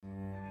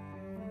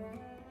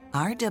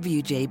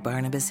RWJ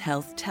Barnabas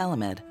Health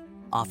Telemed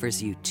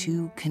offers you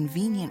 2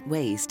 convenient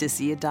ways to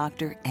see a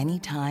doctor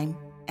anytime,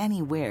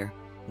 anywhere,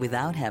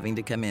 without having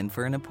to come in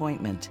for an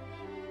appointment.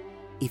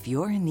 If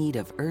you're in need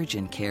of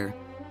urgent care,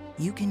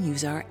 you can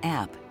use our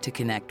app to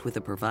connect with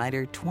a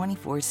provider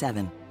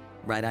 24/7,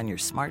 right on your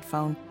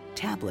smartphone,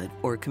 tablet,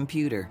 or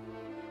computer.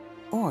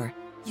 Or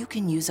you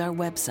can use our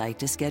website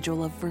to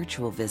schedule a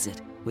virtual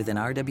visit with an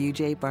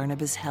RWJ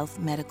Barnabas Health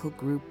Medical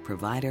Group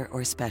provider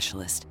or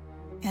specialist.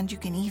 And you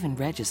can even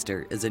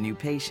register as a new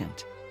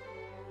patient.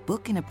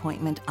 Book an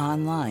appointment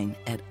online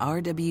at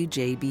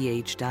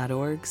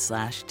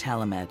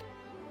rwjbh.org/telemed.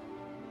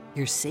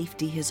 Your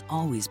safety has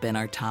always been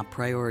our top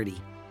priority,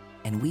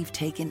 and we've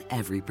taken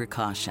every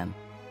precaution.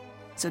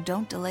 So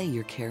don't delay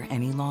your care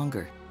any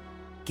longer.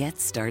 Get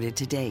started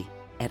today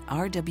at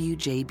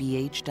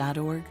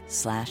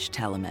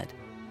rwjbh.org/telemed.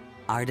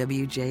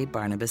 RWJ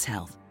Barnabas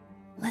Health.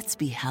 Let's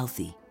be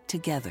healthy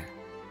together.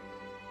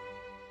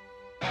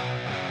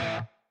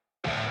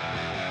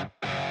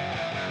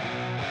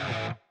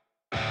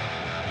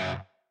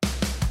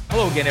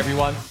 Hello again,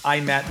 everyone.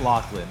 I'm Matt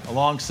Loughlin,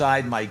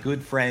 alongside my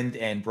good friend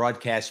and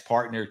broadcast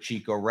partner,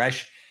 Chico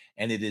Resch,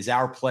 and it is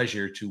our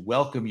pleasure to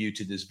welcome you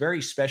to this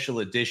very special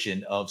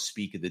edition of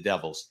Speak of the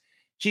Devils.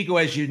 Chico,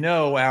 as you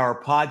know,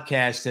 our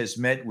podcast has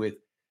met with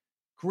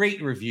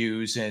great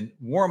reviews and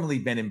warmly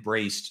been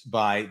embraced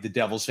by the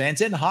Devils fans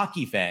and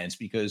hockey fans,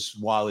 because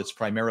while it's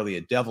primarily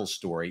a Devils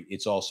story,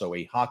 it's also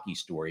a hockey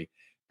story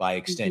by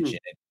extension.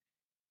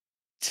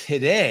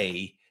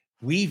 Today,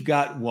 we've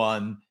got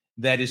one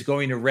that is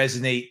going to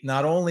resonate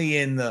not only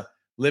in the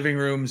living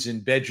rooms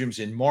and bedrooms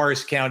in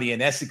Morris County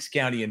and Essex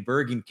County and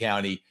Bergen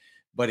County,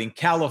 but in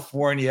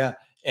California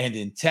and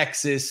in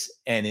Texas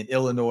and in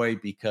Illinois,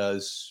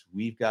 because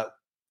we've got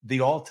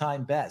the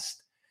all-time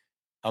best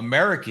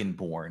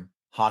American-born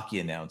hockey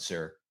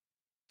announcer,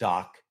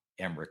 Doc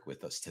Emrick,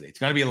 with us today. It's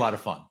going to be a lot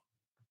of fun.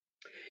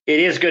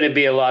 It is going to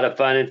be a lot of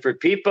fun. And for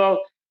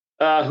people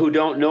who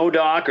don't know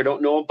Doc or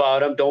don't know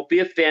about him, don't be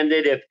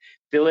offended if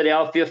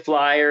Philadelphia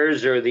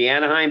Flyers or the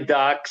Anaheim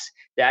Ducks,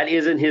 that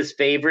isn't his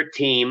favorite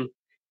team,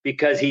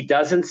 because he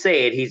doesn't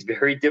say it. He's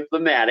very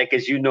diplomatic,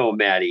 as you know,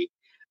 Maddie.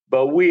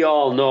 But we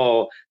all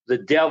know the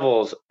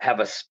Devils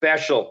have a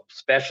special,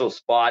 special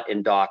spot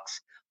in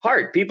Doc's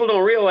heart. People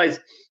don't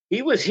realize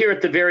he was here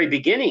at the very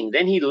beginning.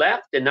 Then he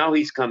left, and now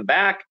he's come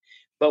back.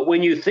 But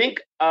when you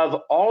think of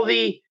all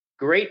the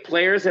great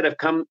players that have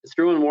come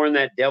through and worn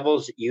that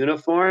Devils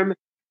uniform,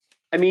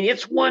 I mean,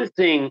 it's one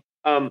thing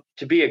to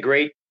be a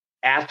great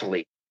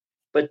athlete.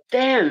 But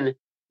then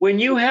when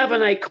you have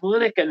an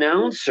iconic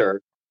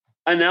announcer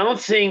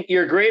announcing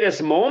your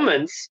greatest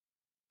moments,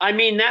 I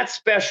mean, that's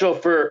special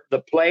for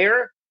the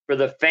player, for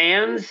the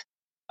fans.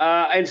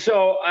 And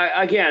so,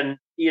 again,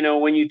 you know,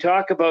 when you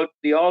talk about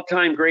the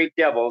all-time great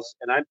Devils,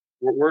 and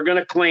we're going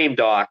to claim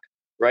Doc,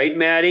 right,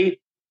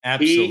 Maddie?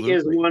 Absolutely. He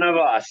is one of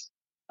us.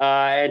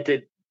 And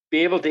to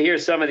be able to hear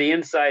some of the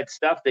inside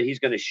stuff that he's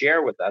going to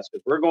share with us,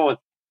 because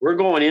we're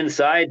going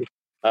inside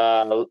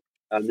on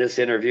this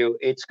interview.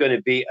 It's going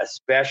to be a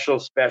special,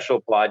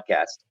 special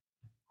podcast.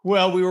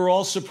 Well, we were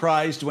all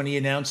surprised when he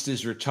announced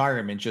his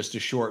retirement just a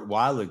short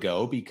while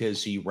ago,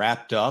 because he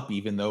wrapped up,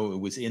 even though it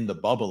was in the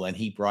bubble and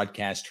he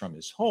broadcast from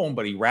his home,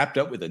 but he wrapped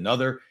up with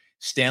another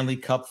Stanley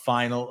Cup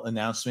final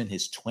announcement,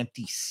 his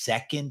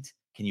 22nd.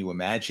 Can you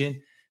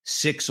imagine?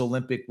 6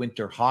 Olympic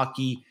winter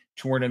hockey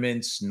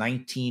tournaments,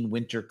 19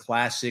 winter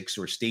classics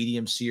or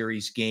stadium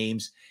series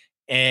games.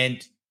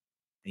 And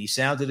he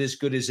sounded as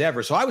good as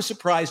ever. So I was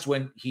surprised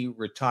when he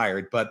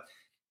retired, but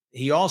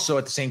he also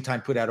at the same time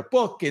put out a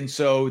book. And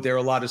so there are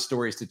a lot of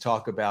stories to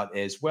talk about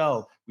as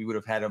well. We would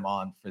have had him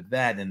on for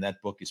that. And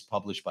that book is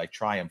published by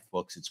Triumph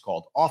Books. It's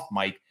called Off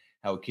Mike: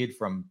 How a Kid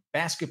from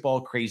Basketball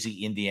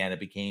Crazy Indiana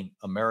Became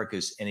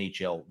America's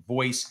NHL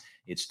Voice.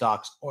 It's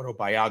Doc's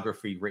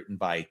autobiography written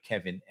by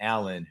Kevin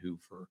Allen, who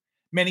for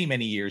many,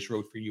 many years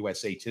wrote for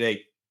USA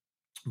Today.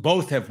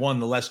 Both have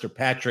won the Lester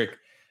Patrick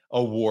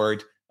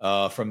Award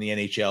from the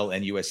NHL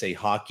and USA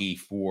Hockey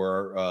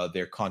for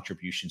their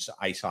contributions to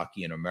ice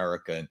hockey in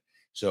America. And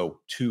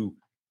so 2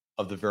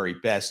 of the very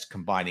best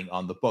combining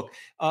on the book.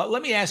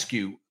 Let me ask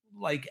you,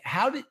 like,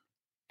 how did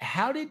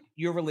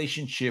your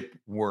relationship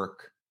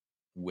work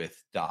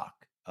with Doc?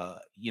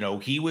 You know,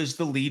 he was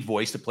the lead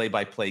voice, the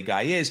play-by-play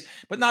guy is,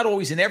 but not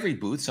always in every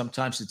booth.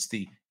 Sometimes it's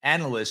the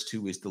analyst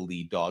who is the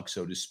lead dog,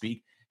 so to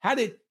speak. How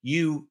did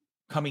you,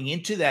 coming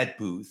into that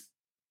booth,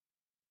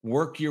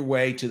 work your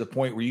way to the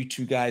point where you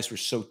two guys were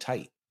so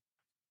tight?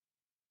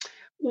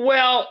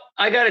 Well,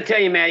 I got to tell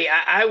you, Maddie,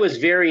 I was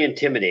very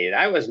intimidated.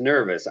 I was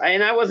nervous,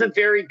 and I wasn't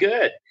very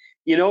good,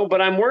 you know,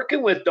 but I'm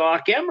working with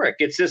Doc Emrick.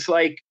 It's just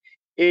like,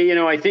 you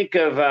know, I think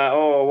of,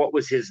 what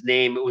was his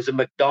name? It was a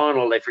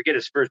McDonald. I forget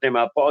his first name.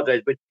 I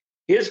apologize. But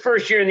his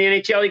first year in the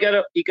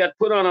NHL, he got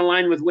put on a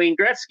line with Wayne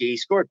Gretzky. He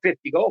scored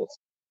 50 goals.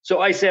 So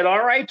I said,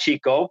 all right,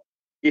 Chico,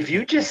 if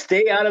you just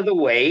stay out of the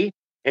way,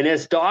 and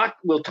as Doc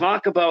will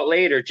talk about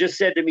later, just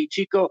said to me,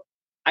 Chico,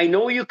 I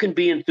know you can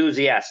be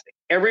enthusiastic.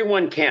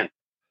 Everyone can.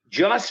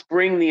 Just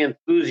bring the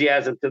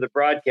enthusiasm to the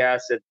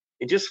broadcast. And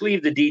and just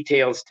leave the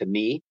details to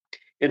me.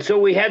 And so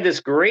we had this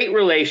great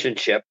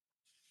relationship.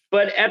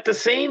 But at the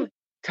same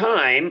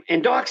time,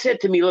 and Doc said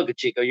to me, look,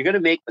 Chico, you're going to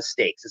make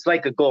mistakes. It's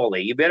like a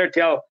goalie. You better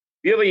tell,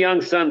 if you have a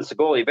young son that's a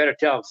goalie, you better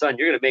tell him, son,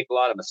 you're going to make a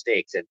lot of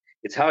mistakes. And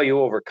it's how you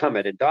overcome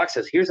it. And Doc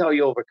says, here's how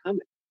you overcome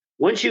it.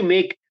 Once you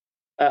make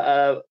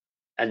a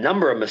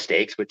number of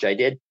mistakes, which I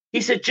did,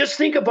 he said, just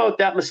think about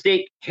that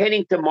mistake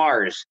heading to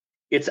Mars.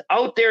 It's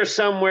out there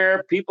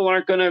somewhere. People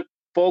aren't going to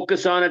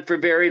focus on it for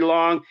very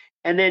long.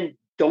 And then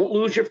don't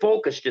lose your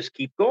focus. Just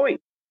keep going.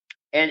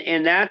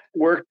 And that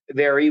worked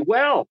very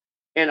well.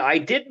 And I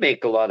did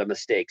make a lot of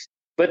mistakes.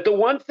 But the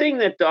one thing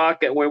that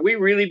Doc, when we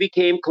really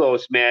became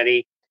close,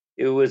 Maddie,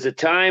 it was a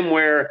time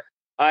where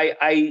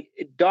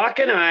Doc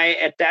and I,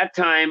 at that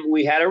time,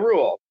 we had a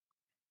rule.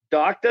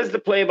 Doc does the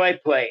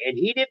play-by-play, and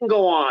he didn't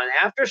go on.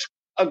 After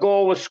a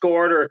goal was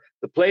scored or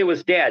the play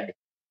was dead,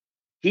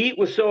 he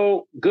was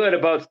so good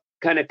about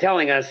kind of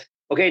telling us,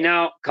 okay,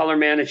 now, color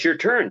man, it's your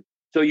turn.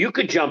 So you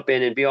could jump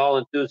in and be all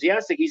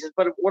enthusiastic. He says,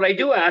 but what I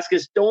do ask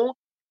is don't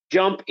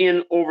jump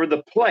in over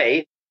the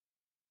play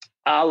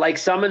like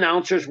some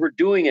announcers were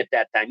doing at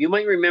that time. You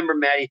might remember,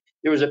 Maddie,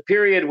 there was a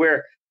period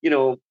where,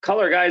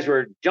 color guys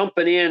were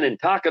jumping in and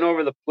talking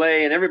over the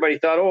play, and everybody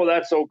thought, oh,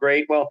 that's so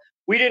great. Well,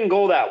 we didn't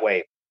go that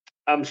way.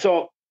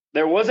 So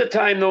there was a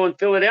time, though, in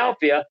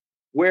Philadelphia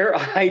where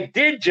I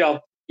did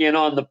jump in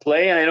on the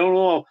play, and I don't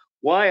know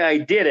why I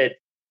did it.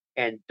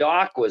 And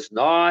Doc was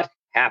not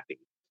happy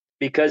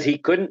because he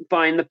couldn't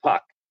find the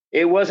puck.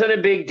 It wasn't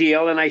a big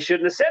deal, and I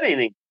shouldn't have said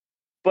anything.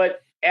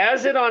 But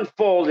as it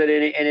unfolded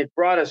and it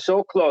brought us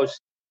so close,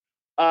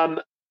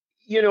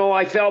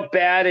 I felt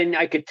bad, and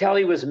I could tell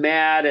he was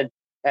mad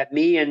at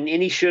me, and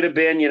he should have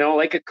been,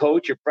 like a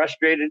coach, you're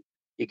frustrated.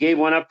 You gave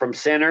one up from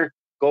center,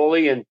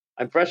 goalie, and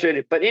I'm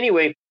frustrated. But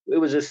anyway, it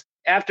was this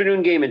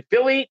afternoon game in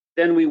Philly.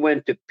 Then we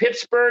went to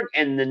Pittsburgh,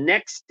 and the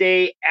next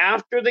day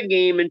after the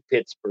game in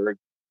Pittsburgh,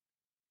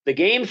 the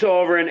game's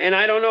over, and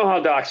I don't know how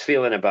Doc's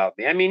feeling about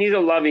me. I mean, he's a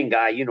loving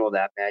guy. You know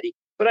that, Maddie.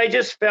 But I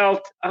just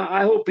felt,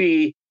 I hope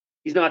he's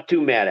not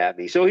too mad at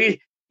me. So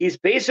he's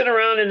pacing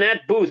around in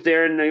that booth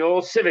there in the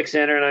old Civic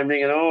Center, and I'm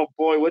thinking, oh,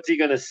 boy, what's he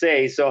going to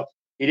say? So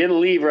he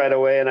didn't leave right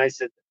away, and I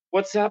said,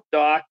 what's up,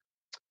 Doc?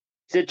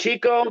 He said,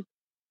 Chico,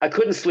 I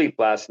couldn't sleep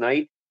last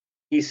night.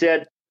 He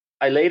said,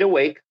 I laid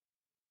awake,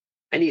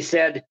 and he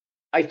said,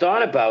 I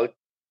thought about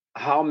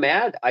how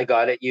mad I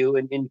got at you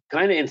and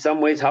kind of in some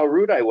ways how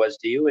rude I was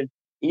to you. And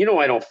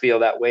I don't feel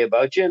that way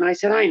about you. And I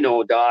said, I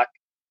know, Doc.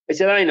 I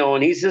said, I know.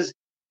 And he says,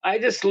 I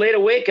just laid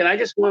awake and I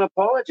just want to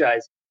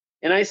apologize.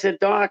 And I said,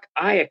 Doc,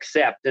 I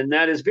accept. And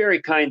that is very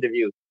kind of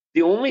you.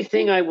 The only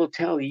thing I will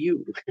tell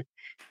you,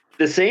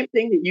 the same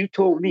thing that you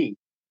told me,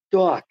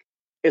 Doc,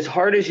 as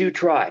hard as you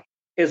try,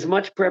 as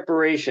much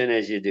preparation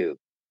as you do,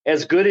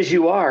 as good as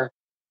you are,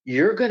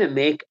 you're going to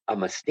make a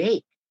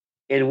mistake.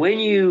 And when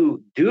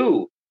you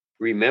do,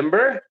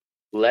 remember,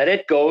 let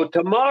it go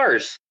to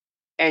Mars.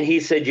 And he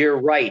said, you're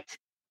right.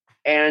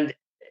 And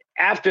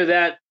after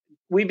that,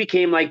 we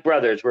became like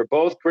brothers. We're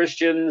both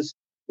Christians.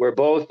 We're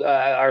both,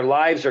 our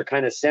lives are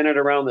kind of centered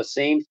around the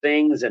same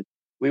things. And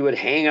we would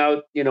hang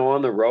out,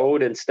 on the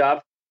road and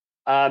stuff.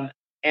 And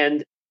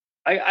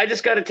I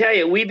just got to tell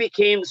you, we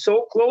became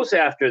so close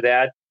after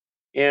that.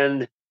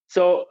 And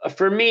so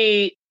for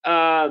me,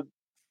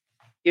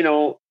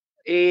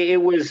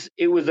 it was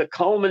a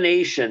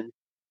culmination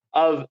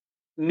of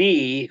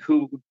me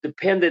who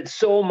depended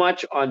so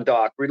much on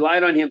Doc,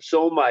 relied on him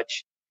so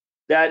much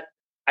that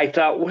I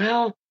thought,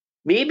 well,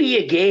 maybe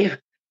you gave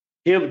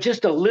him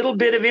just a little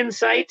bit of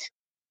insight.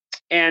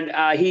 And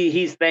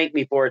he's thanked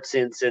me for it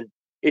since. And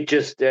it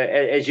just,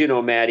 as you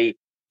know, Maddie,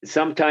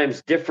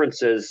 sometimes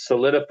differences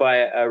solidify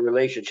a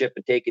relationship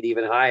and take it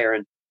even higher.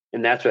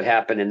 And that's what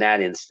happened in that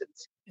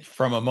instance.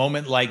 From a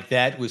moment like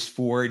that was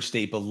forged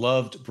a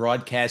beloved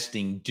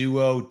broadcasting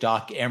duo,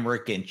 Doc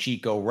Emrick and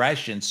Chico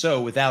Resch. And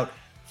so without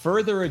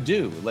further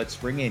ado, let's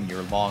bring in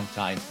your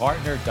longtime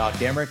partner, Doc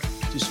Emrick,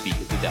 to speak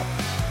at the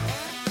Devils.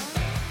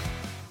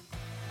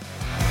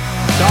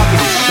 Doc,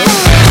 it is so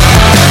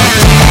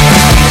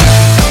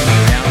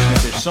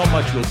there's so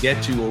much we'll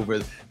get to over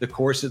the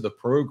course of the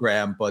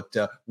program, but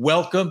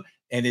welcome.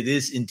 And it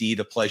is indeed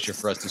a pleasure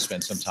for us to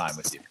spend some time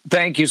with you.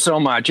 Thank you so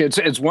much.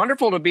 It's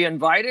wonderful to be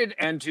invited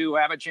and to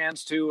have a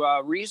chance to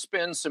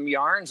respin some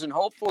yarns, and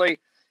hopefully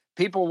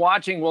people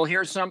watching will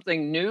hear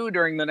something new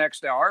during the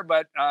next hour.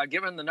 But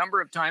given the number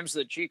of times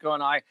that Chico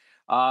and I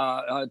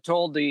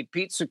told the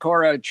Pete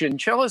Sikora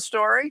chinchilla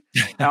story,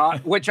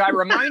 which I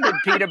reminded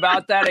Pete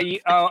about that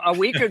a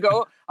week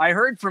ago. I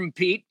heard from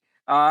Pete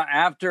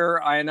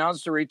after I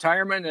announced a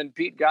retirement, and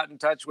Pete got in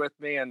touch with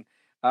me, and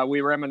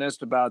we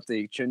reminisced about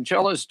the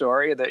chinchilla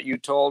story that you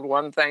told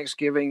one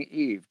Thanksgiving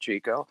Eve,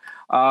 Chico.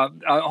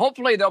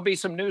 Hopefully there'll be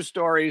some news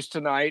stories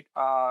tonight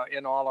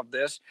in all of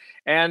this.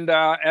 And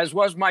as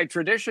was my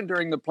tradition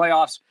during the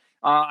playoffs,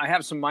 I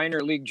have some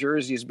minor league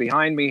jerseys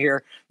behind me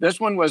here. This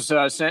one was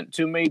sent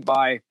to me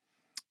by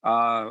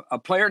a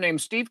player named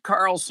Steve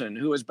Carlson,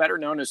 who is better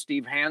known as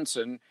Steve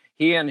Hansen.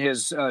 He and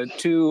his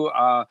two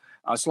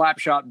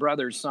Slapshot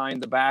brothers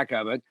signed the back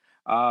of it.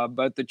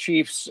 But the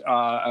Chiefs,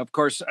 of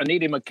course,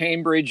 Anita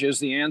McCambridge is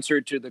the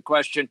answer to the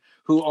question,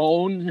 who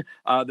owned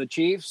the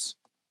Chiefs?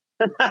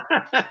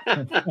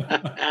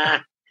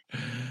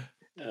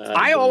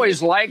 I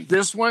always liked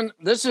this one.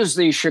 This is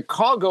the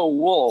Chicago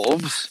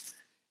Wolves.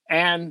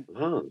 And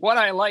what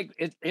I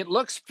like, it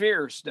looks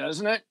fierce,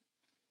 doesn't it?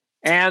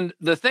 And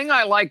the thing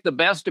I like the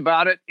best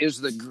about it is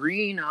the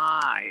green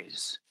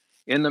eyes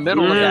in the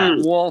middle of that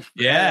wolf.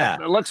 Yeah.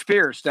 It looks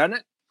fierce, doesn't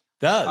it?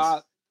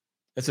 Does.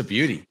 That's a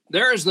beauty.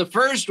 There is the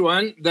first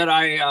one that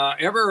I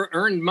ever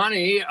earned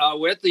money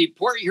with, the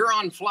Port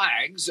Huron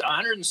Flags,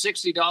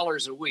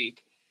 $160 a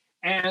week.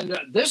 And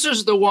this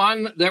is the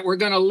one that we're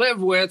going to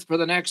live with for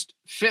the next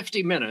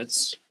 50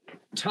 minutes.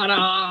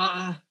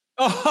 Ta-da!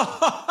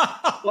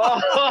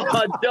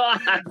 Oh,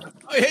 Doc.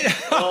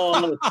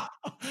 Oh.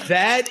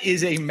 That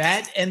is a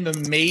Matt and the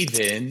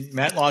Maven,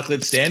 Matt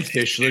Locklear, Stan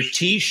Fischler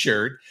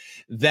t-shirt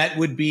that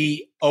would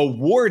be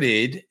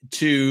awarded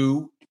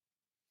to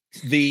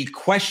the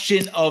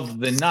question of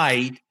the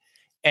night.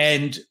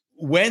 And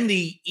when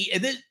the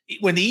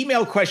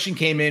email question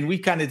came in, we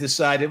kind of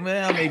decided,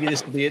 well, maybe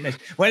this will be it.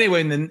 Well,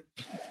 anyway, when the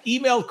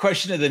email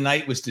question of the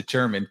night was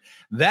determined,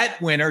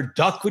 that winner,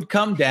 Duck would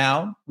come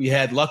down. We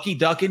had Lucky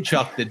Duck and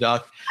Chuck the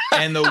Duck,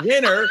 and the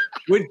winner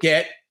would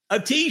get a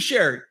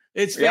T-shirt.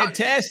 It's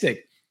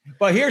fantastic.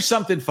 But here's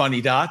something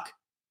funny, Doc.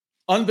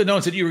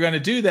 Unbeknownst that you were going to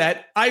do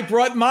that, I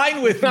brought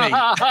mine with me.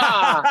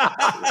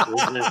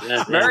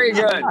 Very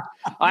good.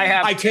 I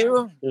have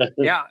two.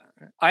 Yeah.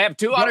 I have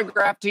two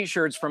autographed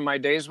T-shirts from my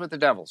days with the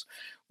Devils.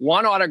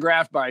 One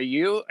autographed by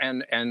you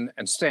and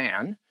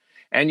Stan.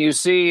 And you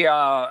see, you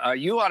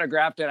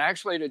autographed it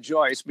actually to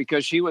Joyce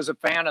because she was a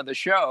fan of the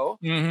show,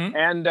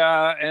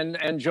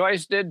 and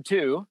Joyce did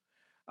too.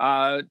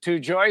 To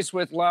Joyce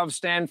with love,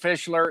 Stan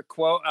Fischler,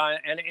 quote,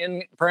 and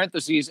in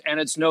parentheses, and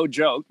it's no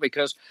joke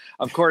because,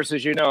 of course,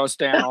 as you know,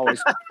 Stan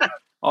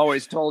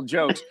always told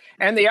jokes.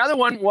 And the other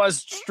one was,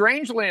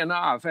 strangely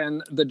enough,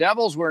 and the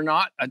Devils were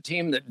not a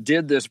team that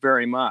did this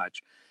very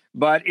much,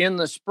 but in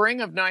the spring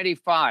of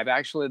 '95,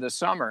 actually the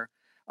summer.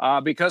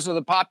 Because of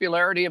the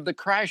popularity of the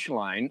Crash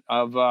line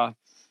of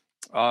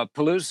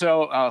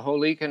Peluso,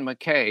 Holik, and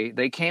McKay,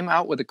 they came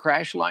out with a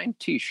Crash line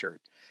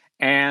T-shirt.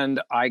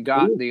 And I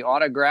got the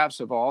autographs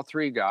of all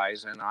three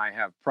guys, and I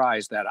have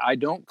prized that. I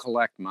don't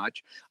collect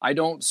much. I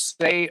don't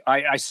say,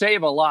 I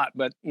save a lot,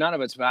 but none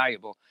of it's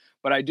valuable.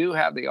 But I do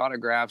have the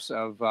autographs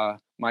of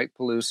Mike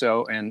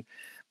Peluso and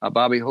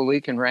Bobby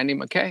Holik and Randy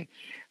McKay.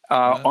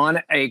 On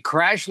a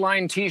Crash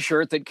Line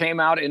T-shirt that came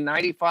out in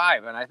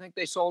 '95. And I think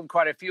they sold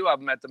quite a few of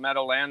them at the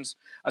Meadowlands,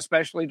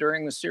 especially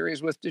during the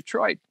series with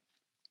Detroit.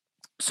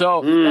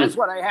 So that's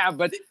what I have.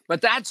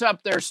 But that's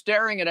up there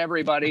staring at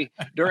everybody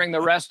during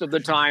the rest of the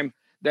time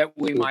that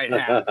we might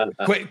have.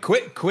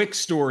 Quick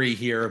story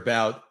here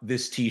about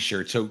this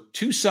T-shirt. So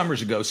 2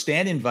 summers ago,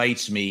 Stan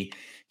invites me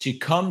to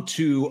come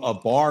to a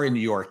bar in New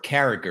York,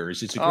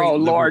 Carragher's. It's a great. Oh,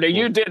 Lord,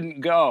 you didn't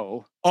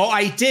go. Oh,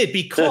 I did,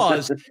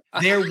 because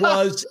there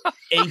was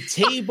a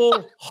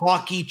table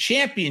hockey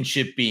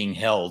championship being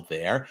held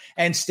there,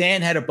 and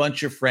Stan had a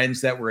bunch of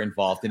friends that were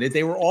involved in it.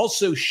 They were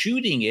also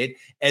shooting it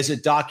as a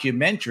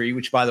documentary,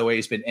 which, by the way,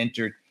 has been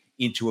entered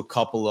into a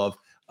couple of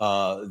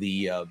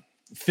the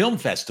film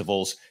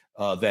festivals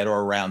that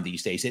are around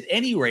these days. At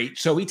any rate,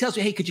 so he tells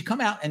me, hey, could you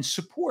come out and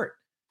support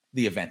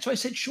the event? So I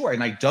said, sure.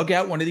 And I dug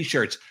out one of these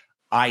shirts.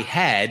 I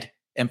had,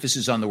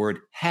 emphasis on the word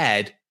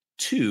had,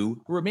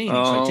 2 remaining.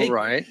 Oh,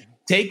 so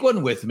take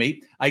one with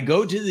me. I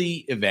go to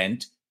the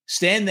event.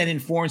 Stan then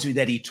informs me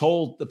that he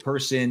told the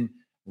person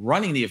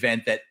running the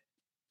event that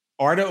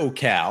Arda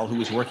Ocal, who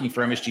was working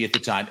for MSG at the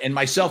time, and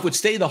myself would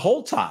stay the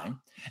whole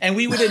time, and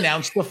we would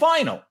announce the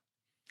final.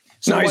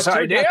 So nice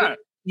idea.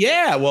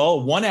 Yeah,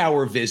 well, 1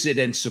 hour visit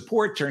and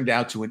support turned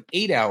out to an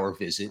 8-hour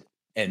visit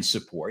and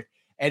support.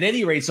 At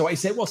any rate, so I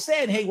said, well,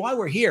 Stan, hey, while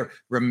we're here,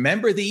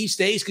 remember these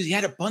days? Because he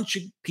had a bunch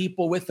of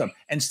people with him.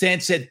 And Stan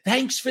said,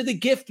 thanks for the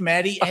gift,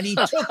 Matty. And he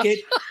took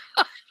it,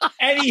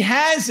 and he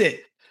has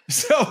it.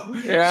 So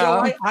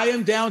I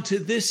am down to,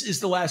 this is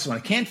the last one. I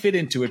can't fit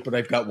into it, but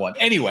I've got one.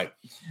 Anyway,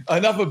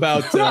 enough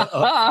about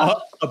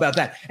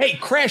that. Hey,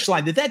 Crash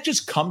Line, did that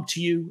just come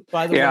to you,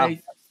 by the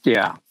way?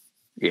 Yeah.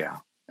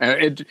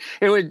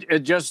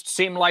 It just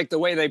seemed like the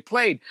way they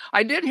played.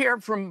 I did hear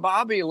from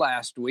Bobby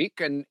last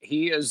week, and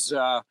he was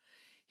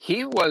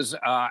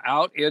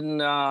out in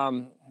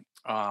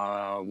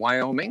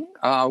Wyoming,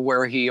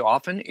 where he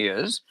often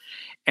is.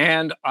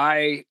 And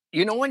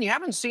when you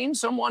haven't seen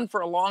someone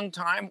for a long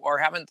time or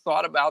haven't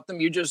thought about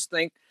them, you just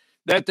think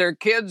that their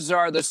kids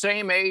are the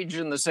same age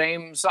and the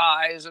same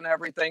size and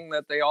everything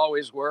that they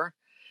always were.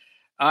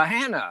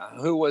 Hannah,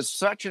 who was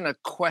such an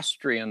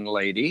equestrian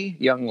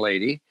young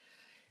lady,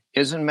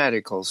 is in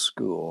medical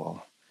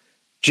school.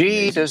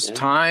 Gee, does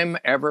time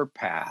ever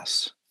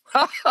pass?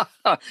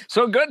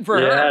 So good for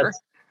her.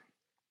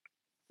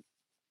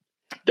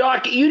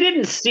 Doc, you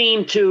didn't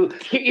seem to.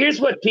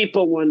 Here's what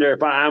people wonder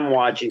if I'm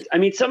watching. I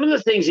mean, some of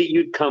the things that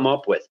you'd come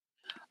up with,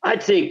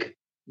 I'd think,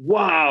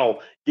 wow,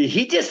 did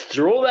he just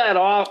throw that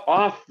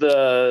off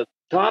the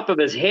top of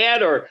his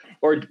head, or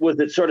was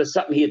it sort of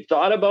something he had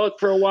thought about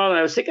for a while? And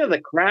I was thinking of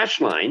the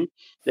crash line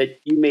that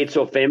you made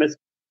so famous.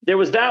 There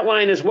was that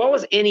line as well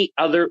as any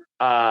other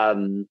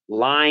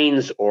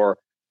lines or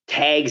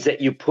tags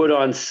that you put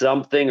on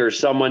something or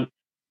someone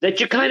that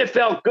you kind of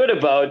felt good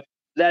about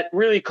that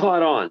really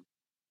caught on.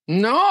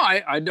 No,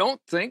 I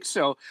don't think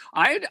so.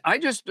 I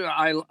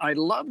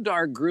loved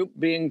our group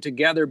being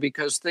together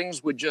because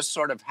things would just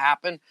sort of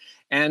happen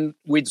and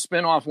we'd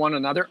spin off one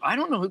another. I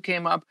don't know who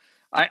came up.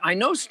 I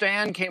know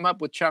Stan came up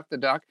with Chuck the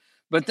Duck,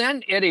 but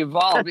then it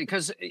evolved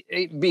because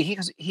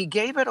he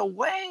gave it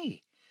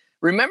away.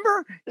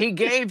 Remember, he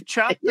gave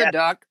Chuck the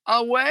Duck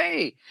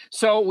away.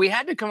 So we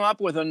had to come up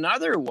with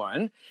another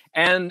one.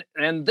 And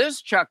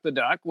this Chuck the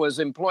Duck was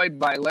employed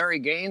by Larry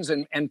Gaines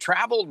and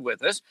traveled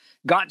with us,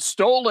 got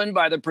stolen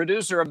by the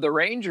producer of the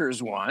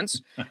Rangers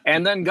once,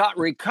 and then got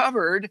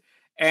recovered.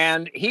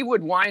 And he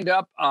would wind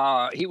up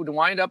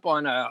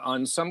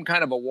on some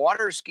kind of a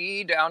water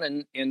ski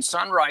down in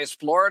Sunrise,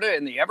 Florida,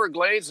 in the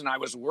Everglades. And I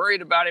was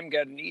worried about him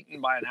getting eaten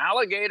by an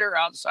alligator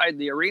outside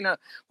the arena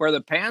where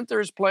the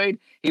Panthers played.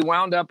 He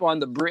wound up on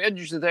the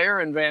bridge there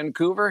in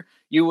Vancouver.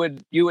 You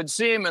would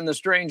see him in the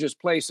strangest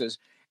places.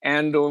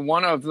 And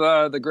one of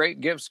the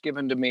great gifts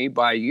given to me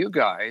by you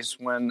guys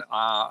when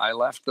I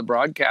left the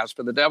broadcast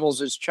for the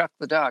Devils is Chuck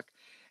the Duck.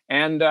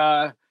 And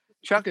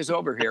Chuck is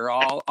over here.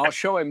 I'll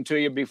show him to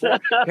you before.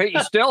 He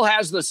still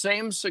has the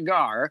same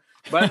cigar,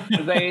 but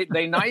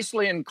they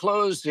nicely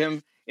enclosed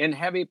him in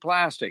heavy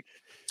plastic.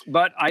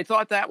 But I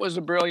thought that was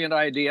a brilliant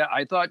idea.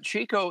 I thought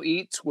Chico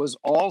Eats was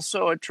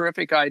also a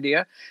terrific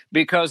idea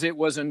because it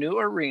was a new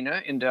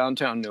arena in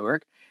downtown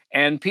Newark,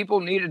 and people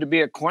needed to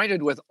be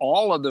acquainted with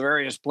all of the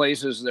various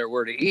places there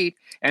were to eat.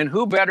 And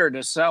who better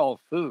to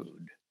sell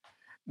food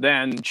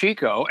than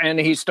Chico? And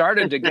he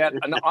started to get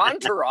an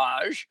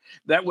entourage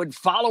that would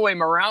follow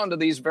him around to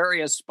these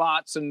various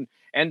spots and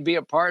be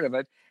a part of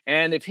it.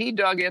 And if he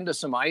dug into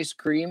some ice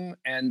cream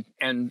and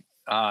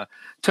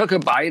took a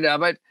bite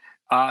of it,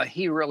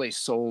 he really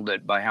sold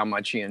it by how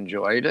much he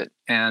enjoyed it.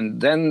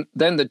 And then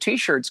the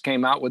T-shirts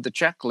came out with the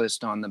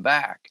checklist on the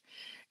back.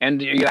 And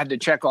you had to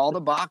check all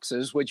the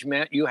boxes, which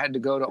meant you had to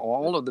go to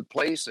all of the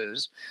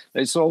places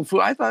they sold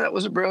food. I thought that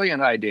was a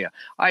brilliant idea.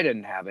 I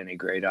didn't have any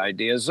great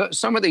ideas.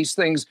 Some of these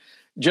things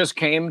just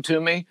came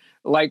to me,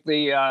 like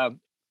the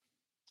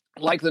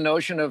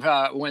notion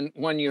of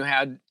when you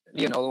had,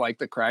 like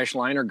the crash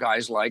line or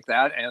guys like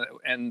that,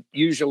 and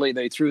usually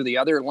they threw the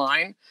other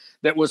line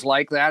that was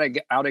like that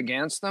out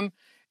against them.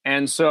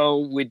 And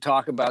so we'd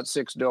talk about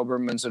 6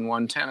 Dobermans and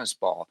 1 tennis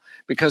ball,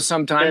 because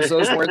sometimes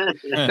those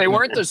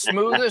weren't the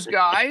smoothest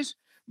guys.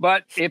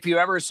 But if you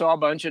ever saw a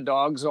bunch of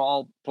dogs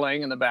all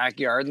playing in the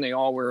backyard and they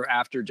all were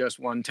after just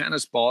 1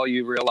 tennis ball,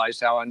 you realized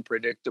how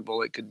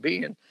unpredictable it could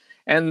be.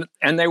 And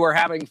they were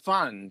having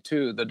fun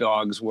too. The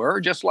dogs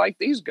were, just like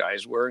these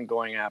guys were, and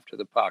going after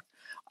the puck.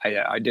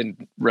 I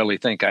didn't really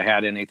think I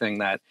had anything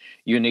that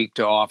unique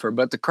to offer.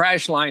 But the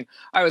crash line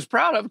I was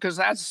proud of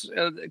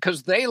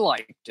because they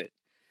liked it.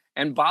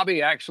 And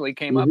Bobby actually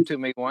came up to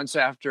me once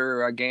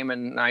after a game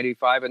in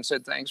 '95 and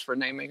said, "Thanks for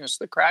naming us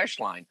the Crash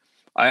Line."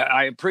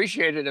 I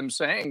appreciated him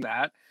saying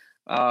that,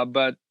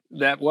 but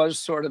that was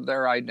sort of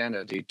their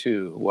identity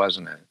too,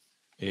 wasn't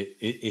it?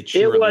 It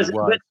surely was.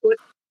 But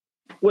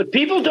what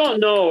people don't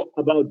know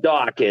about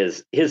Doc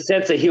is his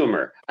sense of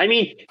humor. I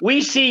mean,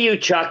 we see you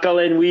chuckle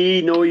and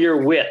we know your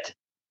wit.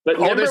 But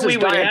this is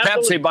Diet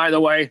Pepsi, by the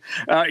way.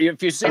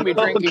 If you see me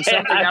drinking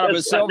something out of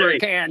a silver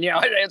can,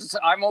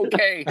 I'm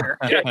okay here.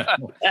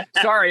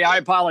 Sorry, I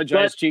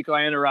apologize, Chico.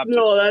 I interrupted.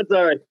 No, that's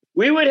all right.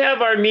 We would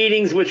have our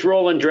meetings, which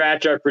Roland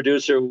Dratch, our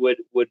producer, would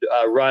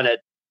run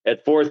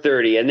at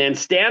 4:30, and then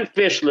Stan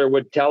Fischler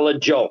would tell a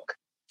joke,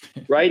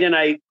 right? And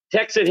I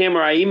texted him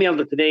or I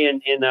emailed him today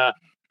in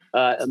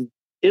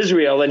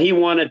Israel, and he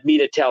wanted me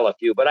to tell a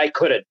few, but I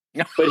couldn't.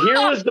 But here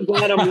was the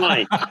bottom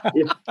line.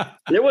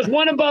 There was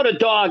one about a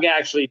dog,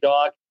 actually,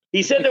 Doc.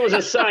 He said there was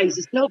a sign. He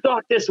says, "Tell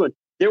Doc this one."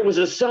 There was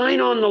a sign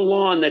on the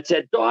lawn that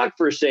said "dog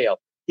for sale."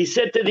 He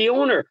said to the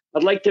owner,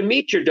 "I'd like to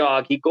meet your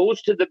dog." He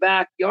goes to the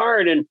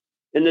backyard, and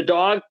the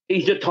dog,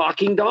 he's a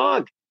talking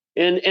dog.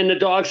 And the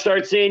dog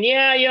starts saying,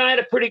 yeah, I had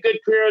a pretty good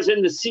career. I was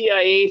in the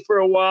CIA for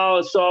a while.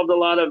 I solved a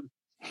lot of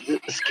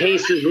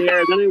cases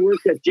there. Then I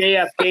worked at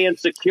JFK in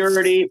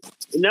security.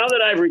 And now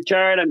that I've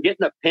retired, I'm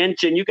getting a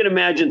pension. You can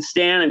imagine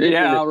Stan, I'm getting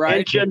a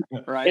pension.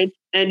 Right.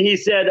 And he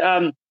said,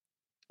 on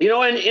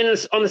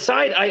the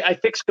side, I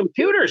fix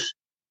computers.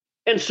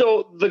 And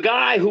so the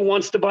guy who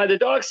wants to buy the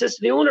dog says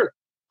to the owner,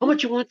 "How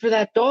much you want for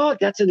that dog?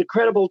 That's an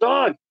incredible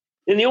dog."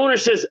 And the owner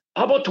says,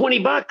 "How about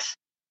 $20?"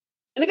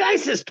 And the guy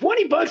says,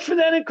 $20 for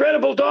that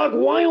incredible dog?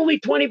 Why only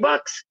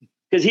 $20?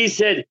 Because he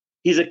said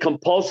he's a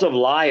compulsive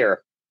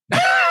liar.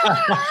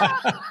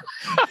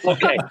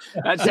 Okay.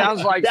 That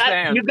sounds like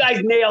Stan. You guys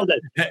nailed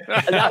it.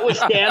 That was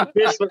Stan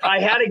Fischler. I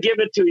had to give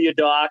it to you,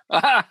 Doc.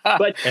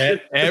 But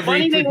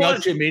every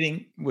production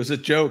meeting was a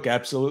joke.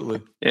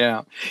 Absolutely.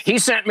 Yeah. He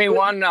sent me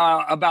one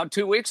about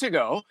 2 weeks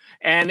ago,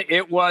 and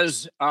it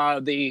was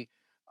the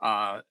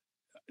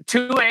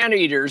 2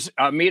 anteaters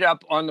meet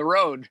up on the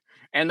road.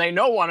 and they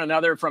know one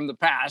another from the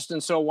past.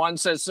 And so one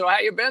says, "So how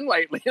you been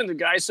lately?" And the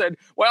guy said,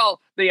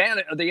 "Well," the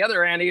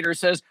other anteater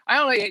says,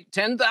 "I only ate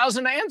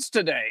 10,000 ants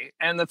today."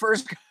 And the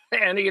first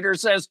anteater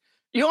says,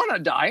 "You on a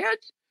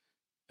diet?"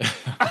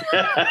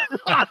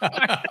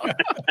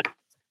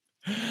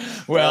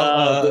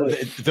 Well,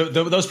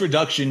 those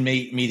production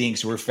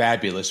meetings were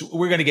fabulous.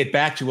 We're going to get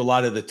back to a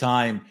lot of the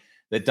time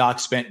that Doc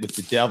spent with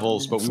the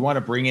Devils, but we want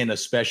to bring in a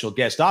special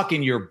guest. Doc,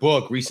 in your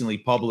book recently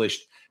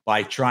published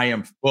by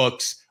Triumph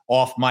Books,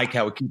 Off Mike,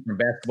 How a Kid from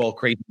Basketball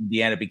Crazy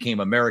Indiana Became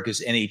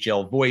America's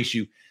NHL Voice,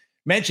 you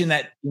mentioned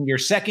that in your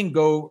second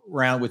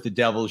go-round with the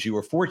Devils, you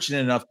were fortunate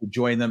enough to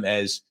join them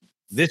as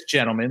this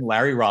gentleman,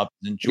 Larry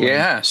Robinson, joined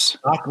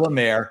Doc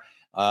Lemaire,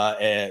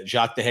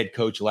 Jacques, the head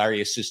coach,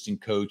 Larry,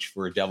 assistant coach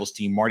for a Devils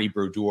team. Marty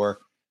Brodeur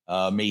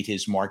made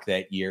his mark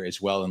that year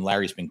as well, and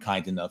Larry's been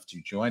kind enough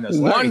to join us.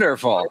 Larry,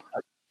 wonderful.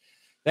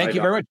 Thank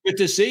you very much. Good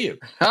to see you.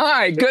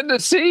 Hi, good to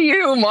see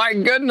you. My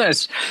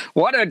goodness,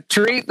 what a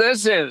treat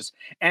this is.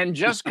 And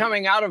just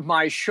coming out of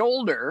my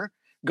shoulder,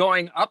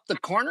 going up the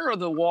corner of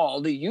the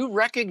wall, do you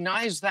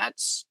recognize that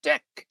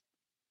stick?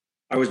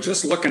 I was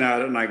just looking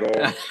at it and I go,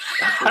 that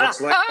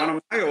looks like one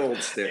of my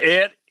old sticks.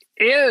 It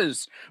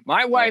is.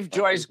 My wife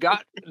Joyce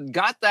got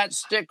that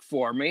stick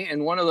for me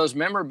in one of those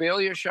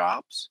memorabilia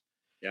shops.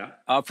 Yeah.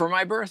 For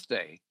my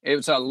birthday. It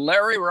was a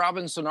Larry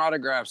Robinson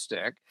autograph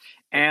stick.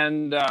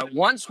 And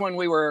once when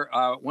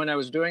I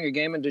was doing a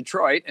game in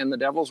Detroit and the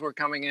Devils were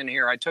coming in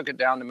here, I took it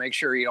down to make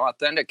sure he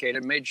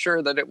authenticated, made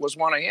sure that it was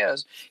one of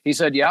his. He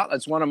said, "Yeah,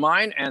 that's one of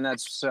mine, and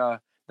that's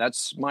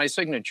my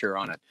signature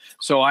on it."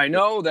 So I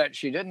know that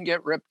she didn't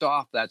get ripped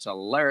off. That's a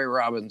Larry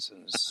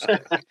Robinson's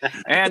stick.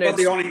 And it's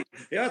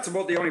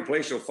about the only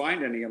place you'll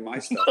find any of my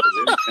stuff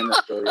is in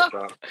the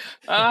shop.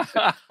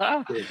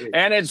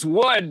 And it's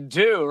wood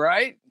too,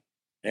 right?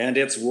 And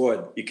it's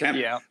wood. You can't.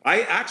 Yeah.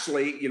 I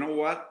actually, you know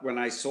what? When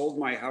I sold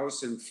my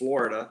house in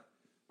Florida,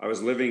 I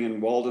was living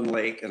in Walden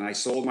Lake, and I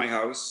sold my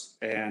house,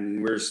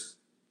 and we're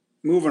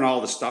moving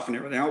all the stuff and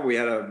everything out. We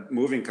had a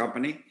moving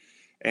company,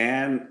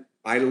 and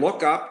I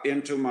look up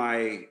into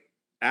my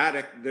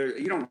attic. There,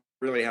 you don't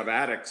really have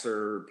attics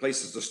or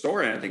places to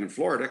store anything in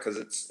Florida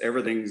because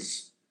everything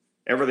is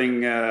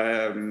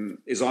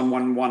on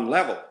one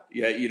level.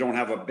 Yeah, you don't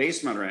have a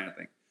basement or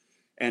anything.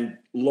 And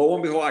lo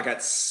and behold, I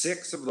got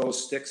 6 of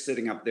those sticks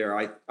sitting up there.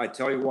 I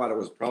tell you what, it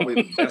was probably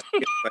the best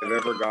gift I've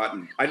ever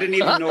gotten. I didn't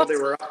even know they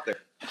were up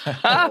there.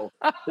 So,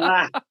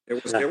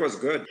 it was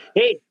good.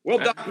 Hey, well,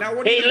 Doc, now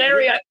what? Hey,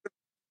 Larry,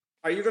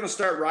 are you going to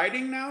start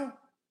riding now?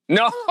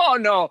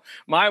 No.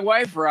 My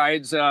wife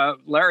rides.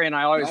 Larry and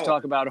I always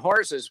talk about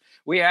horses.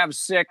 We have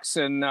 6,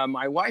 and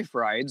my wife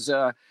rides.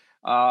 The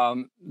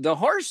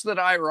horse that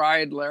I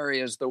ride, Larry,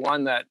 is the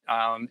one that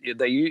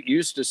they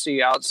used to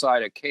see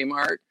outside of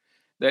Kmart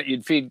that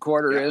you'd feed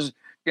quarters.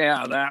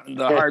 Yeah,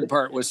 the hard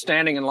part was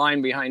standing in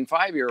line behind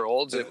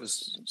 5-year-olds. It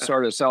was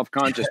sort of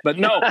self-conscious. But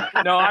no,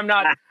 I'm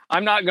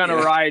not going to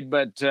ride.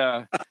 But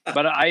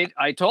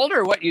I told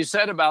her what you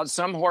said about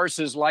some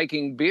horses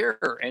liking beer,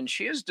 and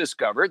she has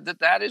discovered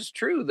that is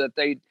true.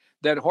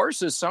 That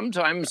horses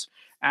sometimes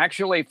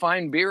actually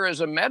find beer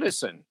as a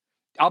medicine.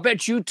 I'll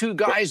bet you two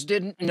guys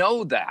didn't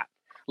know that.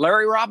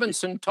 Larry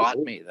Robinson taught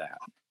me that.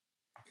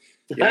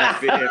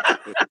 Yeah.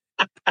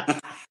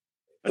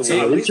 That's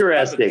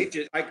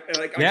interesting. I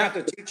got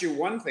to teach you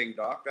one thing,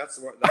 Doc. That's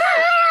what.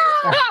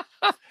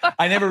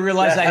 I never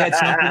realized I had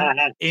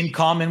something in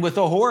common with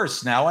a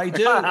horse. Now I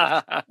do.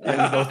 We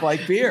both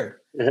like beer.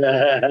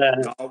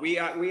 We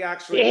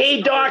actually.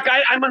 Hey, Doc,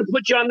 I'm going to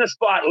put you on the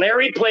spot.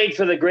 Larry played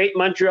for the great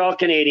Montreal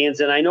Canadiens,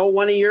 and I know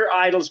one of your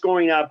idols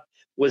growing up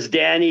was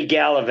Danny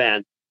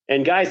Gallivan.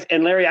 And guys,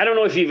 and Larry, I don't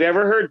know if you've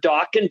ever heard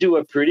Doc can do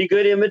a pretty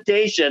good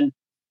imitation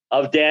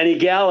of Danny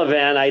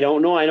Gallivan. I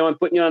don't know. I know I'm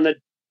putting you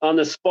on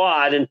the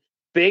spot. And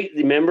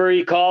remember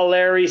he called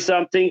Larry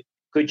something?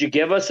 Could you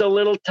give us a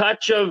little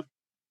touch of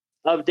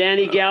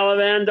Danny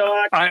Gallivan,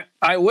 Doc?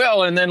 I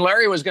will. And then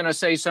Larry was going to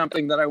say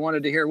something that I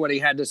wanted to hear what he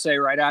had to say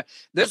right out.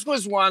 This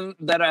was one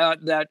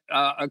that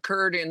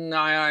occurred in,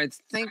 I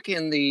think,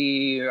 in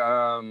the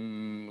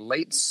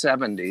late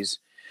 70s.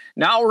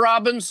 Now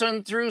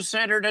Robinson threw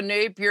center to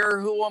Napier,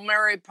 who will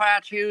marry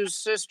Pat Hughes'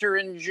 sister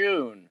in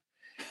June.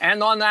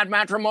 And on that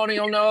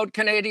matrimonial note,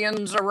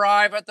 Canadians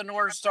arrive at the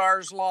North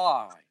Stars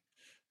line.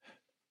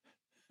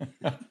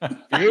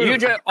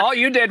 All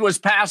you did was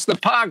pass the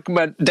puck,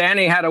 but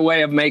Danny had a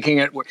way of making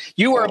it work.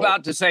 You were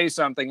about to say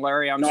something,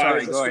 Larry. I'm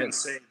sorry. Go ahead. I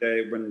was just going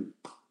to say,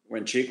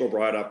 when Chico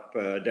brought up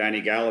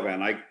Danny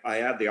Gallivan, I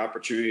had the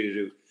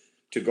opportunity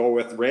to go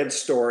with Red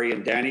Story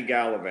and Danny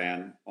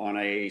Gallivan on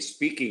a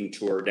speaking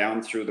tour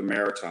down through the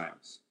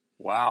Maritimes.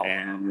 Wow.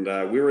 And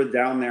we were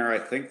down there, I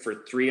think, for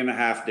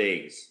 3.5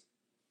 days.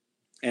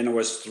 And it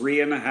was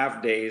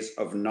 3.5 days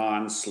of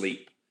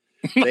non-sleep.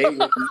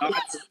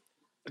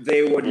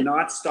 They would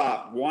not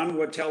stop. One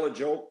would tell a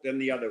joke, then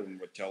the other one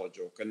would tell a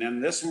joke, and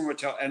then this one would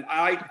tell. And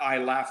I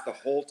laughed the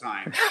whole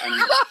time.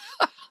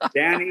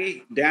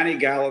 Danny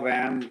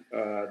Gallivan,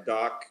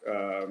 Doc,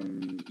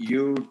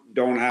 you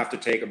don't have to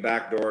take a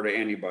back door to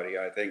anybody.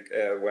 I think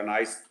when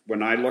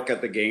I look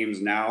at the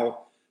games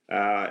now,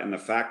 and the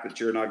fact that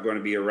you're not going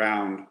to be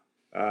around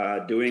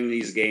doing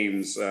these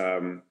games,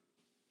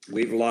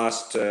 we've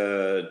lost,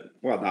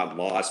 not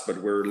lost,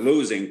 but we're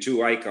losing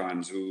two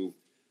icons who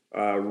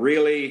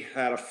really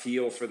had a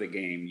feel for the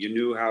game. You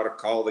knew how to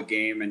call the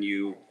game, and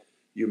you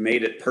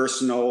made it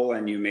personal,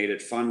 and you made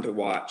it fun to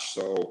watch.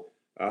 So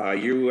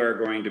you are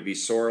going to be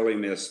sorely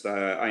missed.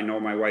 I know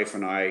my wife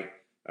and I,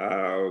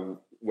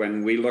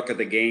 when we look at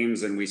the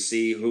games and we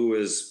see who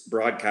is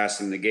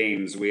broadcasting the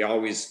games, we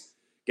always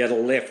get a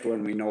lift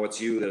when we know it's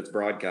you that's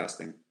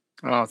broadcasting.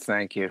 Oh,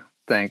 thank you.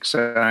 Thanks.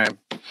 I'm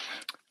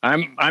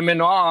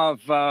in awe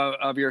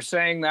of your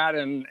saying that,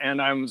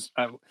 and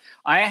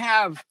I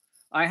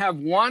have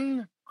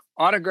one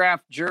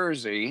autographed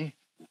jersey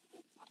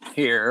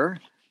here,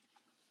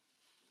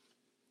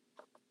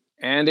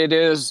 and it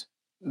is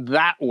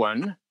that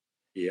one.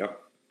 Yep.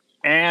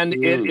 And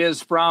it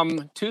is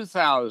from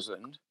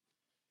 2000,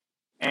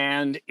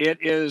 and it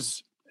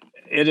is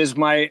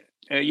my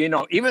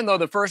even though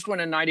the first one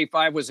in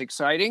 95 was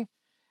exciting,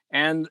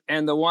 and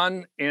the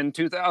one in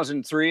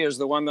 2003 is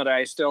the one that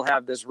I still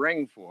have this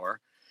ring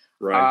for.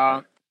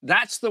 Right.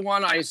 That's the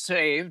one I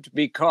saved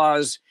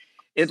because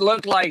it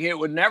looked like it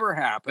would never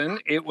happen.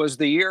 It was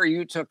the year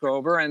you took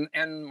over,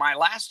 and my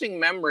lasting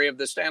memory of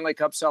the Stanley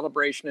Cup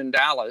celebration in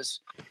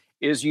Dallas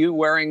is you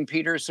wearing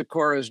Peter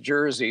Sikora's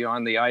jersey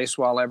on the ice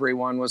while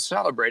everyone was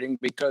celebrating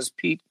because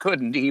Pete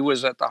couldn't. He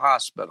was at the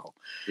hospital.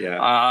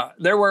 Yeah.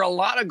 There were a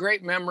lot of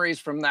great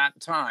memories from that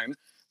time,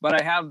 but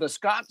I have the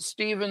Scott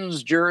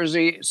Stevens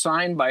jersey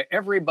signed by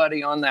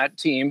everybody on that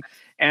team.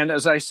 And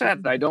as I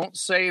said, I don't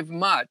save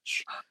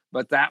much,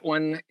 but that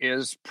one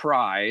is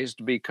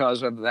prized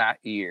because of that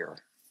year.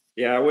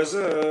 Yeah, it was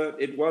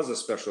a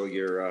special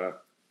year.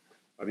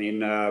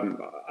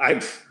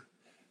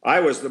 I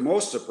was the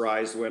most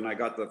surprised when I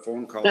got the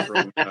phone call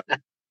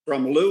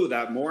from Lou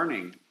that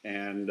morning,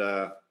 and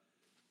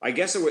I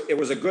guess it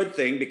was a good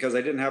thing because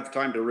I didn't have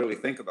time to really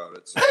think about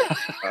it.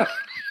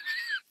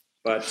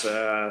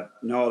 So,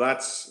 no,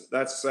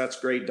 that's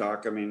great,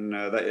 Doc. I mean,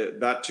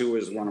 that too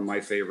is one of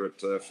my favorite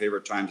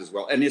times as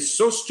well, and it's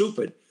so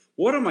stupid.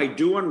 What am I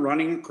doing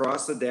running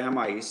across the damn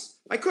ice?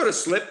 I could have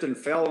slipped and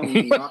fell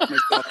and knocked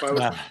myself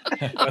out,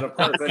 but of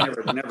course I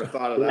never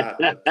thought of that.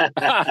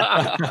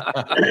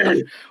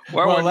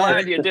 Well, we're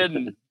glad you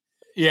didn't.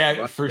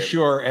 Yeah, for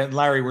sure. And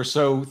Larry, we're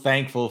so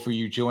thankful for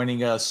you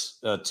joining us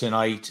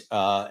tonight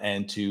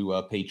and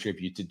to pay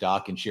tribute to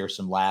Doc and share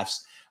some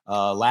laughs.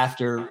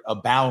 Laughter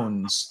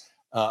abounds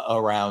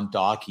around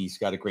Doc. He's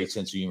got a great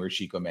sense of humor, as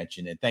Chico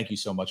mentioned. And thank you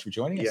so much for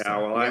joining us. Yeah,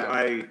 well,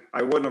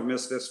 I wouldn't have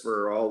missed this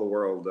for all the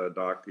world,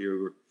 Doc.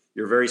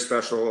 You're very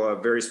special, a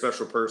very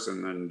special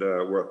person, and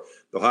the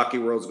hockey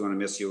world's going to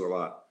miss you a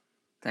lot.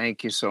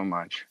 Thank you so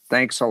much.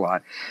 Thanks a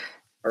lot.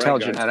 Right, tell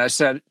Jeanette I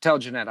said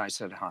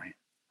hi.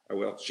 I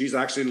will. She's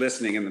actually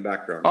listening in the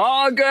background.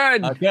 Oh,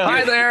 good. Okay.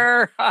 Hi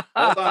there.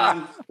 Hold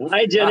on.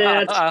 Hi,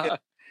 Jeanette.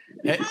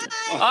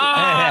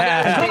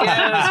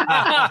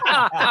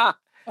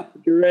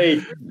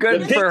 Great.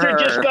 Good. The picture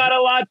just got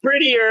a lot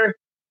prettier.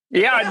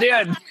 Yeah, it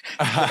did.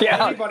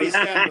 Yeah. Anybody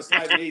standing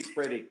beside me is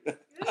pretty.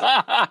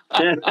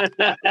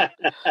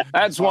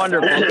 That's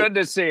wonderful. Good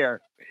to see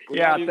her.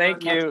 Yeah,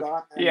 thank you.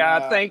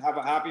 Have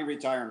a happy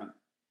retirement.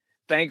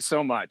 Thanks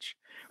so much.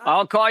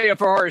 I'll call you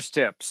for horse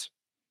tips.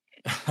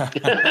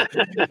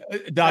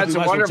 That's a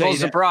wonderful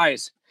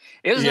surprise.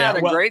 Isn't that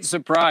a great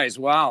surprise?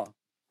 Wow.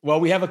 Well,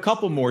 we have a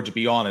couple more, to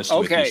be honest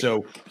with you.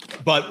 So,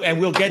 and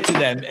we'll get to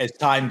them as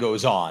time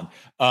goes on.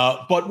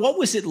 But what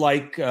was it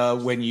like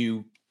when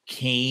you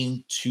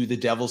came to the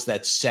Devils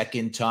that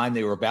second time?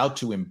 They were about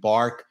to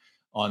embark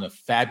on a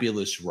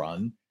fabulous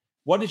run.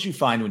 What did you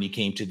find when you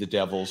came to the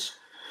Devils?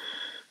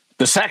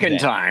 The second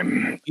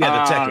time. Yeah,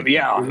 the second.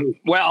 Yeah.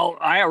 Well,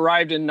 I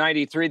arrived in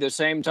 93, the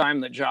same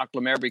time that Jacques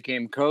Lemaire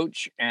became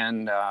coach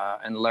and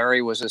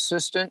Larry was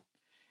assistant.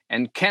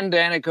 And Ken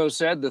Danico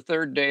said the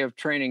third day of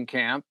training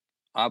camp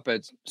up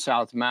at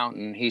South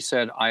Mountain, he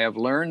said, I have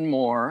learned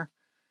more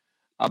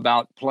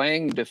about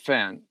playing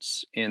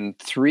defense in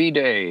 3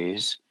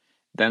 days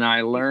than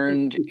I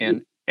learned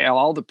in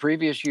all the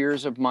previous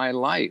years of my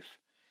life.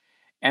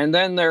 And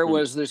then there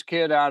was this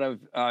kid out of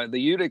the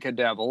Utica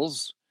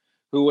Devils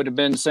who would have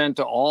been sent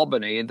to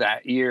Albany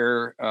that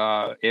year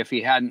if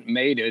he hadn't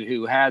made it,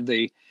 who had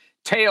the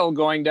tail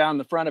going down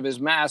the front of his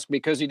mask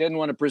because he didn't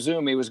want to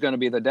presume he was going to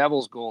be the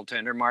Devils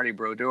goaltender, Marty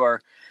Brodeur.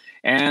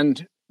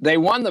 And they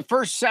won the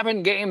first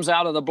 7 games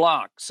out of the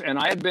blocks. And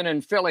I had been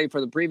in Philly for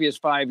the previous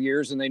 5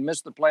 years, and they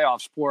missed the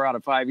playoffs 4 out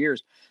of 5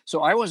 years.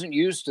 So I wasn't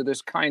used to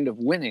this kind of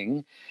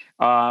winning.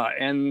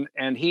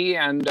 And he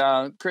and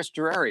Chris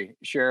Terreri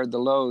shared the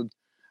load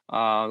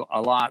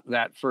a lot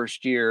that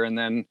first year. And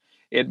then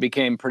it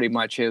became pretty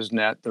much his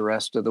net the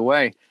rest of the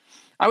way.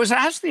 I was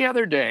asked the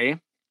other day,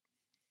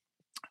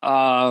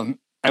 I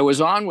was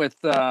on with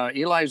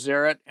Eli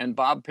Zaret and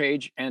Bob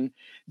Page and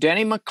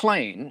Denny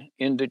McLean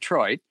in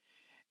Detroit.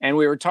 And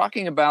we were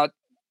talking about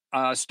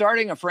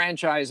starting a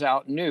franchise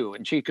out new,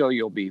 and Chico,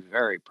 you'll be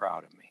very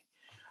proud of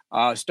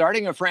me.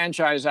 Starting a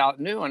franchise out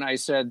new, and I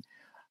said,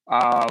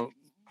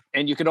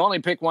 and you could only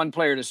pick one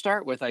player to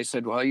start with. I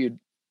said, well,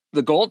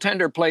 the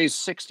goaltender plays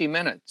 60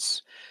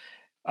 minutes.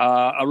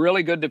 A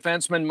really good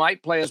defenseman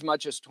might play as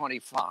much as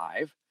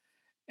 25,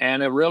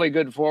 and a really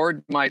good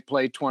forward might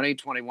play 20,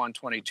 21,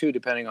 22,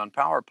 depending on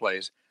power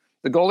plays.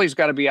 The goalie's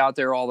got to be out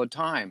there all the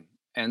time.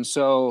 And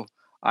so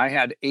I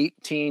had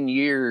 18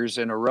 years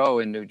in a row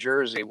in New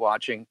Jersey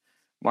watching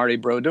Marty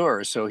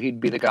Brodeur. So he'd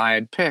be the guy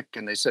I'd pick.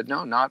 And they said,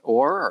 no, not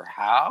or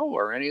how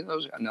or any of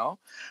those. No,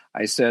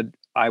 I said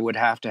I would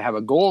have to have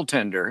a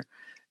goaltender,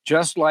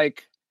 just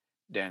like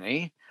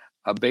Denny.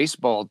 A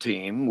baseball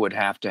team would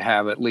have to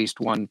have at least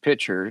one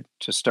pitcher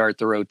to start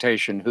the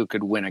rotation who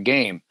could win a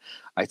game.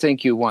 I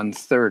think you won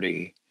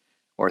 30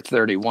 or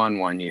 31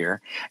 one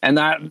year. And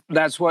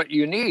that's what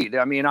you need.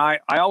 I mean, I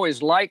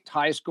always liked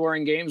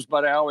high-scoring games,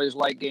 but I always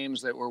liked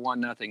games that were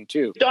 1-0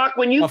 too. Doc,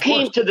 when you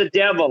came to the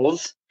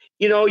Devils,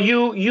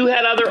 you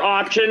had other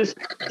options.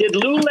 Did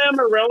Lou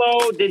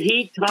Lamoriello, did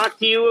he talk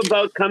to you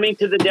about coming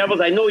to the Devils?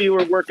 I know you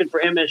were working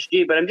for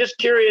MSG, but I'm just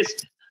curious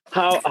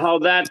how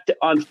that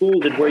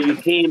unfolded where you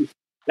came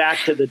back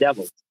to the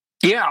Devils.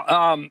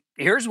 Yeah,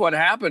 here's what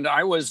happened.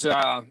 I was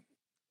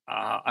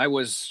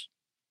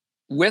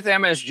with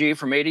MSG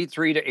from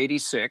 83 to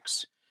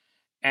 86,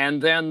 and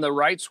then the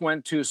rights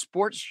went to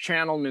Sports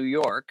Channel New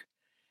York,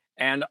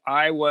 and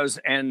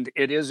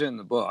it is in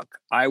the book,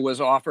 I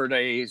was offered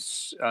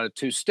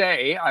to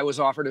stay, I was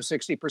offered a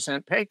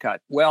 60% pay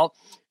cut. Well,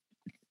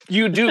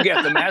 you do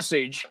get the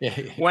message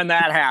when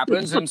that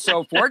happens. And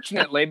so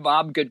fortunately,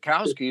 Bob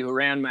Gutkowski, who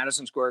ran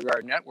Madison Square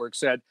Garden Network,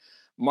 said,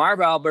 Marv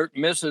Albert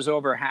misses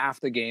over half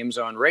the games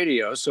on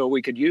radio, so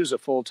we could use a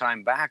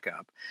full-time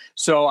backup.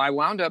 So I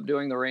wound up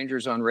doing the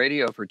Rangers on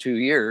radio for 2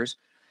 years.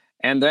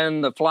 And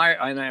then the Flyers,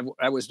 and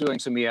I was doing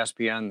some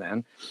ESPN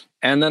then.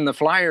 And then the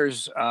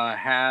Flyers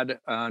had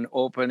an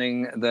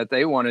opening that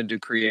they wanted to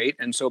create.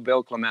 And so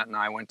Bill Clement and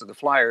I went to the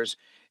Flyers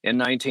in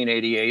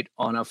 1988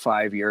 on a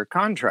 5-year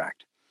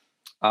contract.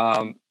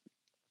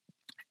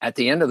 At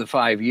the end of the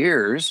 5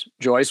 years,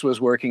 Joyce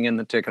was working in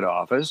the ticket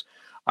office.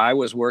 I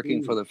was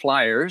working for the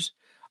Flyers.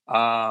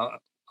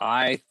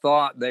 I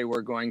thought they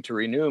were going to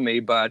renew me,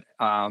 but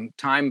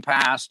time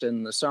passed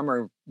and the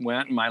summer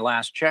went and my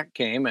last check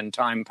came and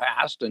time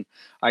passed and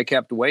I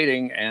kept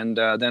waiting. And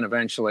then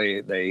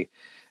eventually they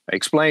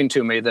explained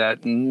to me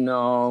that,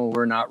 no,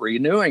 we're not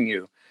renewing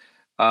you.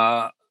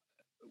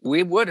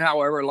 We would,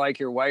 however, like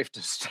your wife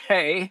to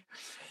stay.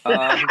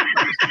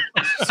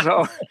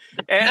 So,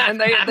 and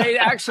they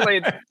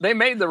actually, they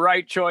made the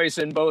right choice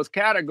in both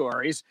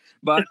categories.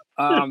 But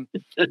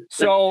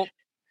so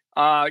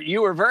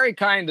you were very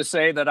kind to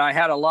say that I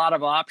had a lot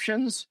of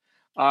options.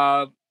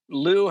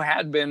 Lou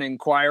had been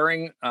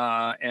inquiring,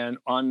 and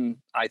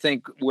I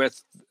think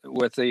with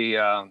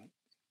the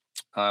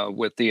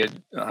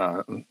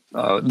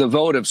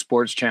vote of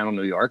Sports Channel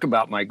New York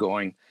about my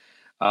going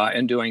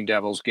and doing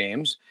Devils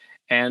games.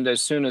 And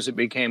as soon as it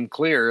became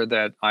clear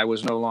that I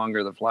was no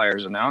longer the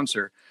Flyers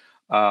announcer,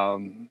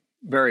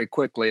 very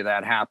quickly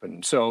that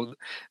happened. So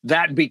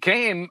that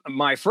became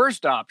my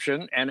first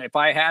option. And if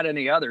I had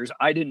any others,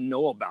 I didn't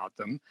know about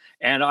them.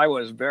 And I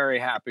was very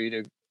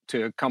happy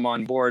to come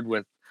on board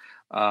with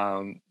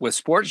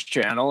Sports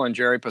Channel and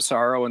Jerry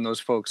Passaro and those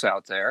folks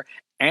out there.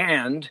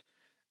 And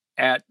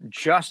at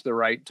just the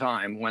right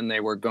time when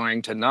they were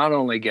going to not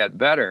only get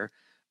better,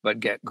 but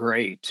get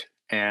great.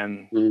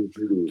 And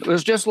it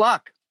was just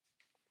luck.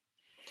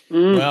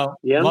 Well,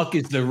 luck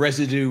is the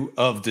residue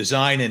of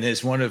design. And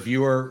as one of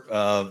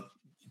your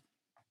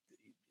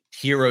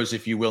heroes,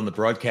 if you will, in the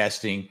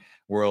broadcasting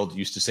world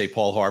used to say,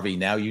 Paul Harvey,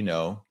 now you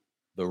know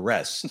the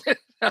rest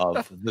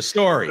of the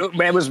story.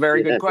 That was a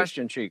very good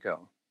question,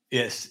 Chico.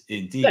 Yes,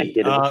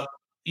 indeed.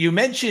 You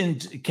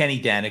mentioned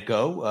Kenny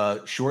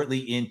Daneyko shortly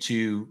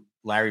into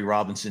Larry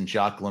Robinson,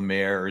 Jacques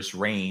Lemaire's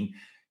reign,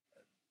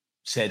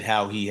 said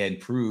how he had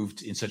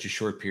improved in such a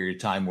short period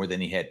of time more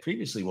than he had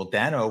previously. Well,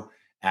 Dano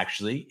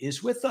actually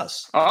is with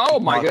us. Oh,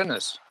 my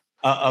goodness.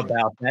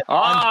 About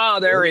that.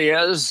 There he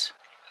is.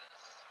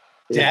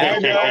 Hi,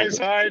 guys.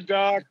 Hi,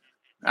 Doc.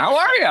 How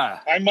are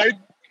you?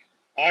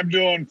 I'm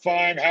doing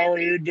fine. How are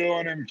you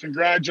doing? And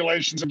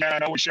congratulations again. I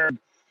know we shared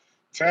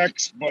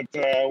text, but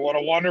what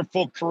a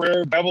wonderful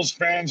career. Devils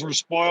fans were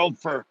spoiled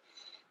for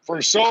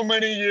so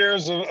many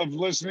years of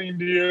listening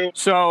to you.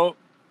 So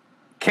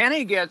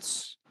Kenny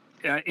gets,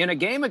 in a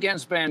game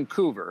against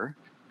Vancouver,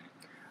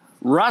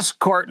 Russ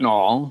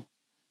Courtnall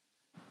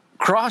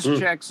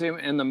cross-checks him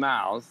in the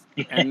mouth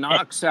and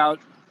knocks out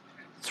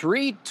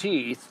 3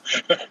 teeth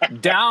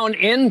down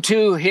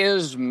into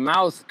his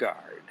mouth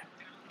guard.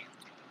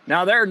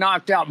 Now they're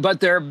knocked out, but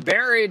they're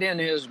buried in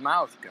his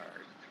mouth guard.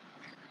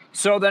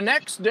 So the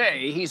next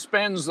day, he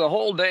spends the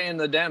whole day in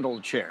the dental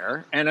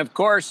chair. And of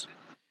course,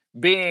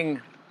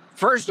 being,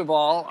 first of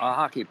all, a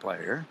hockey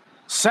player,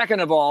 second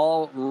of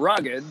all,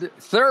 rugged,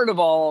 third of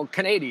all,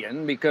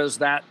 Canadian, because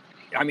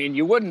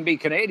you wouldn't be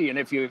Canadian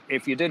if you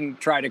didn't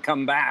try to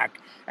come back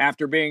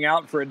after being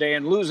out for a day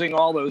and losing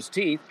all those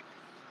teeth.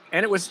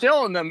 And it was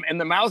still in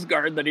the mouth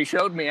guard that he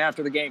showed me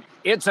after the game.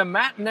 It's a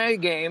matinee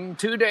game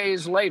 2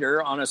 days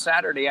later on a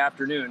Saturday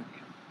afternoon.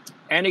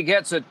 And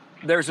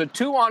there's a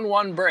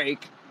 2-on-1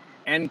 break,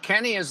 and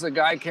Kenny is the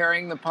guy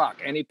carrying the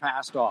puck, and he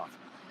passed off.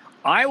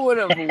 I would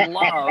have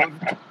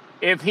loved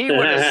if he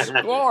would have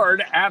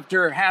scored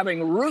after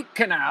having root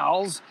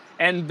canals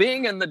and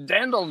being in the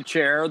dental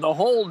chair the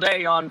whole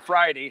day on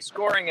Friday,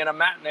 scoring in a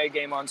matinee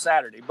game on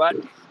Saturday. But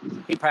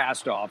he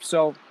passed off.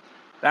 So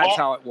that's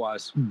how it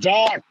was.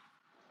 Doc,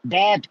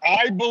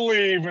 I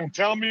believe, and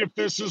tell me if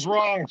this is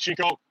wrong,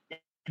 Chico,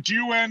 that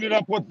you ended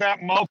up with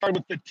that mouth guard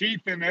with the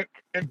teeth in it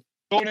and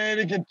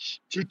donating it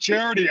to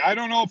charity. I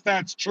don't know if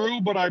that's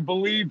true, but I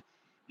believe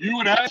you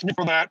would ask me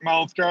for that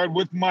mouth guard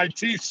with my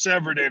teeth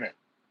severed in it.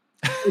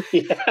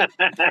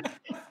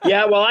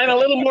 Yeah, well, I'm a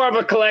little more of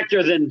a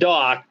collector than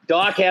Doc.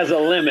 Doc has a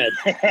limit.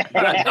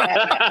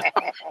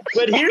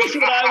 But here's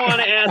what I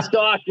want to ask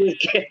Doc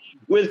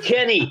with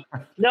Kenny.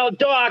 Now,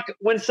 Doc,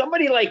 when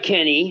somebody like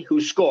Kenny,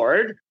 who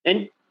scored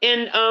and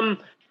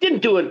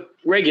didn't do it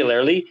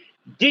regularly,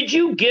 did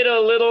you get a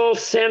little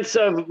sense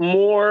of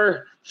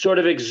more sort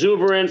of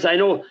exuberance? I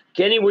know,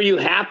 Kenny, were you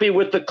happy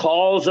with the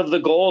calls of the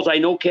goals? I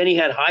know Kenny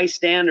had high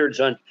standards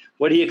on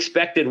what he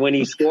expected when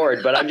he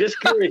scored, but I'm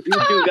just curious, you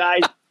two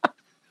guys,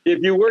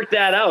 if you worked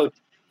that out.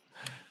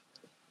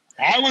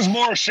 I was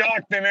more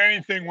shocked than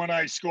anything when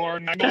I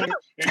scored, and I know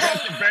it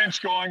got the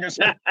bench going,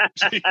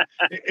 especially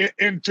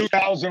in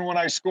 2000 when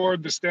I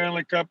scored the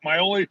Stanley Cup, my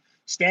only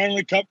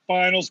Stanley Cup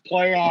Finals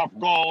playoff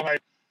goal. And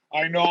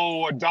I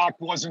know Doc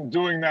wasn't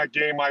doing that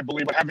game, I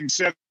believe, but having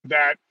said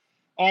that,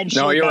 I'm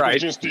sure Doc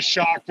was just as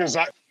shocked as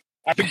I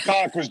think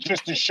Doc was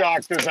just as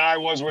shocked as I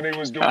was when he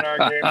was doing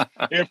our game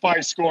if I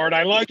scored.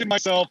 I liken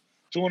myself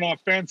to an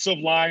offensive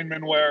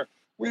lineman where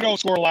we don't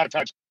score a lot of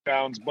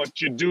touchdowns,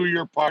 but you do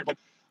your part. But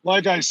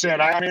like I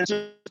said, I mean, it's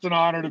just an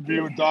honor to be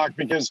with Doc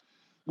because,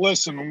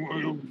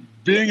 listen,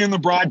 being in the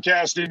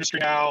broadcast industry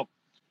now,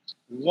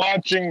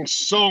 watching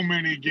so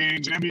many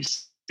games,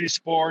 NBC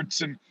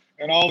Sports and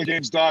all the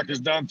games Doc has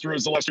done through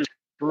his illustrious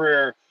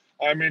career,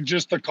 I mean,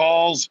 just the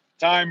calls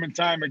time and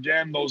time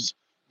again, those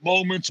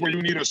moments where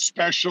you need a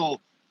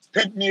special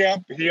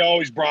pick-me-up, he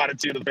always brought it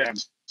to the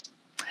fans.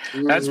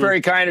 That's very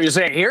kind of you to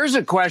say. Here's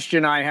a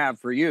question I have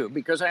for you,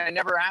 because I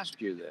never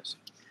asked you this.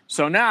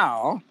 So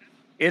now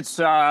it's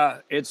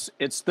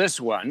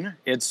this one.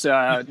 It's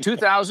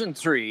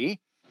 2003.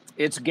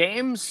 It's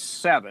Game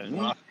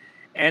 7,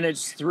 and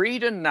it's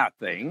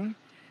 3-0,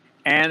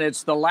 and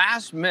it's the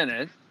last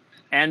minute,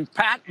 and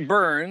Pat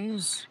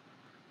Burns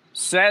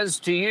says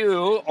to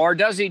you, or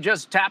does he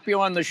just tap you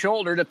on the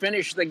shoulder to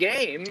finish the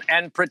game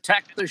and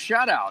protect the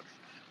shutout?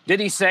 Did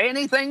he say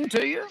anything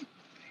to you?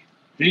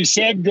 He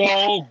said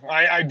go.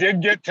 I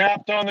did get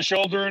tapped on the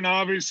shoulder, and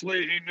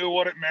obviously he knew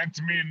what it meant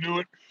to me and knew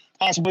it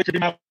possibly could be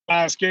my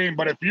last game.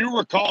 But if you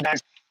recall,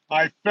 guys,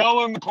 I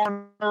fell in the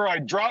corner. I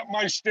dropped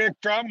my stick,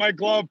 dropped my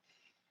glove.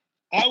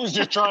 I was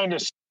just trying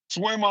to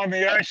swim on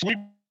the ice, sweep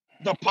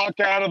the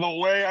puck out of the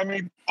way. I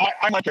mean,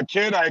 I'm like a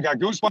kid. I got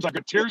goosebumps. I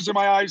got tears in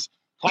my eyes.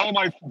 Call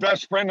my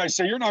best friend. I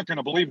say, "You're not going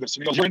to believe this."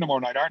 And he goes, "You're in tomorrow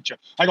night, aren't you?"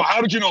 I go,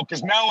 "How did you know?"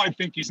 Because now I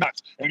think he's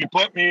nuts. And he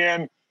put me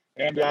in,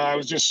 and I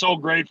was just so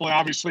grateful.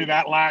 Obviously,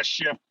 that last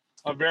shift,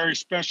 a very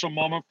special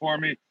moment for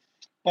me.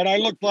 But I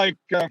looked like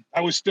I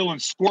was still in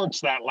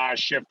squirts that last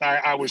shift.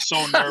 I was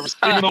so nervous,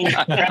 even though we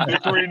had the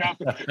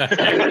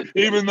 3-0.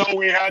 Even though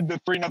we had the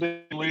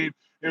 3-0 lead,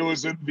 it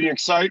was the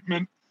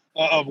excitement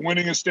of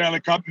winning a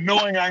Stanley Cup,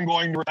 knowing I'm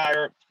going to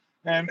retire.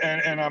 And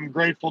I'm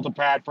grateful to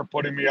Pat for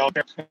putting me out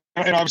there,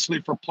 and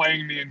obviously for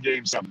playing me in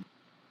Game 7.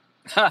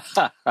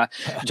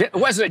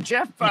 Was it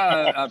Jeff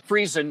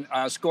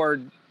Friesen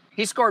scored?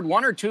 He scored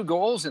 1 or 2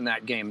 goals in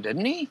that game,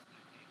 didn't he?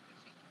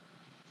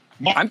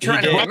 I'm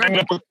trying to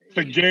remember.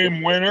 The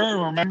game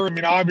winner. Remember, I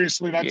mean,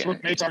 obviously that's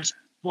what makes our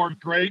sport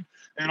great,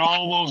 and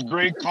all those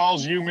great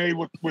calls you made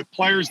with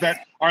players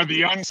that are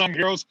the unsung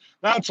heroes.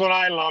 That's what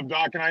I love,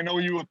 Doc, and I know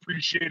you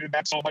appreciated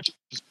that so much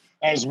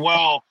as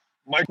well.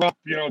 Mike Rupp,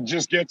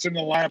 just gets in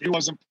the lineup. He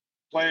wasn't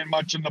playing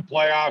much in the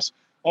playoffs.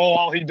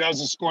 All he does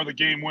is score the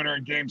game winner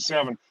in Game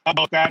 7. How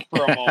about that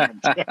for a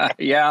moment?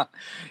 Yeah.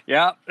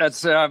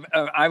 That's.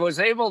 I was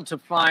able to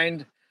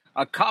find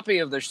a copy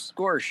of the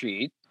score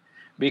sheet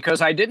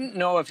because I didn't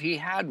know if he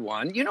had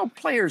one.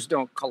 Players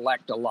don't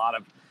collect a lot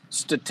of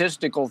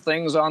statistical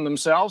things on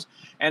themselves,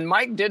 and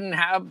Mike didn't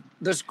have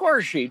the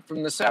score sheet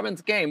from the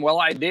 7th game. Well,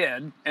 I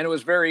did, and it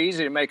was very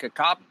easy to make a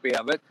copy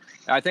of it.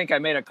 I think I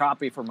made a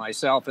copy for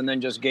myself and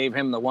then just gave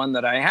him the one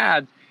that I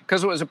had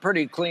because it was a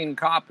pretty clean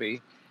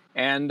copy.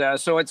 And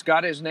so it's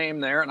got his name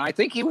there. And I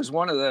think he was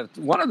one of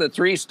the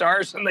 3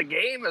 stars in the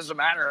game, as a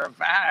matter of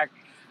fact,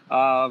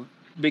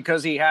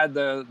 because he had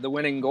the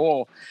winning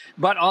goal.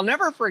 But I'll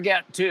never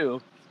forget,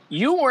 too,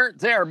 you weren't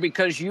there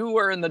because you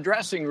were in the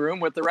dressing room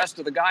with the rest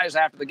of the guys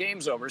after the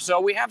game's over. So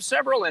we have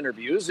several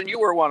interviews, and you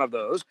were one of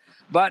those.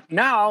 But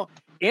now,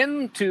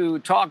 in to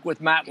talk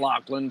with Matt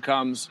Loughlin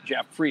comes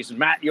Jeff Friesen.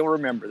 Matt, you'll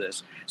remember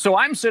this. So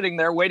I'm sitting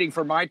there waiting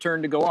for my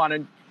turn to go on,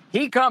 and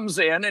he comes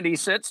in and he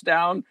sits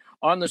down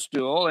on the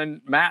stool,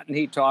 and Matt and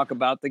he talk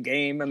about the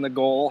game and the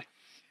goal.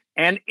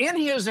 And in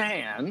his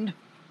hand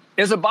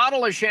is a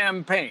bottle of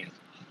champagne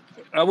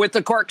with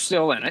the cork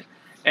still in it,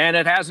 and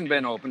it hasn't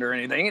been opened or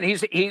anything. And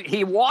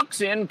he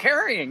walks in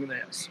carrying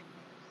this.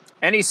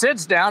 And he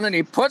sits down and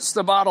he puts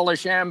the bottle of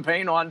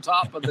champagne on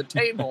top of the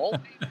table,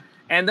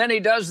 and then he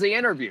does the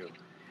interview.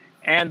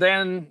 And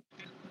then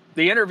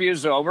the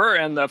interview's over,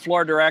 and the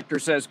floor director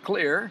says,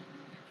 clear,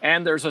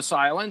 and there's a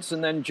silence.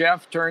 And then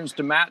Jeff turns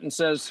to Matt and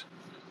says,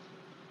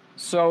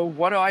 so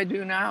what do I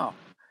do now?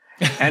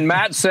 And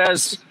Matt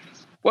says,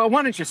 well,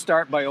 why don't you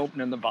start by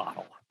opening the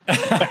bottle? Keep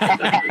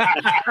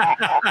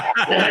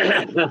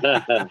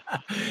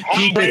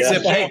it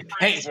simple.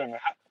 Hey.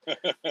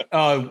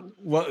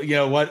 Well, you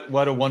know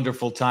what a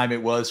wonderful time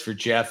it was for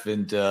Jeff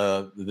and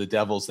the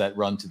Devils that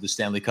run to the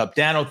Stanley Cup.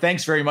 Dano,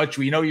 thanks very much.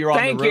 We know you're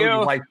on the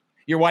road.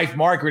 Your wife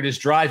Margaret is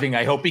driving,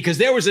 I hope, because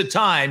there was a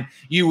time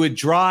you would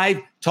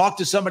drive, talk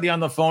to somebody on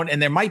the phone,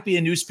 and there might be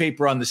a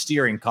newspaper on the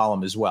steering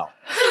column as well.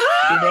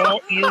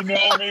 You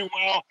know me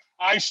well.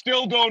 I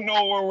still don't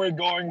know where we're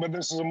going, but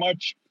this is a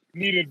much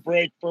needed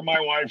break for my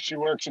wife. She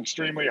works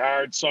extremely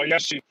hard. So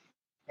yes, she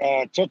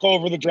took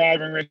over the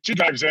driving range. She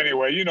drives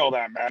anyway. You know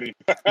that, Matty.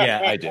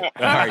 Yeah, I do. All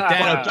right,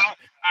 Dano.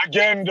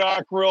 Again,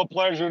 Doc, real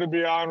pleasure to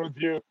be on with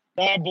you.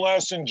 God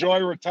bless. Enjoy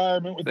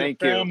retirement with your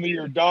family,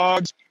 your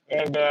dogs.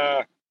 And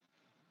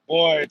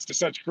boy, it's just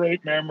such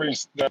great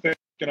memories. Thinking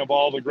of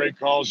all the great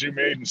calls you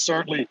made, and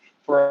certainly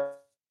for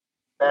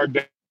our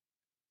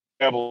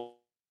Devils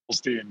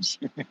teams.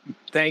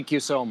 Thank you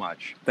so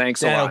much.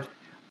 Thanks a lot.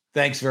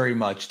 Thanks very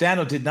much.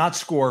 Dano did not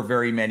score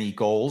very many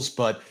goals,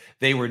 but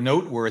they were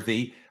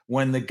noteworthy.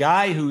 When the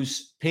guy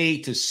who's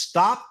paid to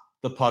stop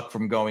the puck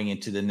from going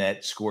into the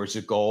net scores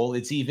a goal,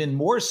 it's even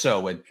more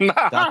so. And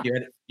Doc,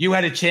 you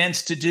had a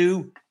chance to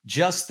do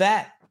just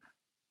that.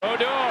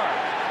 Odor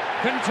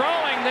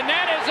controlling. The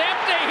net is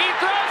empty. He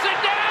throws it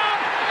down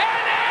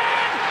and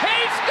in. He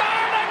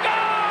scored a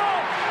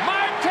goal.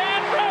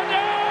 Martin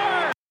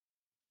Brodeur.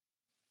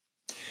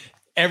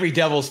 Every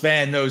Devils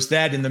fan knows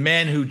that. And the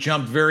man who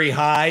jumped very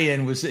high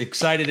and was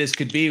excited as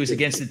could be was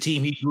against the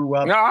team he grew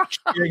up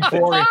cheering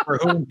for, and for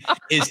whom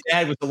his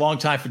dad was a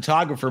longtime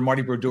photographer.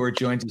 Marty Brodeur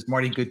joins us.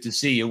 Marty, good to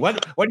see you.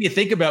 What do you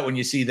think about when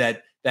you see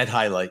that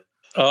highlight?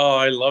 Oh,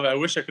 I love it. I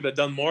wish I could have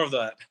done more of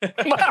that.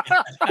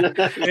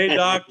 Hey,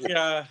 Doc,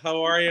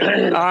 how are you?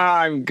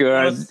 I'm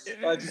good.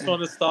 I just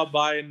want to stop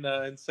by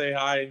and say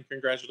hi and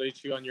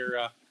congratulate you on your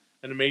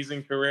an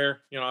amazing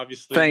career. You know,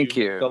 obviously, thank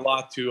you. A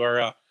lot to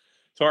our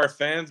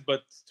fans,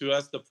 but to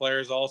us, the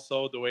players,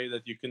 also the way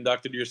that you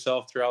conducted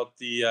yourself throughout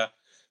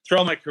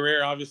my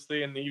career,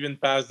 obviously, and even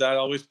past that,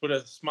 always put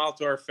a smile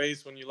to our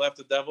face when you left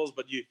the Devils.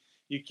 But you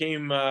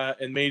came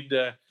and made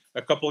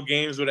a couple of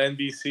games with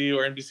NBC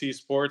or NBC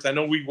Sports. I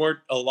know we weren't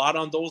a lot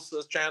on those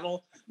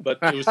channel, but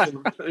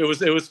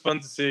it was fun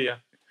to see you.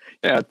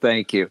 Yeah,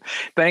 thank you.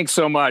 Thanks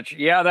so much.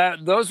 Yeah,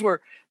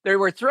 they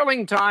were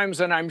thrilling times,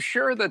 and I'm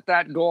sure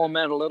that goal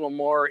meant a little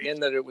more in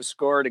that it was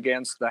scored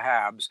against the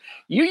Habs.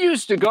 You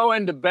used to go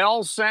into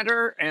Bell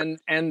Center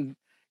and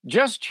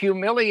just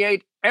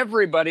humiliate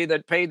everybody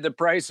that paid the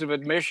price of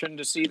admission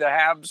to see the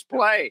Habs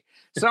play.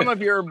 Some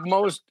of your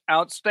most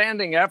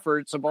outstanding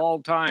efforts of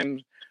all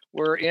time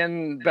were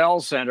in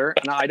Bell Center,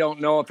 and I don't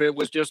know if it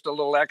was just a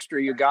little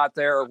extra you got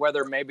there or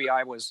whether maybe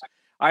I was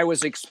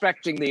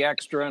expecting the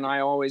extra and I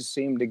always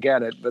seemed to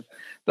get it. But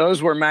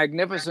those were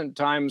magnificent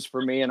times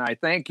for me, and I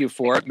thank you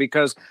for it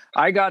because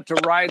I got to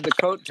ride the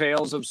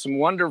coattails of some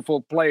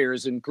wonderful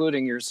players,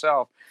 including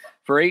yourself,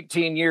 for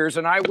 18 years.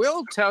 And I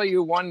will tell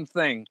you one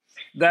thing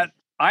that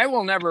I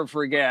will never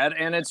forget,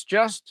 and it's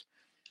just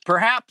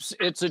perhaps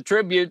it's a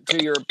tribute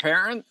to your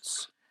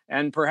parents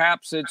and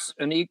perhaps it's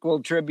an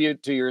equal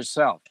tribute to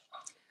yourself.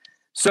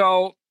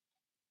 So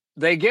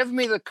they give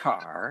me the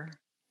car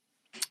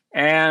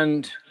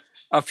and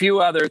a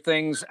few other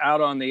things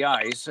out on the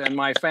ice, and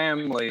my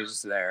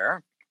family's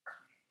there.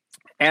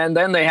 And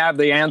then they have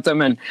the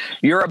anthem, and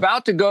you're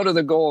about to go to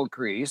the goal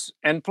crease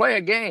and play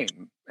a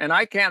game. And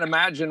I can't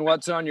imagine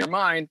what's on your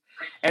mind.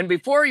 And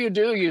before you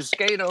do, you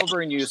skate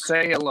over and you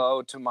say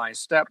hello to my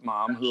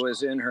stepmom, who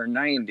is in her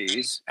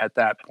 90s at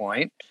that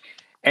point.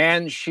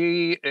 And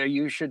she,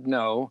 you should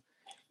know,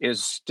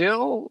 is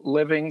still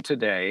living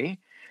today,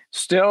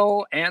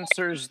 still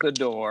answers the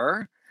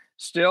door,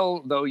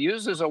 still, though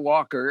uses a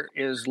walker,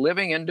 is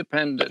living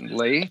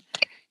independently,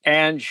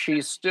 and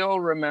she still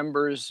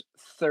remembers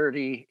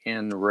 30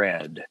 in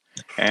red.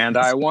 And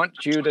I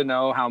want you to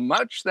know how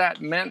much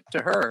that meant to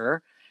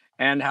her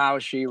and how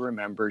she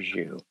remembers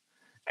you.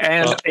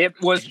 And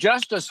it was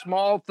just a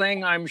small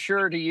thing, I'm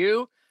sure, to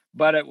you,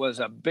 but it was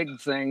a big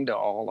thing to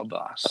all of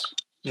us.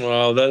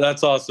 Well,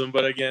 that's awesome.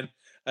 But again,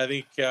 I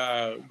think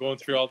going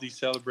through all these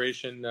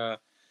celebration, the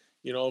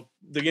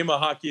game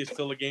of hockey is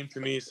still a game to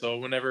me. So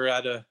whenever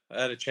I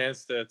had a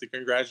chance to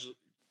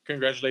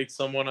congratulate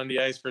someone on the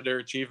ice for their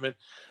achievement,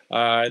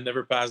 I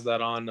never pass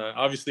that on.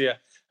 Obviously,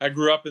 I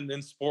grew up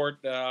in sport.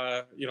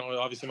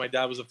 Obviously my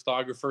dad was a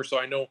photographer, so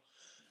I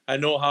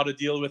know how to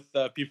deal with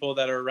people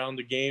that are around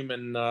the game.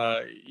 And,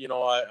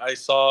 I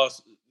saw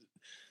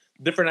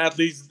different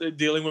athletes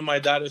dealing with my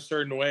dad a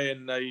certain way,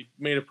 and I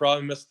made a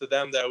promise to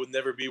them that I would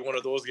never be one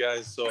of those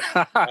guys. So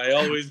I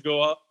always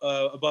go up,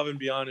 above and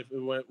beyond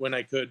when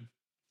I could.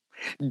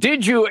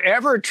 Did you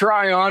ever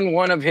try on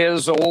one of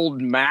his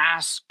old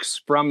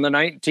masks from the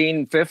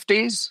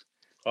 1950s?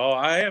 Oh,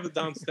 I have it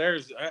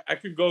downstairs. I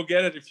could go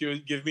get it if you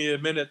would give me a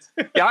minute.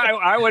 Yeah,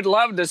 I would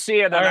love to see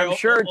it, and I'm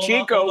sure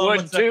Chico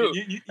would too.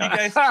 You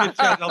guys chit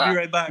chat. I'll be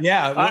right back.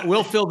 Yeah,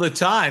 we'll fill the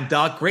time,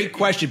 Doc. Great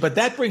question. But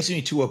that brings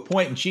me to a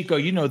point, and Chico,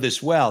 you know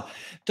this well.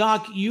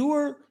 Doc,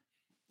 your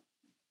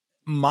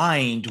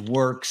mind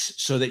works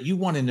so that you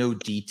want to know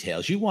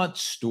details. You want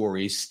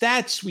stories.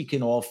 Stats we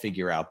can all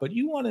figure out, but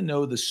you want to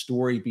know the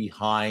story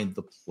behind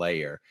the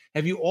player.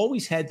 Have you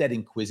always had that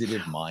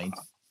inquisitive mind?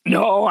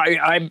 No,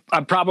 I'm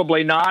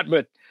probably not,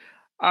 but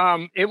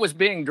it was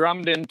being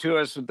drummed into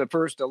us at the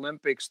first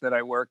Olympics that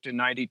I worked in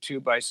 '92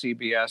 by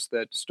CBS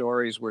that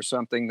stories were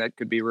something that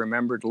could be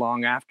remembered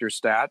long after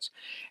stats.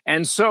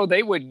 And so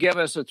they would give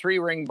us a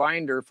 3-ring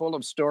binder full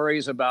of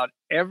stories about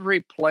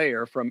every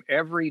player from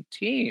every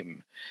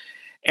team.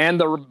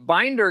 And the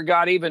binder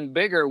got even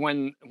bigger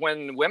when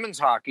women's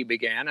hockey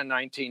began in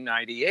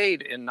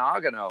 1998 in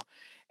Nagano.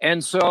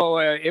 And so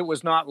it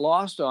was not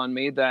lost on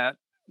me that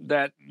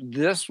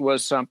this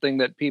was something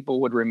that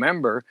people would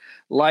remember,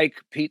 like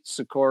Pete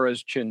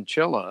Sikora's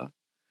chinchilla,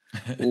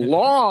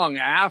 long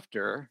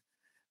after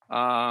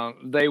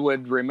they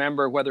would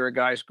remember whether a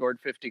guy scored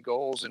 50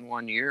 goals in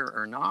 1 year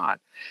or not.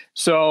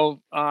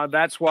 So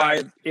that's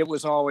why it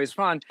was always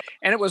fun.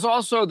 And it was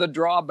also the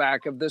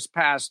drawback of this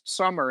past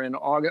summer in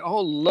August.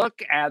 Oh,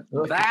 look at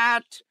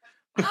that.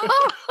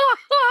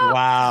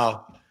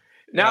 Wow.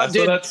 Now,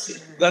 so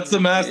that's the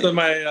mask that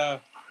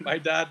my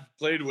dad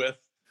played with.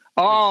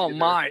 Oh,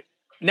 my.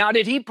 Now,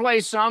 did he play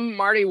some,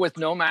 Marty, with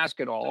no mask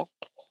at all?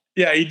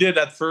 Yeah, he did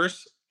at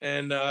first.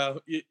 And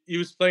he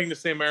was playing the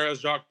same era as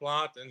Jacques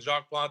Plante. And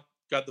Jacques Plante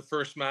got the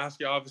first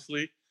mask,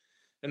 obviously.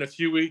 And a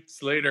few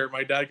weeks later,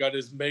 my dad got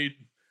his made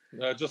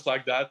just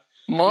like that.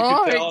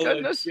 My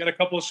goodness. He had a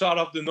couple of shot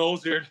off the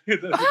nose here. It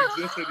doesn't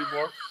exist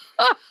anymore.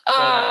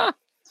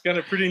 It's kind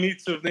of pretty neat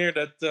souvenir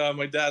that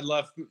my dad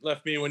left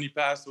me when he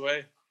passed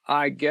away.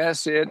 I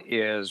guess it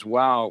is.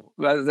 Wow.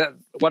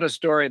 What a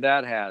story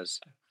that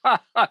has.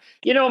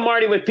 You know,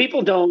 Marty, what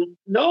people don't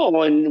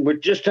know, and we're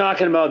just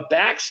talking about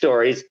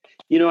backstories,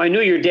 you know, I knew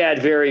your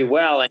dad very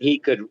well, and he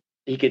could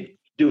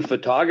do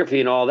photography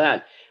and all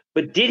that.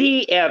 But did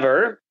he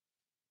ever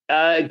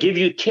give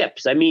you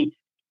tips? I mean,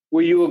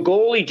 were you a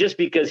goalie just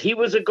because he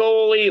was a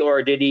goalie,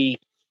 or did he,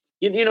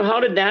 you know, how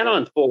did that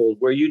unfold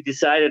where you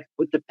decided to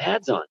put the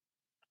pads on?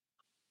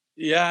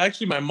 Yeah,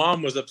 actually, my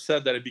mom was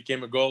upset that I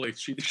became a goalie.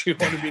 She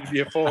wanted me to be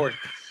a forward.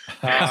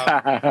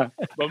 But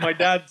my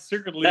dad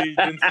secretly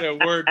didn't say a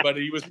word, but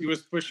he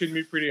was pushing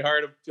me pretty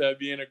hard of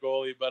being a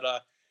goalie. But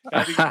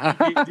I think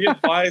the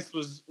advice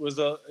was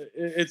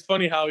it's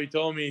funny how he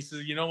told me. He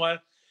says, you know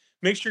what?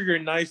 Make sure you're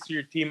nice to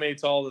your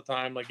teammates all the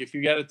time. Like if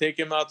you got to take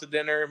him out to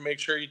dinner, make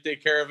sure you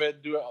take care of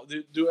it.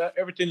 Do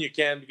everything you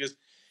can, because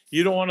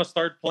you don't want to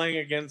start playing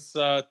against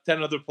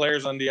 10 other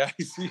players on the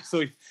ice.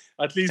 So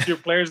at least your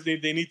players, they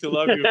need to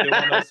love you if they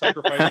want to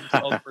sacrifice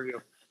themselves for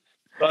you.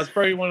 So that's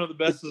probably one of the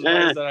best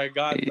advice that I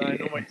got. I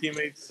know my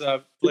teammates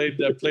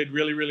played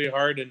really, really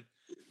hard. And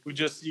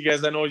you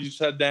guys, I know you just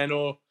had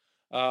Dano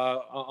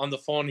on the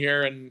phone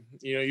here, and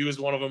you know he was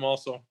one of them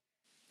also.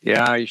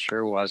 Yeah, he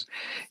sure was.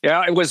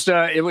 Yeah, it was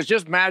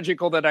just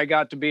magical that I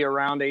got to be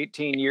around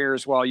 18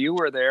 years while you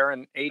were there,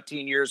 and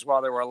 18 years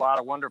while there were a lot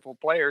of wonderful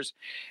players.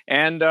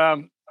 And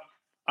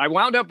I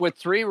wound up with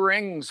 3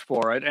 rings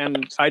for it,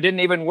 and I didn't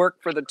even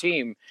work for the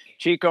team.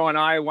 Chico and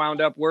I wound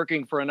up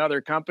working for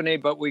another company,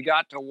 but we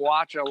got to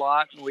watch a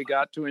lot and we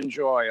got to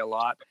enjoy a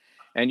lot.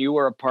 And you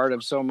were a part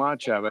of so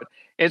much of it.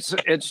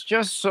 It's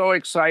just so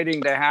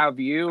exciting to have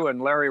you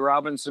and Larry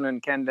Robinson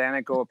and Ken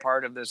Daneyko a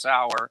part of this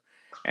hour.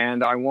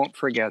 And I won't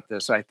forget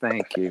this. I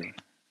thank you.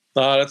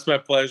 That's my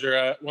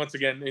pleasure. Once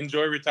again,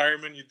 enjoy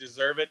retirement. You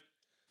deserve it.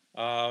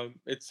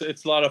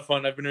 It's a lot of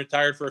fun. I've been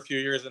retired for a few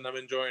years and I'm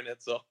enjoying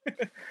it. So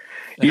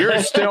you're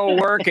still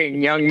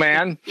working, young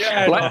man.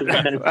 Yeah,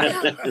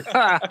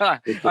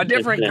 a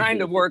different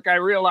kind of work, I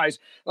realize.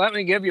 Let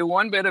me give you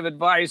one bit of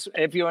advice.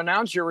 If you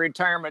announce your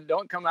retirement,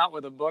 don't come out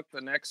with a book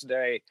the next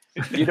day.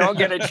 You don't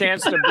get a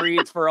chance to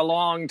breathe for a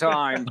long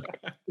time.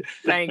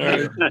 Thank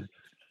you.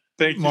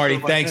 Thank you, Marty.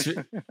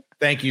 So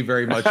thank you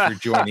very much for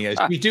joining us.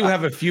 We do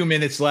have a few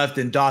minutes left,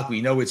 and Doc, we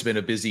know it's been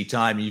a busy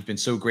time. You've been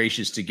so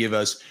gracious to give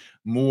us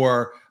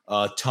more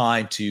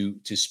time to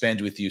spend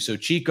with you. So,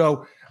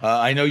 Chico,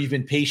 I know you've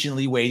been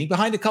patiently waiting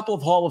behind a couple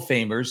of Hall of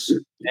Famers,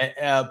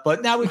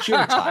 but now it's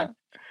your time.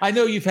 I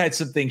know you've had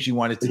some things you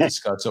wanted to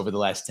discuss over the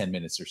last 10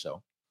 minutes or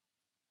so.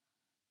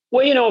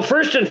 Well, you know,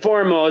 first and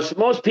foremost,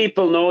 most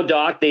people know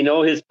Doc. They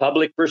know his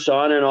public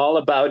persona and all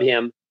about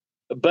him.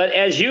 But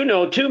as you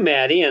know too,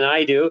 Maddie, and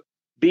I do,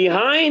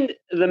 behind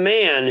the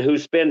man who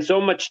spends so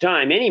much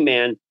time, any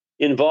man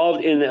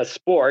involved in a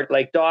sport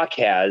like Doc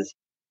has,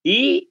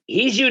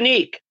 he's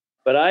unique.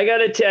 But I got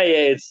to tell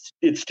you,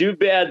 it's too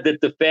bad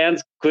that the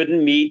fans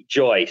couldn't meet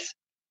Joyce.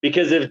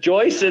 because if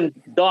Joyce and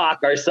Doc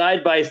are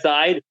side by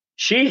side,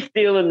 she's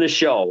stealing the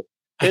show.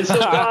 And so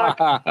Doc,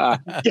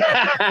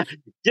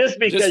 just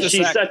because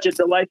she's such a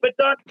delight. But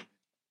Doc,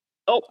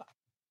 so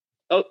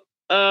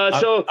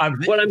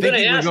what I'm going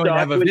to ask, we're going to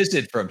have a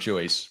visit from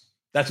Joyce.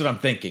 That's what I'm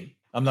thinking.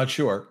 I'm not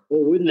sure.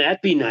 Well, wouldn't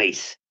that be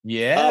nice?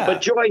 Yeah.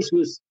 But Joyce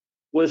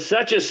was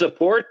such a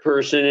support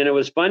person, and it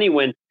was funny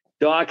when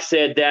Doc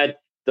said that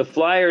the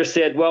Flyers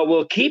said, "Well,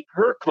 we'll keep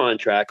her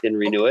contract and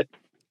renew it."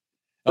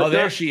 But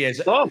there she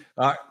is.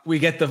 We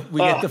get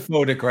the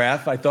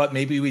photograph. I thought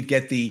maybe we'd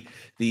get the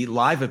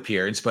live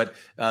appearance, but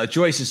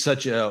Joyce is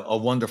such a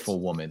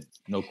wonderful woman,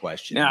 no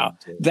question. Now,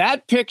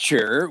 that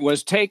picture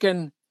was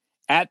taken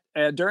at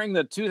during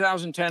the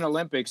 2010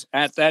 Olympics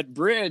at that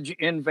bridge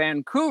in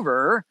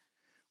Vancouver,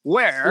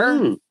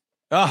 where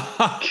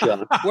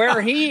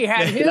he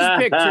had his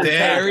picture.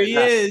 There he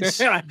is,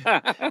 the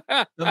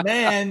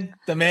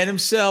man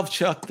himself,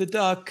 Chuck the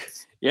Duck.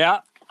 Yeah,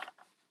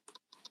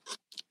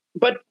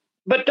 but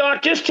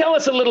Doc, just tell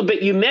us a little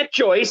bit. You met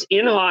Joyce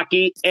in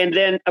hockey, and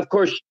then, of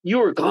course, you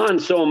were gone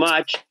so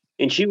much,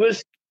 and she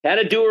had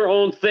to do her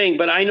own thing.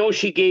 But I know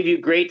she gave you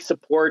great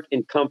support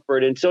and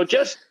comfort, and so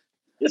just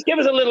give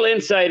us a little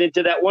insight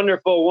into that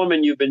wonderful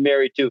woman you've been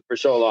married to for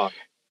so long.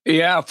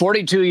 Yeah,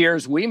 42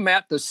 years. We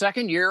met the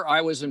second year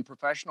I was in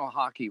professional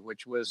hockey,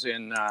 which was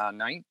in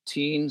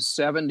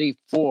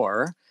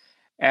 1974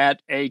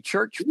 at a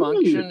church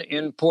function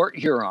in Port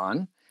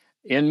Huron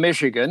in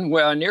Michigan,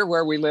 near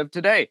where we live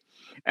today.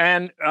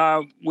 And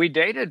we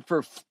dated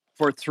for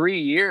 3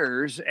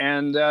 years,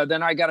 and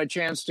then I got a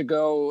chance to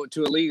go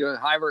to a league of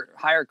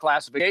higher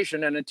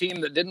classification and a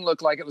team that didn't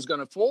look like it was going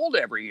to fold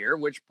every year,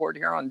 which Port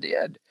Huron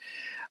did.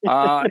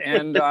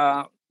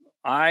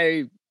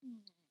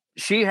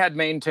 She had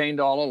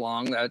maintained all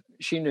along that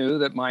she knew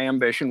that my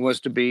ambition was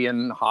to be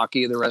in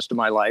hockey the rest of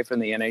my life in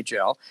the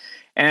NHL,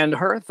 and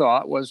her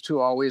thought was to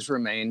always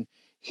remain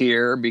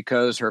here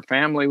because her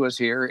family was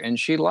here and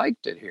she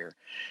liked it here.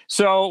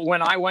 So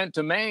when I went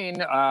to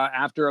Maine,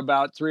 after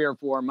about 3 or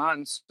 4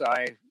 months,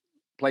 I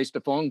placed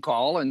a phone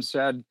call and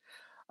said,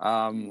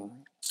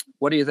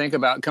 what do you think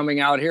about coming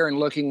out here and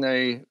looking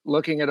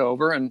it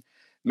over and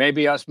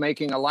maybe us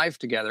making a life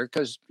together?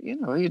 Because,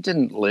 you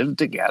didn't live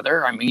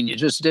together. I mean, you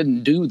just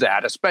didn't do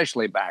that,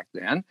 especially back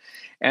then.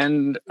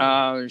 And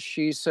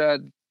she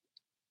said,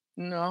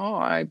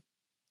 no,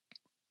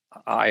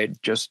 I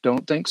just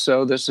don't think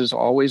so. This has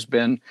always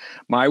been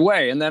my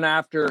way. And then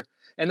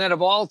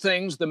of all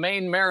things, the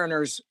Maine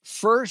Mariners'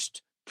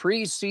 first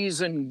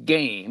preseason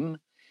game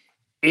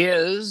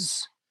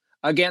is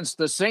against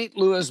the St.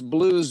 Louis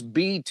Blues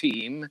B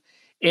team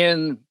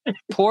in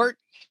Port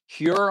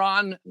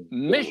Huron,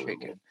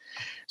 Michigan.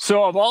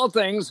 So of all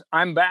things,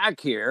 I'm back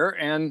here.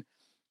 And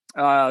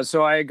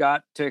so I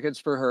got tickets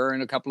for her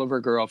and a couple of her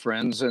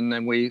girlfriends. And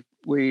then we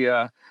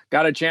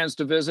got a chance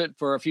to visit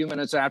for a few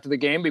minutes after the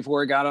game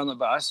before we got on the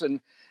bus and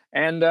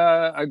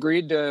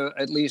agreed to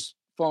at least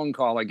phone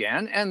call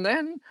again. And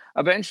then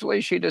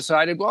eventually she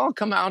decided, well, I'll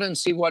come out and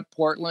see what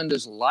Portland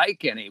is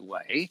like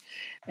anyway.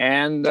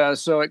 And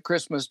so at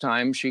Christmas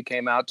time, she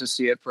came out to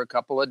see it for a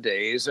couple of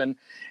days. And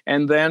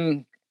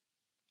then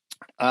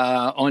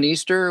on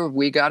Easter,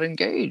 we got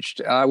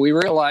engaged. We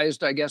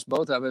realized, I guess,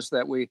 both of us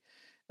that we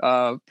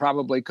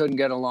probably couldn't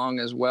get along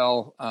as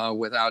well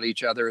without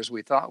each other as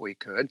we thought we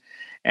could.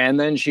 And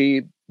then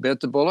she bit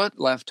the bullet,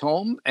 left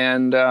home,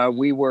 and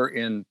we were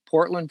in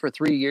Portland for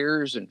 3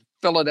 years, in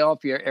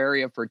Philadelphia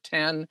area for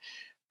 10,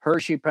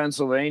 Hershey,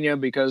 Pennsylvania,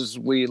 because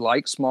we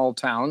like small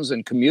towns,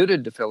 and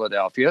commuted to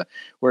Philadelphia,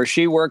 where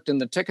she worked in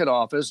the ticket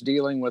office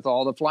dealing with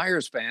all the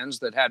Flyers fans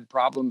that had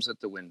problems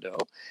at the window.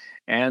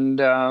 And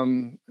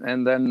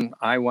then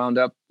I wound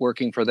up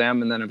working for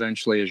them, and then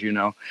eventually, as you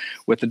know,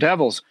 with the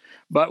Devils.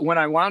 But when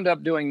I wound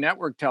up doing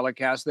network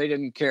telecasts, they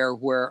didn't care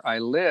where I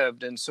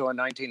lived. And so in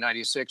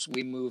 1996,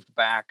 we moved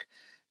back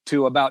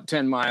to about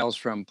 10 miles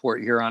from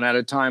Port Huron at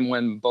a time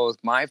when both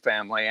my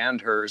family and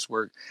hers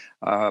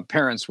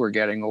parents were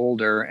getting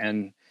older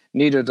and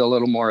needed a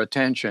little more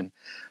attention.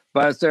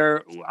 But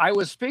I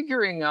was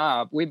figuring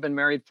up, we've been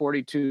married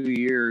 42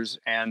 years,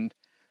 and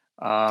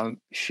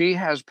she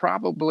has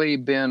probably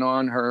been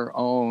on her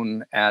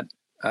own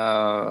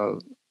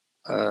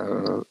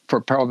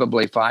for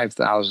probably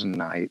 5,000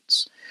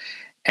 nights.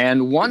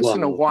 And once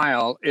in a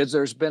while,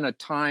 there's been a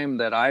time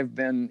that I've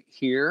been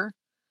here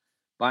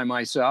by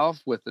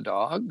myself with the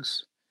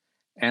dogs,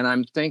 and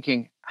I'm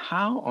thinking,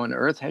 how on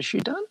earth has she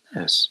done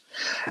this?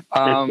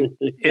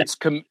 It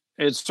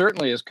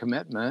certainly is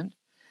commitment,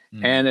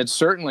 and it's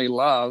certainly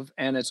love,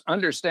 and it's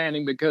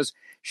understanding, because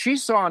she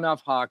saw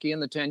enough hockey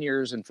in the 10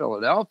 years in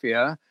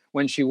Philadelphia.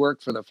 When she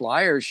worked for the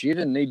Flyers, she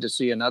didn't need to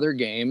see another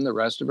game the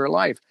rest of her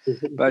life.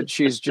 But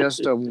she's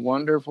just a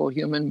wonderful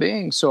human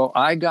being. So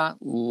I got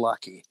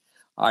lucky.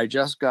 I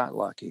just got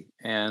lucky.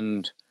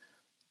 And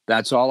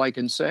that's all I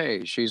can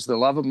say. She's the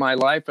love of my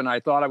life. And I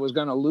thought I was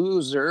going to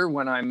lose her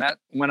when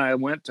I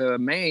went to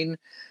Maine.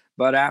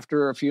 But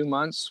after a few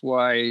months,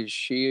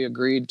 she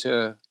agreed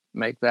to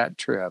make that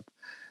trip.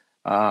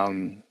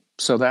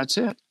 So that's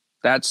it.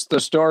 That's the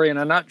story in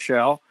a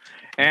nutshell.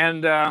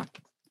 And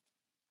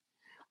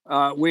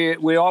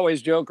we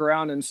always joke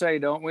around and say,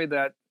 don't we,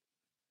 that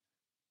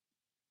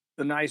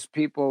the nice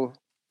people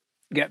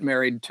get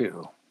married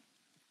too.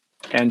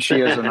 And she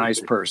is a nice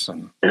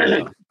person.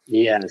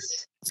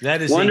 Yes.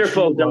 That is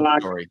wonderful, a true love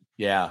Doc. story.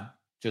 Yeah,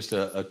 just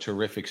a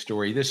terrific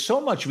story. There's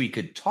so much we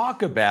could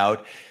talk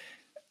about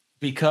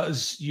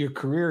because your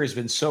career has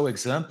been so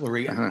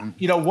exemplary.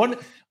 You know, one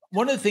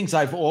of the things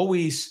I've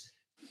always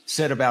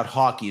said about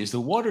hockey is the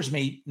waters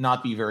may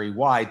not be very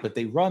wide, but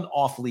they run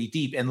awfully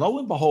deep. And lo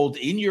and behold,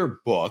 in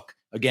your book,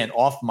 again,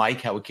 Off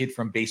Mic, How a Kid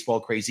from Baseball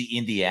Crazy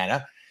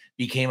Indiana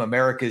became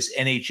America's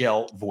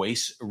NHL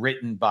voice,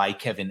 written by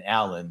Kevin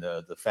Allen,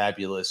 the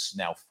fabulous,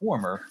 now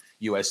former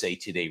USA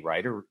Today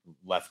writer,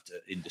 left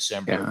in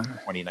December of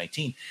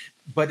 2019.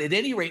 But at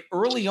any rate,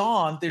 early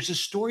on, there's a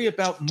story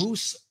about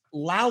Moose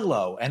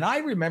Laulo. And I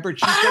remember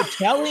Chico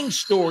telling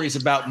stories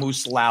about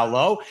Moose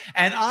Laulo.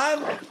 And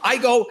I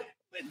go,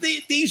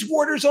 these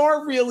waters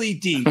are really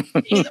deep.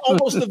 In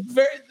almost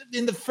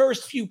in the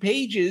first few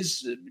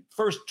pages,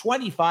 first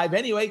 25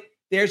 anyway,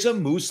 there's a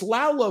Moose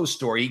Laulo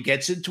story. He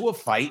gets into a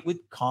fight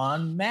with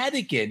Con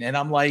Madigan. And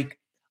I'm like,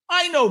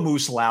 I know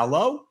Moose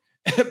Laulo,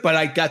 but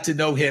I got to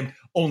know him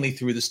only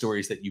through the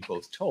stories that you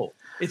both told.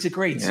 It's a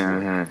great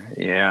story.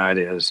 Yeah, it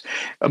is.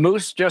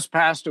 Moose just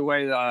passed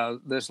away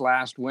this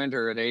last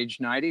winter at age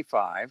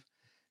 95.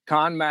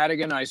 Con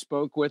Madigan I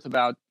spoke with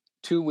about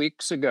 2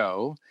 weeks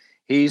ago.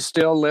 He's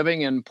still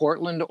living in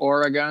Portland,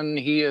 Oregon.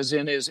 He is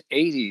in his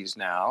 80s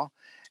now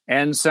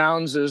and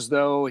sounds as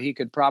though he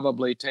could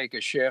probably take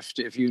a shift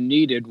if you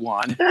needed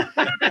one.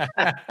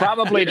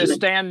 Probably to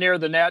stand near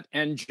the net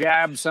and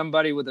jab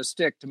somebody with a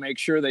stick to make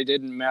sure they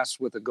didn't mess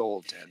with the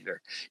goaltender.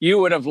 You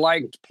would have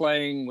liked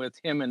playing with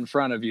him in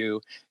front of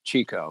you,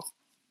 Chico.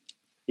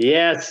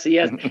 Yes.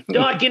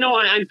 Doc, you know,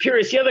 I'm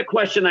curious. The other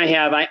question I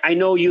have, I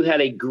know you had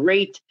a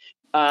great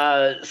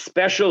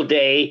special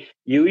day.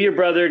 You, your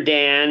brother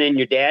Dan, and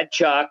your dad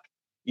Chuck,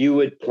 you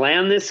would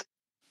plan this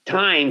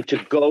time to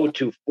go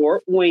to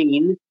Fort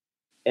Wayne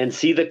and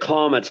see the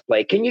Comets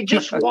play. Can you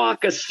just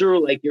walk us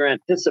through like your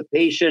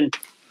anticipation,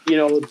 you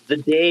know, the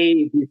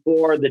day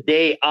before, the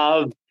day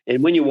of,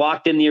 and when you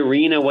walked in the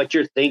arena, what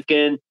you're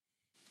thinking?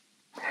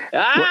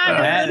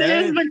 That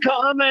is the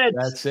Comets.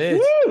 That's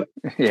it. Woo!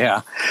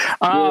 Yeah.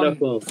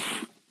 Beautiful.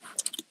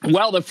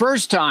 Well, the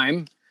first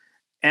time,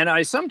 and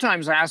I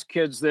sometimes ask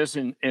kids this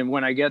and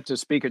when I get to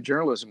speak at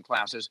journalism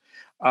classes,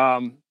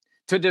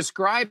 to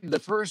describe the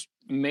first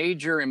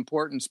major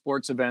important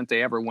sports event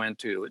they ever went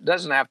to. It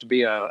doesn't have to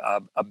be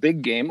a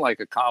big game like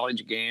a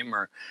college game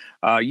or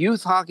a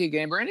youth hockey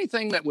game or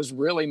anything that was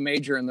really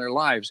major in their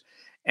lives.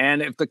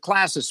 And if the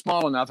class is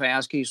small enough, I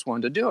ask each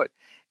one to do it.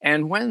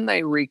 And when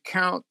they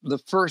recount the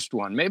first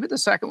one, maybe the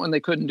second one they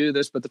couldn't do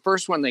this, but the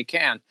first one they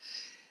can,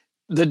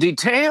 the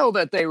detail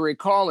that they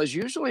recall is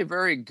usually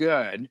very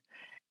good.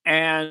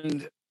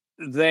 And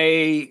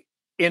they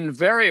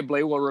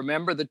invariably will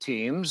remember the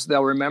teams.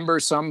 They'll remember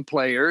some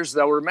players.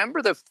 They'll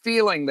remember the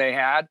feeling they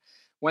had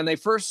when they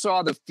first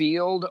saw the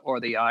field or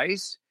the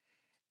ice.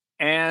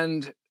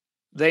 And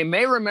they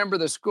may remember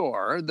the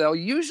score. They'll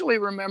usually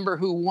remember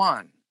who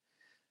won.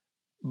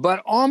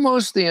 But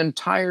almost the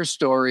entire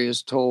story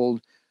is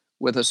told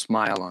with a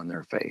smile on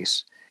their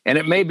face. And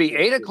it may be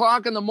 8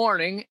 o'clock in the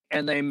morning,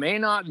 and they may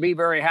not be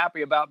very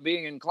happy about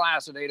being in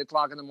class at 8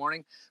 o'clock in the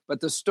morning, but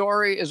the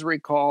story is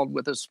recalled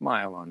with a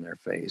smile on their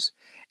face.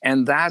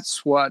 And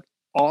that's what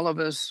all of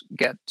us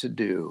get to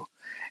do.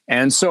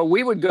 And so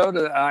we would go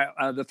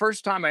to the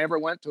first time I ever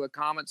went to a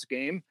Comets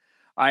game,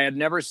 I had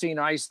never seen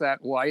ice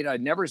that white.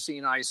 I'd never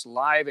seen ice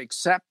live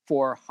except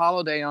for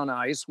Holiday on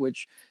Ice,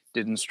 which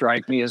didn't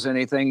strike me as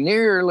anything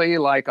nearly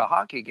like a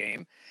hockey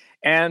game.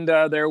 And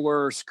there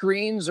were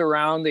screens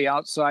around the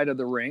outside of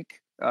the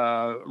rink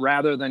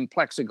rather than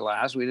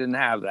plexiglass. We didn't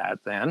have that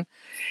then.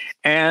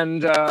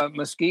 And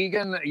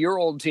Muskegon, your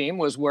old team,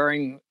 was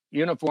wearing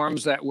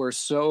uniforms that were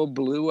so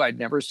blue, I'd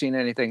never seen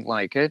anything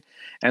like it.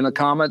 And the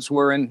Comets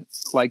were in,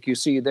 like you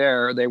see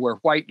there, they were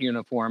white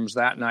uniforms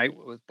that night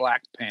with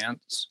black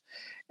pants.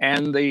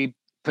 And the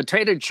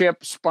potato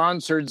chip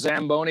sponsored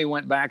Zamboni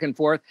went back and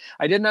forth.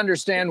 I didn't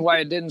understand why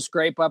it didn't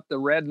scrape up the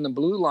red and the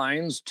blue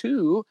lines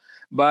too,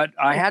 but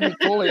I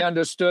hadn't fully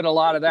understood a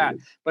lot of that.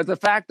 But the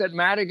fact that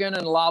Madigan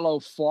and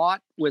Laulo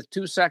fought with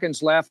 2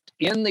 seconds left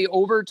in the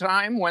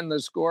overtime when the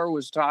score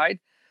was tied,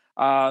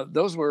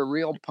 those were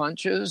real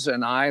punches,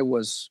 and I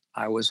was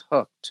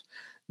hooked.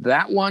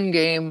 That one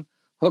game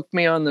hooked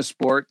me on the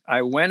sport.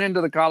 I went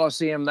into the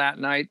Coliseum that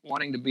night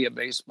wanting to be a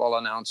baseball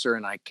announcer,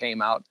 and I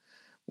came out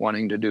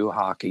wanting to do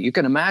hockey. You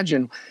can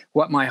imagine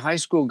what my high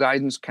school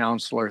guidance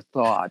counselor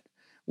thought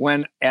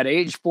when at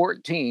age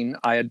 14,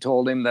 I had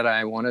told him that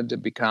I wanted to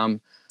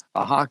become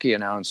a hockey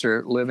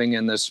announcer living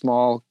in this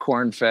small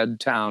corn-fed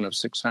town of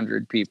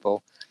 600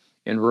 people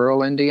in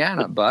rural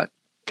Indiana. But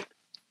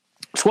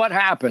it's what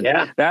happened.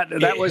 Yeah.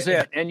 That was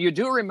it. And you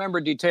do remember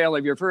detail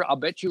of your first, I'll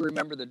bet you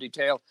remember the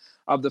detail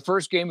of the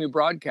first game you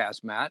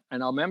broadcast, Matt.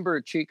 And I'll remember,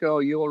 Chico,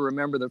 you will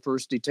remember the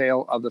first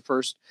detail of the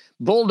first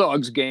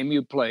Bulldogs game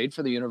you played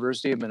for the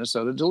University of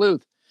Minnesota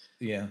Duluth.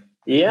 Yeah.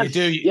 Yes. You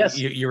do. Yes.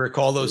 You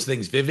recall those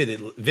things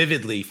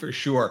vividly, for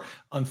sure.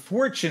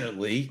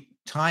 Unfortunately,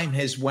 time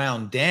has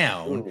wound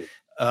down.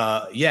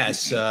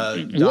 Yes.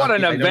 What Doc,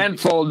 an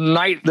eventful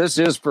night this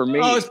is for me.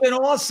 Oh, it's been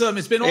awesome.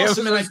 It's been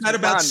awesome. And was I've got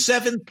about fun.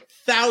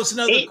 7,000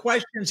 other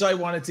questions I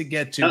wanted to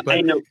get to, but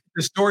I know.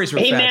 the stories were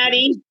Hey, fabulous.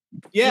 Maddie.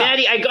 Yeah.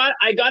 Maddie, I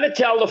got to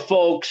tell the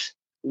folks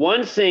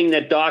one thing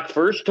that Doc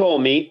first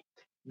told me,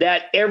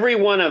 that every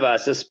one of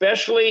us,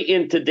 especially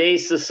in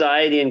today's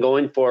society and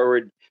going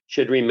forward,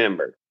 should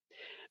remember.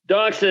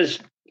 Doc says,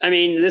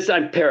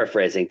 I'm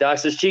paraphrasing. Doc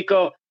says,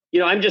 Chico,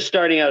 I'm just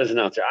starting out as an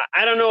announcer.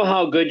 I don't know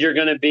how good you're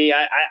going to be.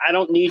 I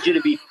don't need you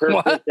to be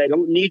perfect. What? I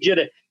don't need you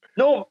to.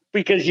 No,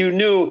 because you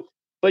knew.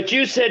 But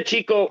you said,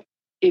 Chico,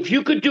 if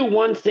you could do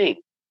one thing,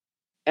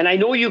 and I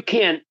know you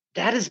can,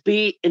 that is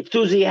be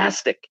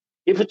enthusiastic.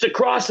 If it's a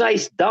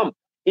cross-ice dump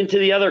into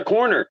the other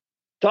corner,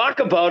 talk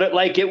about it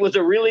like it was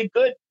a really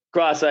good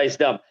cross-ice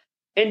dump.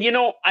 And,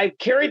 I've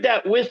carried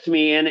that with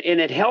me, and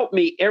it helped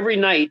me every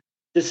night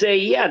to say,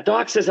 yeah,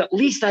 Doc says, at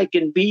least I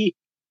can be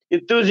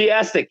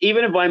enthusiastic,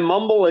 even if I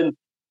mumble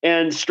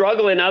and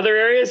struggle in other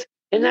areas.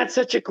 And that's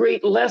such a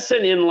great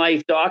lesson in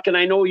life, Doc. And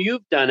I know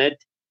you've done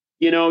it.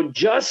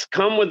 Just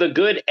come with a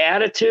good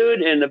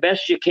attitude and the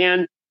best you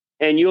can,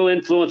 and you'll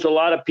influence a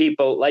lot of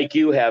people like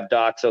you have,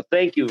 Doc. So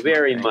thank you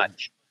very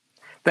much.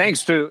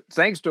 Thanks to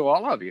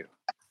all of you.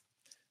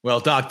 Well,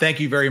 Doc,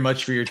 thank you very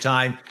much for your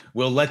time.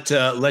 We'll let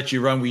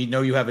you run. We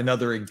know you have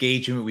another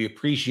engagement. We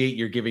appreciate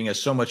your giving us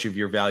so much of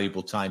your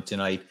valuable time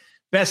tonight.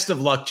 Best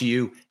of luck to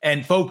you.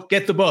 And folks,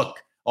 get the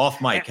book,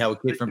 Off Mike, How a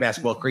Kid from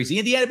Basketball Crazy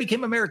Indiana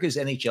Became America's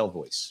NHL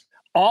Voice.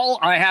 All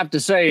I have to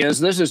say is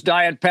this is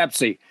Diet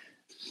Pepsi.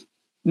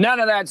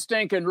 None of that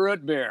stinking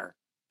root beer.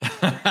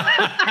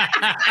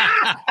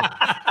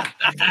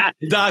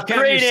 Doc,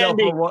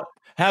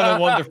 have a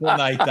wonderful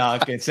night,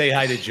 Doc, and say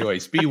hi to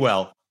Joyce. Be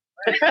well.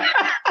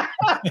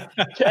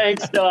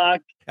 Thanks,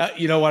 Doc.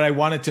 You know what? I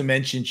wanted to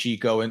mention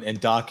Chico, and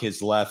Doc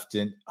has left.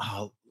 And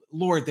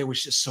Lord, there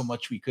was just so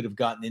much we could have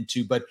gotten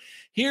into. But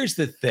here's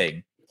the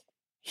thing.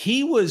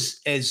 He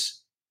was as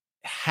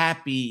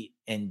happy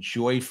and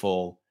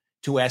joyful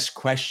to ask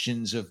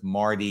questions of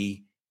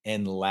Marty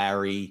and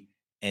Larry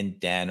and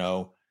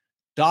Dano.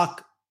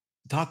 Doc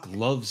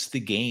loves the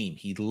game.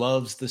 He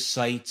loves the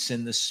sights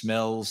and the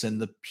smells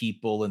and the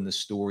people and the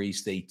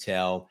stories they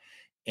tell.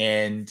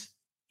 And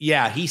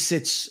yeah, he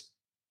sits,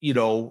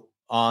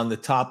 on the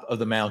top of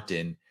the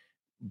mountain,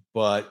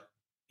 but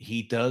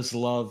he does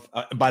love,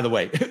 by the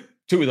way,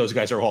 two of those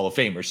guys are Hall of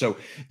Famers. So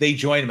they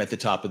join him at the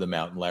top of the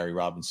mountain, Larry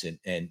Robinson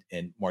and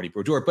Marty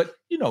Brodeur. But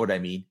you know what I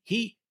mean?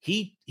 He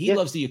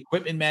loves the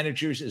equipment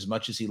managers as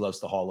much as he loves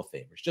the Hall of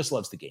Famers, just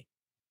loves the game.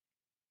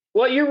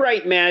 Well, you're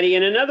right, Maddie.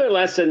 And another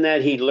lesson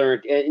that he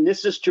learned, and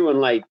this is true in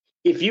life,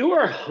 if you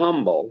are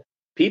humble,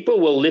 people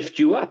will lift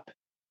you up.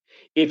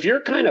 If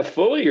you're kind of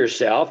full of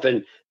yourself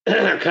and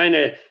kind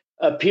of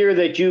appear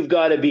that you've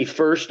got to be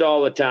first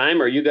all the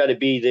time, or you got to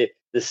be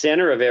the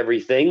center of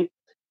everything,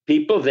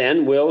 people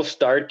then will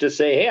start to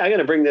say, hey, I'm going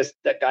to bring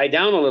that guy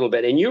down a little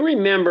bit. And you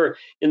remember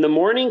in the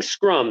morning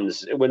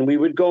scrums, when we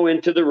would go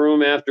into the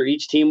room after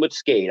each team would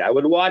skate, I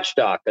would watch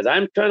Doc because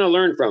I'm trying to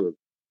learn from him.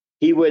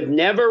 He would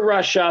never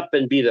rush up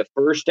and be the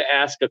first to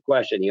ask a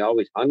question. He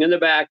always hung in the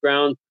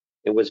background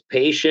and was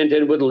patient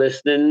and would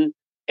listen.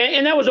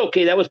 And that was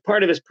okay. That was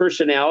part of his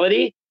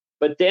personality.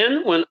 But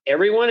then when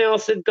everyone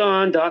else had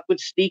gone, Doc would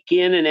sneak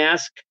in and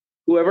ask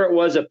whoever it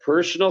was a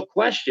personal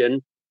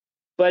question.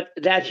 But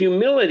that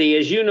humility,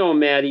 as you know,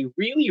 Maddie,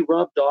 really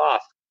rubbed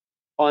off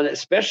on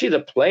especially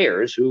the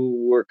players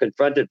who were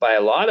confronted by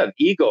a lot of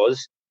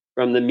egos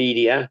from the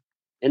media.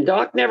 And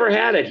Doc never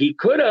had it. He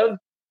could have,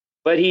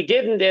 but he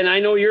didn't. And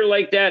I know you're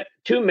like that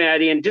too,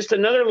 Maddie. And just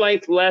another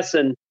life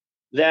lesson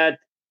that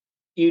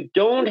you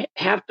don't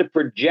have to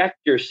project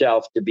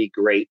yourself to be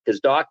great,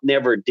 because Doc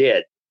never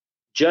did.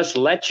 Just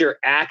let your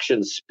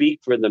actions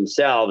speak for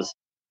themselves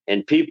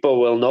and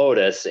people will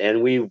notice.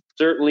 And we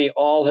certainly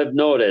all have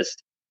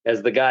noticed,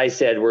 as the guy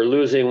said, we're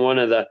losing one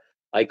of the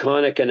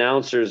iconic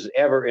announcers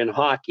ever in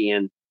hockey,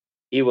 and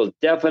he will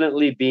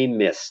definitely be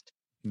missed.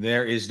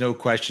 There is no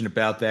question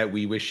about that.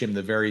 We wish him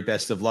the very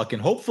best of luck.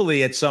 And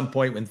hopefully at some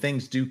point when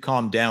things do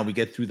calm down, we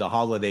get through the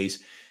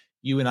holidays,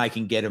 you and I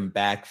can get him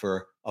back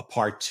for a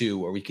part 2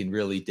 where we can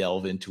really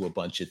delve into a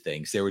bunch of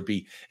things.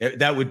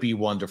 That would be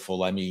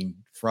wonderful. I mean,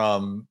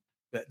 from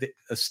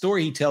a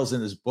story he tells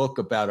in his book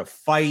about a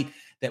fight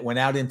that went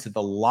out into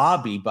the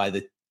lobby by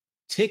the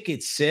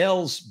ticket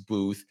sales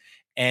booth,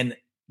 and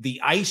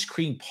the ice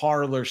cream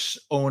parlor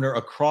owner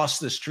across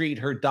the street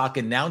heard Doc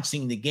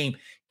announcing the game,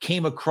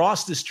 came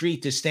across the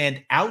street to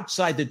stand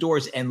outside the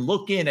doors and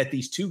look in at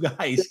these two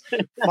guys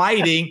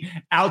fighting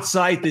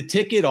outside the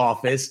ticket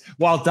office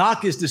while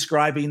Doc is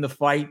describing the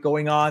fight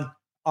going on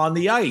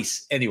the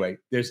ice. Anyway,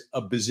 there's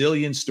a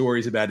bazillion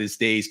stories about his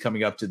days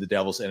coming up to the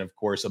Devils, and of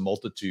course, a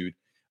multitude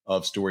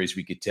of stories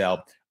we could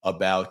tell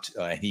about,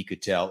 he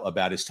could tell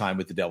about his time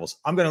with the Devils.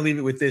 I'm going to leave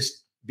it with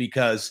this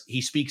because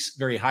he speaks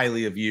very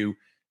highly of you,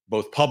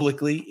 both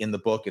publicly in the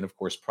book and of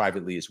course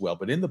privately as well.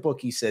 But in the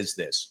book, he says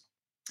this: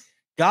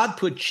 God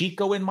put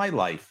Chico in my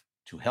life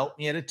to help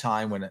me at a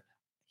time when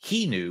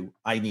he knew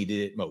I needed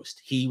it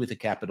most. He with a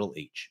capital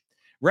H.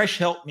 Resh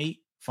helped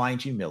me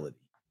find humility,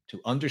 to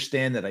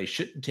understand that I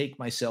shouldn't take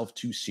myself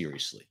too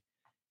seriously,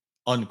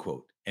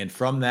 unquote. And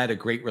from that, a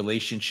great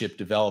relationship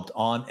developed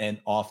on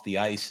and off the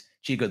ice.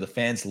 Chico, the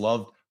fans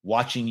loved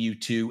watching you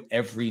two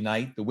every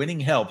night. The winning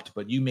helped,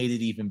 but you made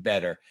it even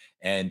better.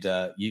 And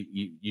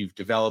you've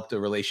developed a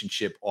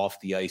relationship off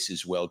the ice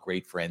as well.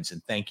 Great friends.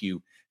 And thank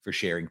you for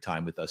sharing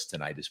time with us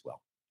tonight as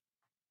well.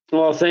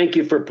 Well, thank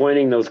you for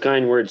pointing those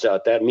kind words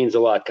out. That means a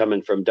lot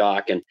coming from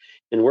Doc. And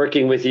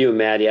working with you,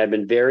 Maddie, I've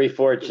been very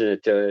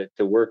fortunate to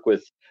work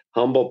with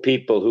humble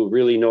people who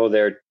really know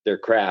their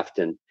craft.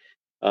 And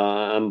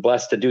I'm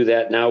blessed to do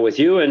that now with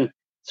you, and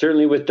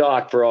certainly with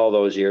Doc for all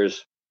those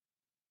years.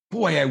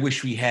 Boy, I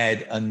wish we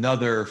had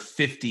another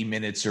 50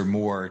 minutes or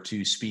more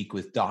to speak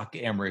with Doc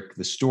Emrick.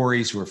 The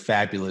stories were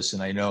fabulous,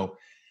 and I know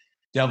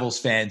Devils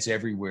fans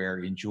everywhere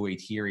enjoyed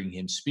hearing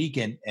him speak,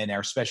 and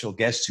our special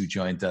guests who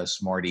joined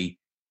us, Marty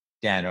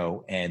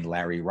Dano and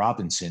Larry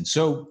Robinson.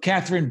 So,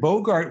 Catherine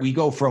Bogart, we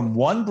go from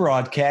one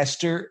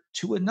broadcaster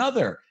to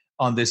another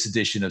on this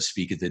edition of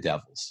Speak of the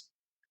Devils.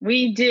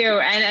 We do.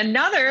 And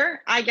another,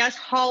 I guess,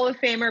 Hall of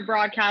Famer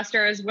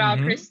broadcaster as well,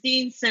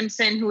 Christine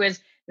Simpson, who is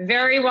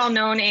very well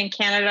known in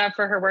Canada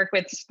for her work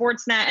with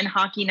Sportsnet and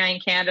Hockey Night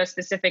in Canada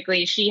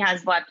specifically. She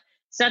has left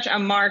such a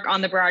mark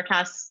on the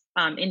broadcast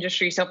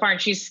industry so far,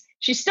 and she's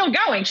still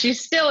going. She's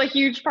still a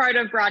huge part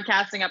of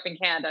broadcasting up in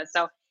Canada.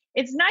 So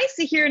it's nice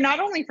to hear not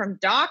only from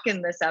Doc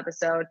in this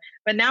episode,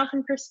 but now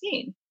from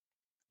Christine.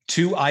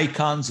 Two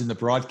icons in the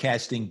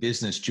broadcasting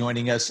business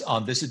joining us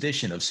on this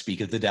edition of Speak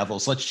of the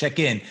Devils. Let's check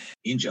in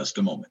just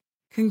a moment.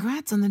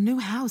 Congrats on the new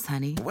house,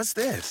 honey. What's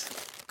this?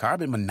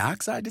 Carbon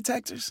monoxide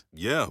detectors?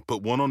 Yeah,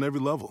 but one on every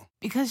level.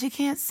 Because you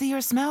can't see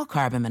or smell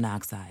carbon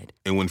monoxide.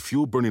 And when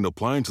fuel-burning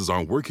appliances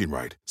aren't working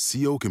right,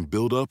 CO can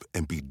build up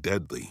and be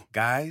deadly.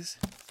 Guys,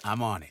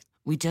 I'm on it.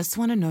 We just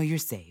want to know you're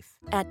safe.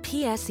 At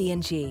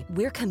PSE&G,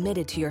 we're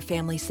committed to your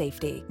family's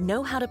safety.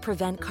 Know how to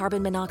prevent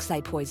carbon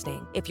monoxide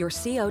poisoning. If your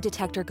CO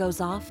detector goes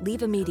off,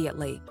 leave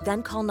immediately.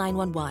 Then call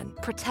 911.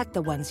 Protect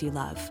the ones you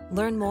love.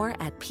 Learn more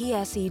at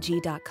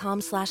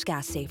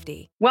pseg.com/gas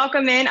safety.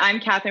 Welcome in. I'm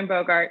Catherine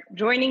Bogart.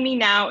 Joining me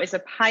now is a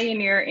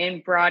pioneer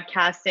in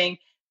broadcasting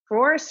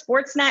for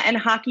Sportsnet and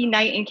Hockey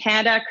Night in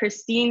Canada,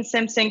 Christine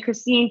Simpson.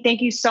 Christine, thank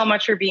you so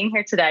much for being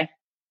here today.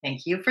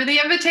 Thank you for the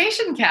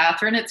invitation,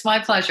 Catherine. It's my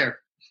pleasure.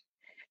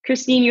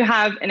 Christine, you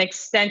have an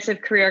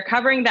extensive career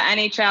covering the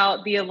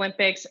NHL, the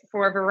Olympics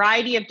for a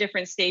variety of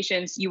different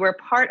stations. You were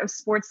part of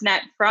Sportsnet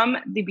from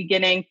the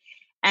beginning,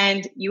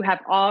 and you have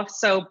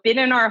also been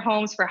in our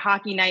homes for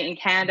Hockey Night in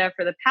Canada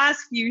for the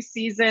past few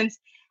seasons.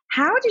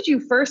 How did you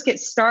first get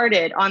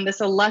started on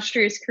this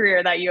illustrious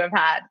career that you have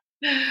had?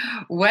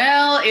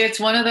 Well, it's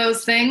one of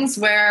those things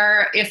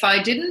where if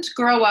I didn't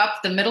grow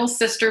up the middle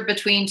sister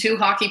between two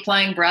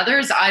hockey-playing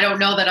brothers, I don't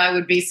know that I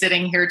would be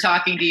sitting here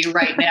talking to you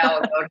right now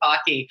about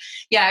hockey.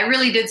 Yeah, I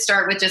really did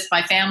start with just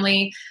my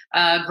family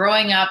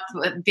growing up,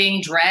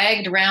 being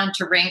dragged around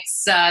to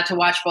rinks to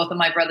watch both of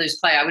my brothers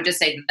play. I would just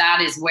say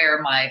that is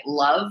where my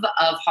love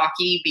of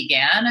hockey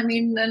began. I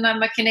mean, and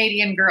I'm a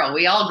Canadian girl.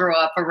 We all grew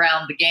up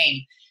around the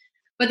game.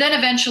 But then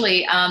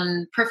eventually,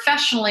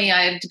 professionally,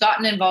 I've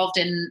gotten involved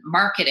in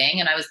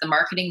marketing, and I was the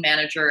marketing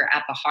manager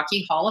at the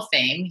Hockey Hall of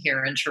Fame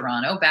here in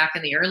Toronto back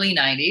in the early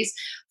 90s.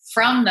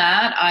 From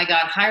that, I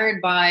got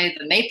hired by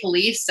the Maple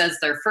Leafs as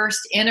their first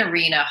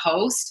in-arena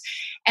host.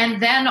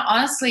 And then,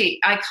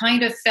 honestly, I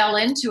kind of fell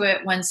into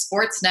it when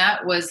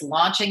Sportsnet was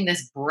launching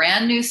this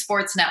brand new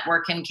sports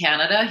network in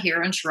Canada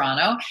here in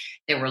Toronto.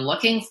 They were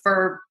looking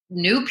for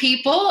new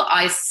people.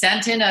 I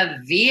sent in a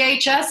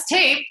VHS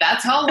tape.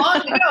 That's how long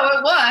ago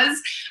it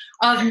was,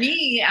 of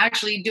me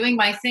actually doing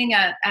my thing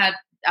at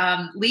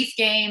Leaf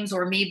games,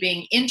 or me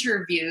being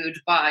interviewed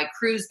by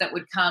crews that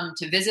would come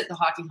to visit the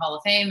Hockey Hall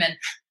of Fame. And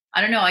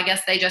I don't know, I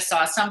guess they just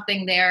saw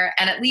something there,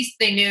 and at least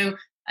they knew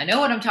I know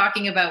what I'm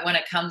talking about when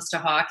it comes to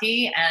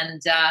hockey.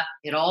 And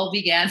it all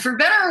began, for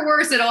better or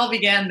worse, it all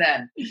began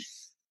then.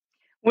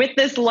 With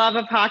this love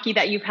of hockey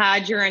that you've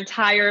had your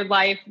entire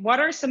life, what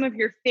are some of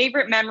your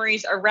favorite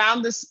memories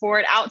around the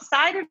sport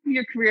outside of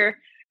your career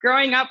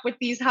growing up with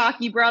these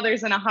hockey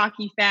brothers and a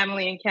hockey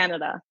family in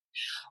Canada?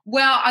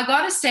 Well, I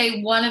got to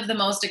say, one of the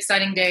most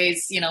exciting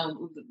days,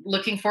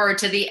 looking forward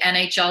to the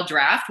NHL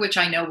draft, which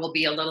I know will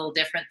be a little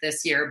different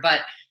this year,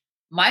 but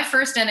my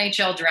first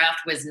NHL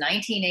draft was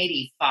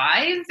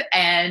 1985,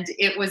 and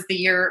it was the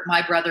year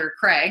my brother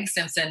Craig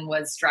Simpson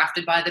was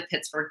drafted by the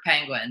Pittsburgh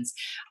Penguins.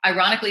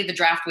 Ironically, the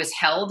draft was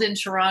held in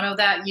Toronto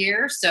that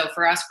year, so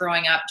for us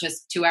growing up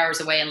just 2 hours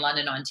away in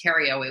London,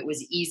 Ontario, it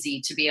was easy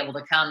to be able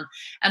to come.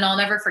 And I'll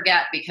never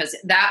forget, because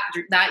that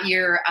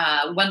year,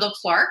 Wendell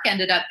Clark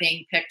ended up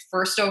being picked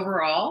first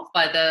overall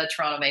by the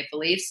Toronto Maple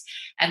Leafs,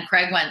 and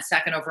Craig went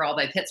second overall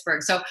by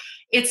Pittsburgh. So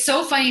it's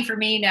so funny for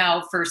me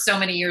now, for so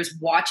many years,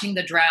 watching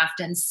the draft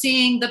and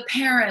seeing the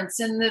parents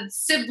and the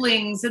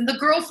siblings and the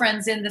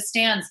girlfriends in the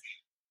stands.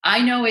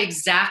 I know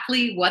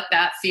exactly what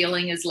that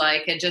feeling is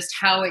like, and just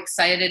how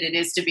excited it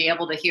is to be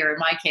able to hear, in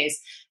my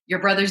case, your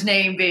brother's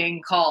name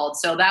being called.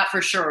 So that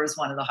for sure is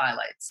one of the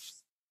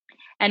highlights.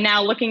 And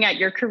now looking at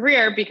your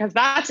career, because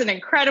that's an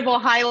incredible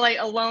highlight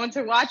alone,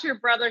 to watch your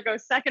brother go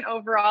second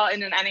overall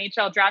in an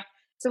NHL draft.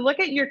 So look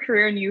at your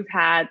career, and you've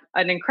had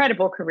an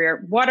incredible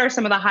career. What are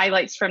some of the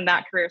highlights from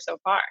that career so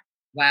far?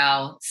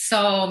 Wow,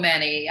 so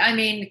many. I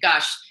mean,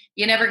 gosh,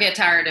 you never get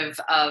tired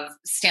of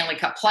Stanley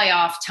Cup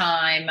playoff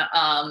time.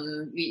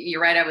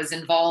 You're right, I was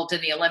involved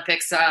in the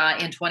Olympics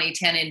in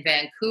 2010 in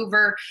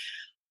Vancouver.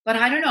 But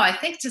I don't know, I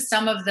think to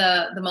some of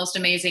the most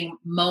amazing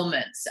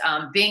moments,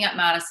 being at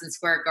Madison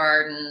Square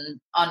Garden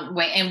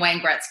in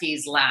Wayne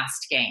Gretzky's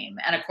last game.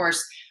 And of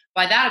course,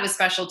 by that it was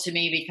special to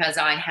me because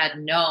I had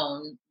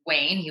known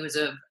Wayne. He was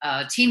a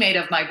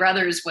teammate of my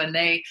brother's when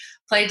they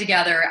played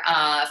together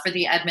for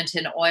the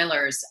Edmonton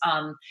Oilers.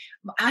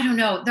 I don't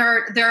know,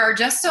 there are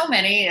just so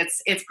many.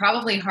 It's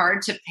probably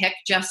hard to pick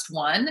just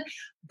one,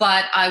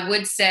 but I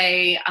would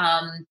say,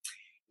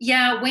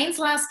 Wayne's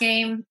last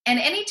game, and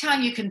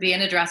anytime you can be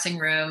in a dressing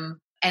room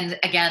and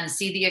again,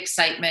 see the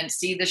excitement,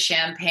 see the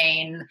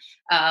champagne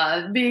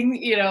being,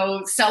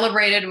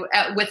 celebrated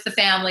with the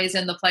families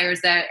and the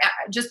players, that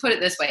just put it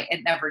this way,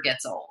 it never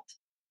gets old.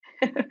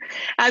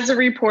 As a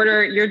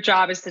reporter, your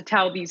job is to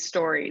tell these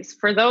stories.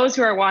 For those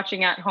who are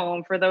watching at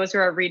home, for those who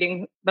are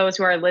reading, those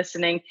who are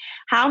listening,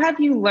 how have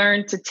you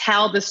learned to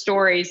tell the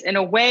stories in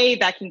a way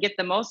that can get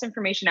the most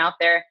information out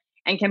there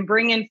and can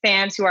bring in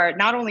fans who are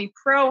not only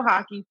pro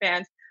hockey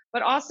fans,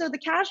 but also the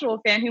casual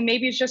fan who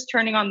maybe is just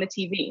turning on the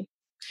TV?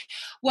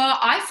 Well,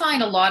 I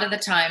find a lot of the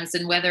times,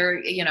 and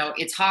whether,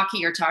 it's hockey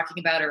you're talking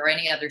about or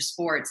any other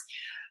sports,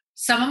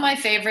 some of my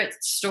favorite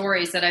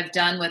stories that I've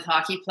done with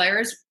hockey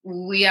players,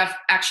 we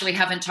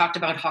haven't talked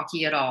about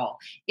hockey at all.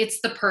 It's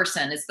the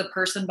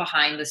person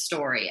behind the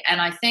story. And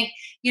I think,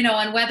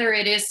 and whether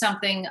it is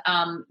something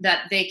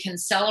that they can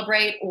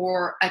celebrate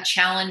or a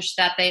challenge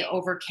that they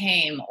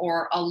overcame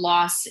or a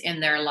loss in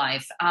their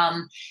life,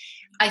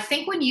 I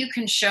think when you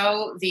can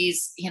show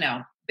these,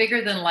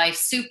 bigger than life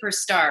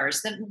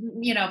superstars that,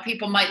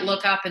 people might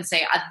look up and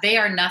say, they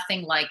are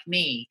nothing like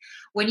me.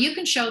 When you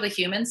can show the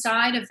human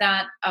side of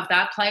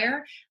that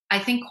player, I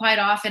think quite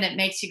often it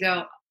makes you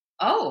go,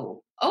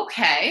 oh,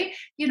 okay.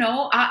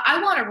 I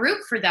want to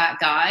root for that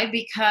guy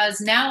because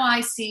now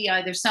I see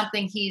either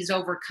something he's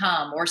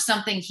overcome or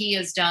something he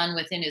has done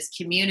within his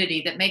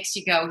community that makes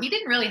you go, he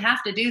didn't really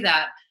have to do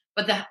that.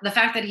 But the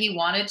fact that he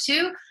wanted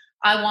to,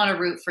 I want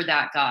to root for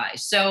that guy.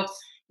 So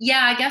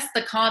yeah, I guess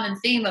the common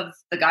theme of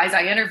the guys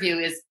I interview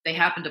is they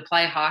happen to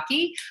play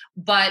hockey.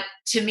 But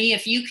to me,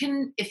 if you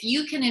can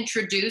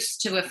introduce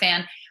to a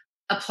fan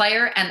a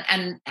player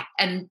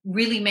and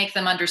really make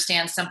them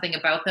understand something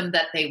about them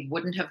that they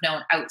wouldn't have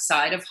known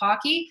outside of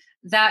hockey,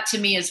 that to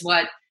me is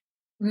what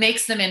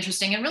makes them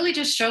interesting and really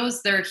just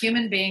shows they're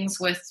human beings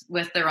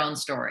with their own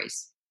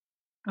stories.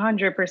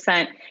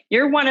 100%.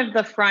 You're one of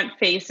the front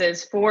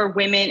faces for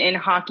women in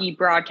hockey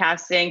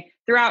broadcasting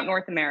throughout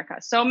North America.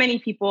 So many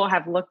people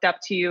have looked up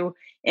to you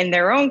in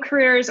their own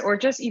careers or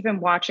just even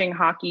watching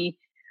hockey.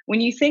 When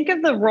you think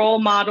of the role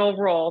model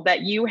role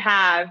that you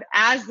have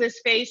as this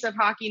face of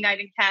Hockey Night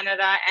in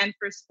Canada and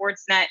for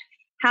Sportsnet,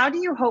 how do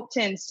you hope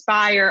to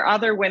inspire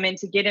other women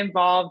to get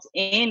involved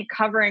in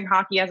covering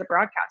hockey as a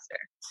broadcaster?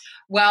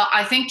 Well,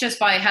 I think just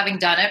by having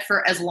done it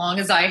for as long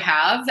as I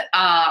have,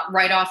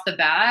 right off the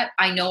bat,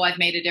 I know I've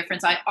made a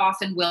difference. I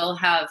often will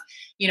have,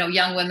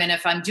 young women,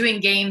 if I'm doing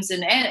games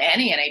in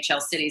any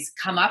NHL cities,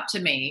 come up to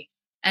me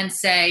and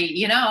say,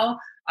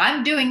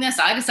 I'm doing this.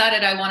 I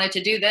decided I wanted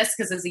to do this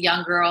because as a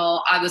young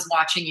girl, I was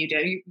watching you do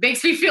it. It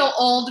makes me feel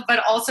old, but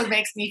also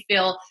makes me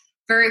feel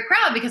very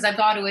proud because I've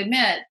got to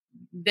admit,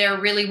 there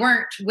really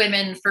weren't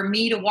women for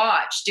me to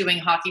watch doing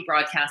hockey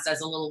broadcasts as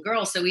a little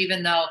girl. So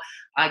even though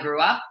I grew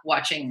up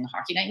watching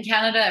Hockey Night in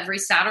Canada every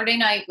Saturday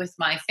night with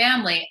my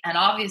family and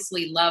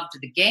obviously loved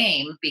the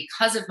game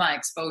because of my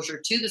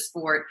exposure to the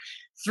sport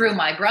through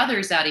my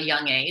brothers at a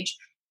young age,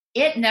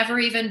 it never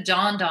even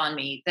dawned on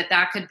me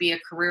that could be a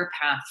career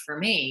path for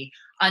me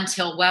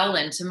until well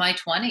into my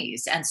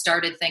 20s and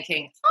started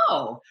thinking,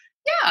 oh,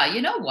 yeah,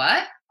 you know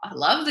what? I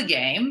love the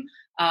game.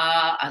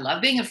 I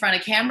love being in front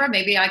of camera.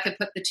 Maybe I could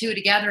put the two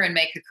together and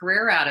make a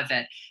career out of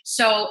it.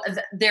 So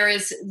there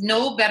is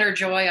no better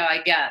joy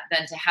I get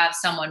than to have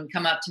someone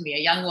come up to me, a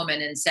young woman,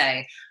 and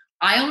say,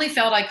 I only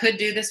felt I could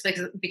do this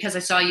because I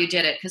saw you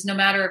did it. Because no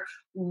matter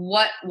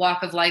what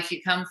walk of life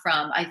you come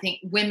from, I think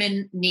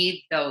women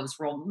need those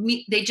roles.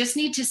 They just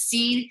need to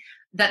see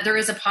that there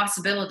is a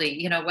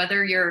possibility,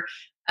 whether you're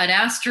an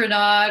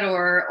astronaut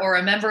or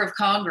a member of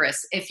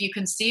Congress, if you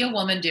can see a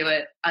woman do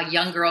it, a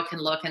young girl can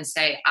look and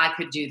say, I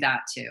could do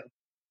that too.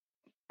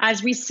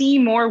 As we see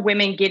more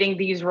women getting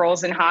these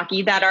roles in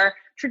hockey that are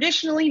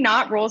traditionally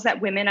not roles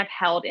that women have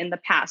held in the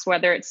past,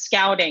 whether it's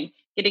scouting,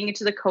 getting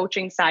into the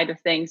coaching side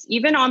of things,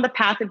 even on the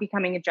path of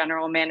becoming a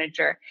general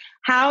manager,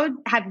 how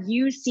have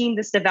you seen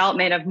this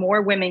development of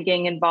more women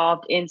getting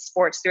involved in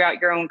sports throughout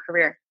your own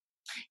career?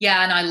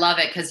 Yeah, and I love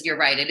it because you're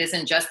right. It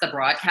isn't just the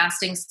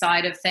broadcasting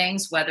side of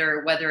things,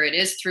 whether it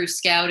is through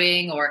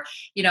scouting or,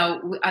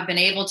 I've been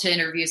able to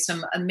interview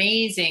some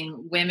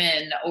amazing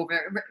women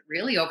over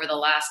the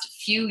last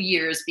few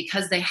years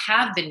because they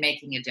have been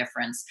making a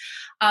difference.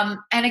 And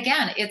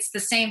again, it's the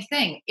same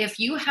thing. If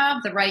you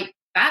have the right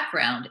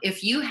background,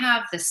 if you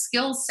have the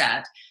skill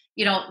set,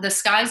 the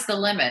sky's the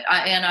limit.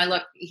 I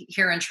look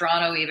here in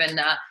Toronto, even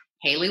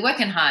Hayley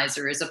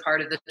Wickenheiser is a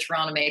part of the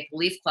Toronto Maple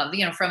Leaf Club.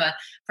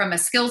 From a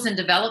skills and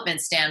development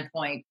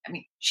standpoint, I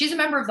mean, she's a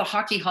member of the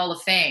Hockey Hall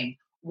of Fame.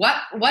 What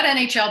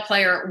NHL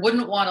player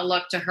wouldn't want to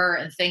look to her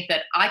and think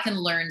that I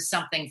can learn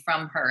something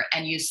from her?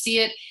 And you see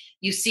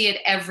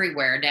it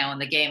everywhere now in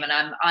the game. And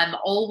I'm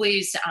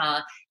always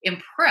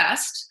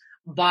impressed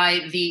by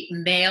the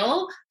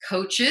male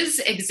coaches,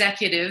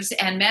 executives,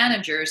 and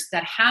managers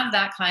that have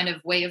that kind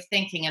of way of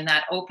thinking and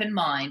that open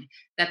mind,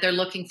 that they're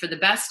looking for the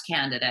best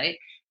candidate.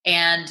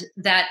 And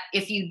that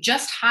if you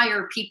just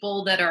hire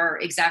people that are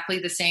exactly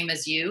the same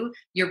as you,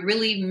 you're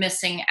really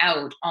missing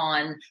out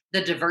on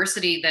the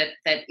diversity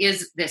that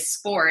is this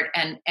sport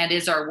and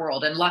is our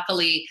world. And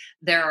luckily,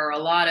 there are a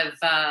lot of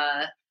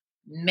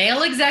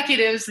male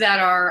executives that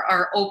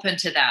are open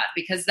to that,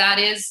 because that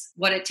is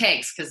what it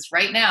takes. Because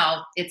right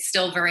now, it's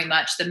still very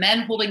much the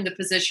men holding the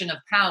position of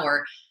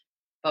power,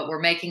 but we're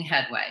making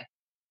headway.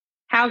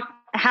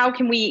 How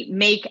can we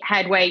make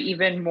headway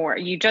even more?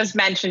 You just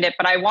mentioned it,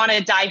 but I want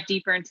to dive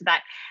deeper into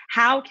that.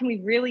 How can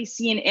we really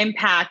see an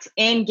impact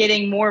in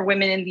getting more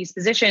women in these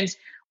positions?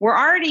 We're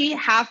already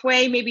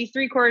halfway, maybe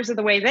 3/4 of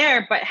the way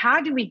there, but how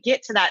do we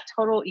get to that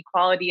total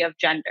equality of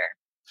gender?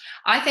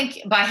 I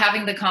think by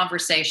having the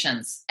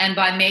conversations and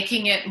by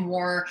making it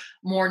more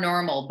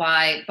normal,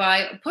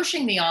 by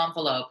pushing the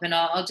envelope. And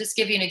I'll just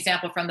give you an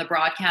example from the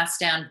broadcast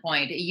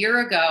standpoint. A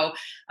year ago,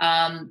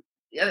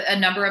 a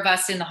number of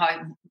us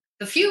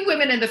the few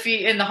women in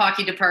the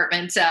hockey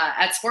department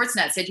at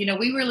Sportsnet said,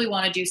 we really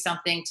want to do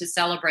something to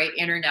celebrate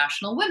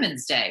International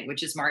Women's Day,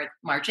 which is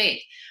March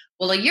 8th.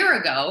 Well, a year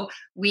ago,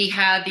 we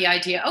had the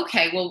idea,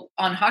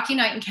 on Hockey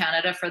Night in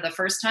Canada, for the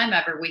first time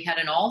ever, we had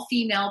an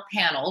all-female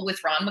panel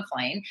with Ron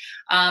McLean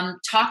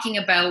talking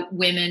about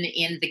women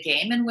in the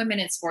game and women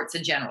in sports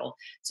in general.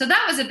 So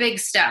that was a big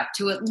step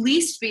to at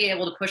least be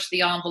able to push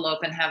the envelope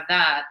and have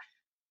that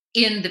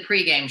in the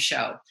pregame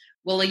show.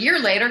 Well, a year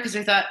later, because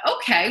we thought,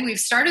 we've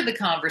started the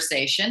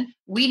conversation,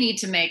 we need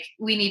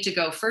to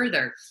go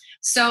further.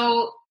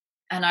 So,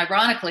 and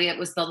ironically, it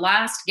was the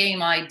last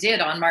game I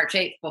did on March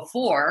 8th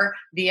before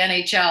the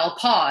NHL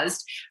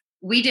paused.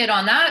 We did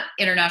on that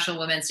International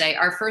Women's Day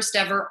our first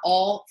ever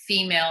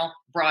all-female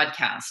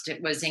broadcast.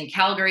 It was in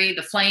Calgary,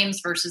 the Flames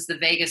versus the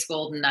Vegas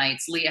Golden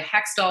Knights. Leah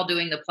Hextall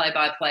doing the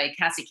play-by-play.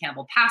 Cassie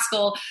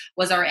Campbell-Pascal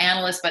was our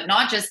analyst, but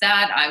not just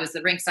that. I was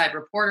the rinkside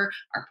reporter,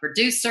 our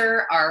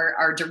producer,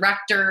 our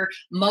director.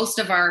 Most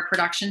of our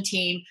production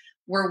team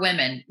were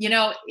women.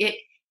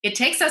 It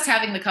takes us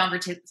having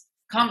the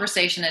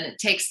conversation, and it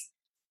takes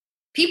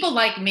people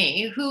like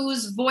me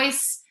whose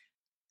voice,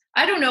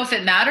 I don't know if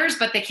it matters,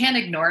 but they can't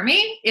ignore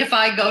me if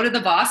I go to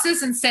the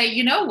bosses and say,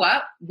 you know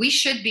what, we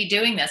should be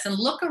doing this. And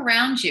look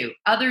around you.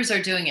 Others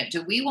are doing it.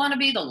 Do we want to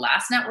be the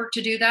last network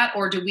to do that,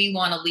 or do we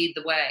want to lead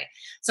the way?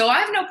 So I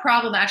have no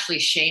problem actually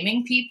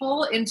shaming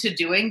people into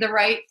doing the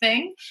right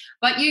thing.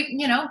 But you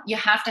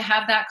have to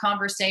have that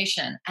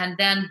conversation. And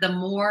then the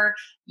more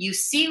you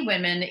see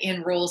women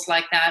in roles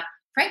like that,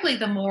 frankly,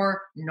 the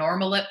more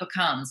normal it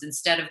becomes,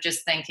 instead of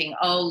just thinking,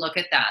 oh, look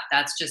at that.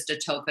 That's just a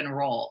token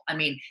role. I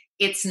mean,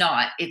 it's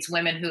not. It's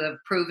women who have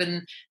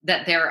proven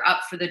that they're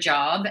up for the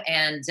job.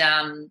 And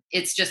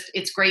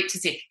it's great to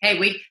see. Hey,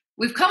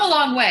 we've come a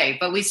long way,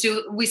 but we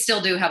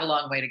still do have a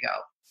long way to go.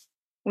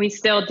 We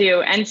still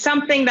do. And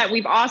something that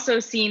we've also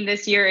seen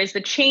this year is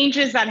the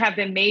changes that have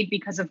been made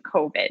because of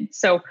COVID.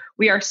 So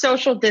we are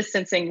social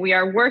distancing. We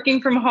are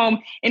working from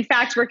home. In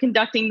fact, we're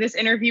conducting this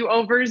interview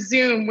over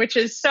Zoom, which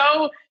is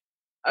so...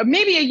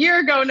 maybe a year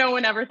ago, no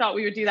one ever thought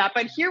we would do that.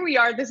 But here we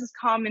are. This is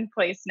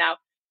commonplace now.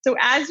 So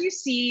as you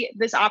see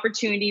this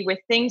opportunity with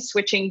things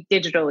switching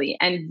digitally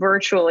and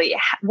virtually,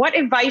 what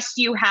advice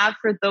do you have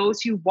for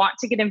those who want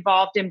to get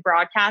involved in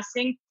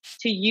broadcasting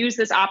to use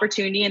this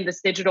opportunity in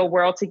this digital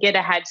world to get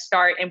a head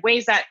start in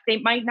ways that they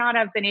might not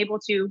have been able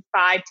to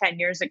 5-10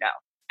 years ago?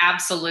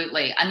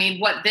 Absolutely. I mean,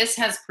 what this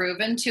has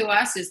proven to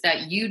us is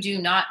that you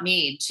do not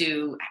need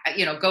to,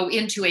 go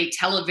into a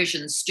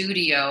television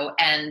studio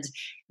and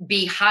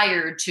be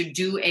hired to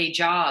do a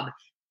job.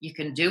 You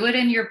can do it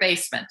in your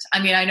basement.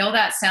 I mean, I know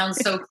that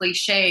sounds so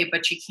cliche,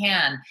 but you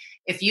can.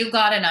 If you've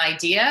got an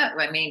idea,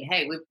 I mean,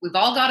 hey, we've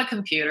all got a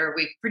computer.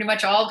 We've pretty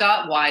much all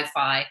got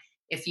Wi-Fi.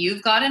 If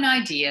you've got an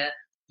idea,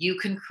 you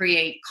can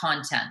create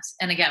content.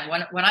 And again,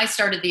 when I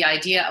started the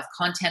idea of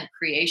content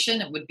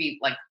creation, it would be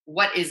like,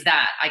 what is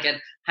that? I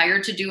get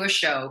hired to do a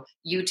show.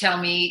 You tell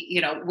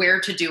me, where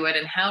to do it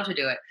and how to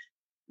do it.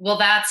 Well,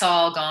 that's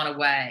all gone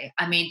away.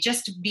 I mean,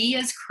 just be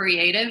as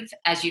creative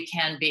as you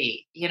can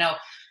be.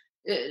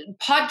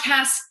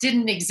 Podcasts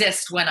didn't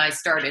exist when I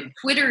started.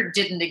 Twitter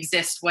didn't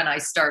exist when I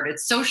started.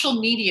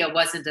 Social media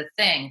wasn't a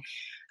thing.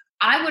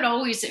 I would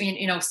always,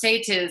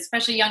 say to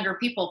especially younger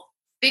people,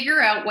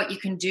 figure out what you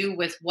can do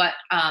with what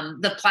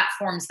the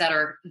platforms that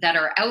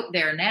are out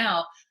there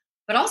now,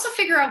 but also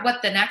figure out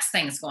what the next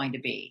thing is going to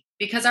be,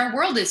 because our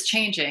world is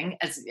changing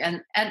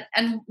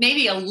and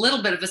maybe a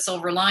little bit of a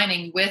silver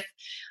lining with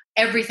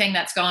everything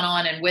that's gone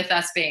on and with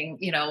us being,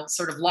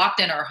 sort of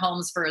locked in our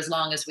homes for as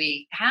long as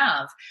we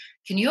have.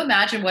 Can you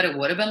imagine what it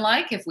would have been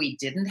like if we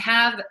didn't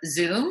have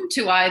Zoom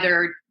to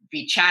either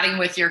be chatting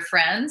with your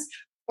friends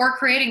or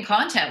creating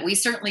content? We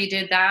certainly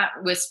did that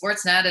with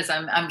Sportsnet, as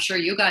I'm sure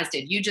you guys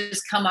did. You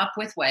just come up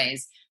with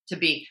ways to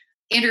be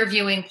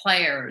interviewing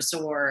players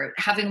or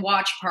having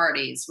watch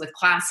parties with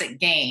classic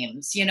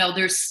games.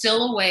 There's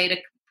still a way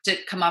to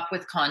come up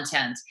with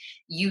content.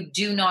 You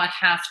do not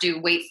have to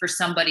wait for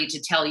somebody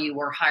to tell you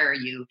or hire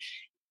you.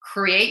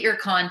 Create your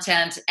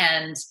content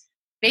and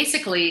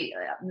basically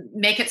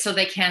make it so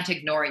they can't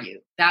ignore you.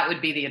 That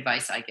would be the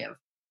advice I give.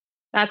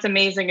 That's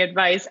amazing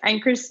advice.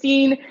 And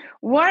Christine,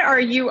 what are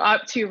you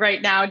up to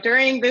right now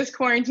during this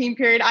quarantine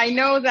period? I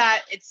know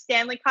that it's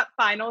Stanley Cup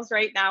Finals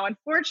right now.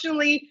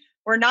 Unfortunately,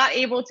 we're not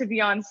able to be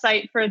on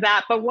site for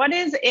that. But what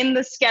is in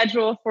the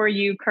schedule for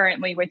you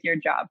currently with your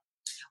job?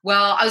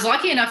 Well, I was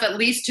lucky enough at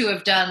least to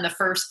have done the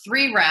first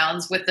 3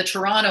 rounds with the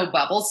Toronto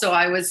bubble. So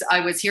I was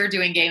here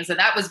doing games, and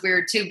that was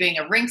weird too, being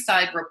a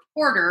ringside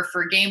reporter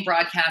for game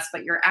broadcast,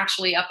 but you're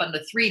actually up on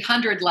the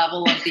 300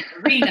 level of the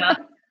arena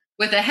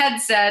with a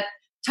headset,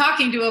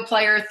 talking to a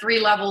player 3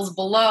 levels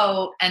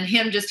below and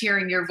him just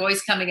hearing your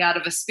voice coming out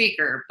of a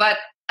speaker. But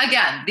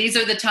again, these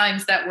are the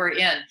times that we're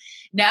in.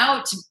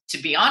 Now, to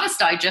be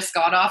honest, I just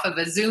got off of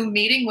a Zoom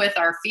meeting with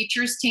our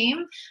features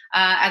team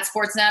at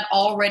Sportsnet,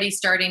 already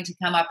starting to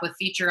come up with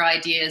feature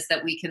ideas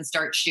that we can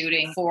start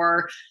shooting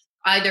for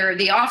either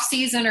the off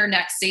season or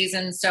next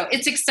season. So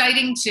it's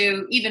exciting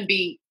to even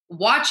be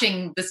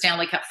watching the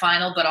Stanley Cup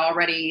final, but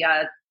already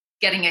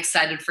getting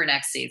excited for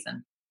next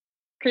season.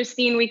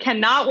 Christine, we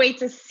cannot wait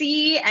to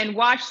see and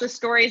watch the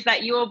stories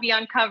that you will be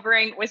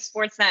uncovering with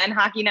Sportsnet and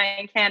Hockey Night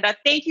in Canada.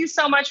 Thank you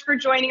so much for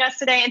joining us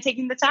today and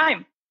taking the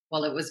time.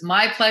 Well, it was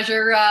my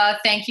pleasure.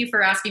 Thank you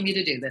for asking me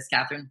to do this,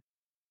 Catherine.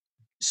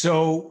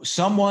 So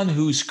someone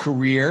whose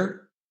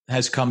career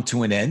has come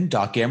to an end,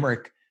 Doc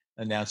Emrick,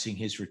 announcing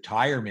his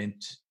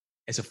retirement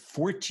as a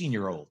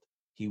 14-year-old.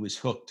 He was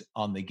hooked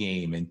on the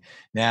game. And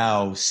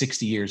now,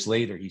 60 years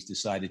later, he's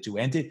decided to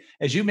end it.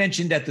 As you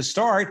mentioned at the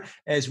start,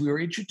 as we were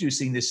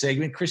introducing this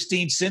segment,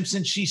 Christine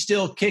Simpson, she's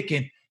still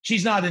kicking.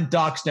 She's not in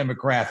Doc's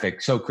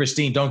demographic. So,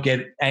 Christine, don't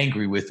get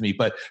angry with me.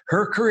 But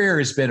her career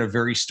has been a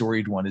very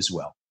storied one as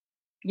well.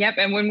 Yep.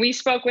 And when we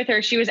spoke with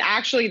her, she was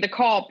actually the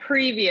call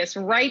previous,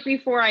 right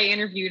before I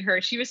interviewed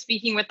her. She was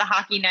speaking with the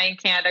Hockey Night in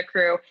Canada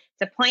crew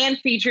to plan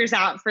features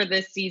out for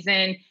this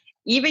season,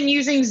 even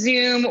using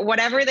Zoom,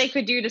 whatever they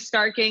could do to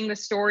start getting the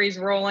stories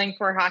rolling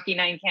for Hockey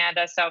Night in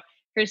Canada. So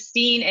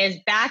Christine is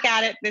back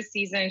at it this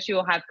season. She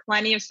will have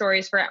plenty of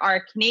stories for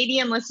our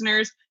Canadian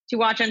listeners to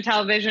watch on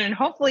television, and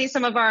hopefully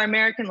some of our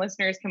American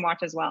listeners can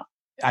watch as well.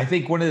 I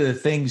think one of the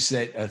things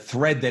that a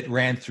thread that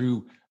ran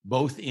through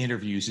both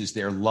interviews is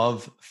their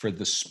love for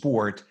the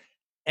sport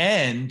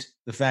and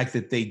the fact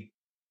that they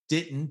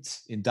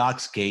didn't, in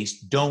Doc's case,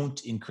 don't,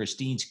 in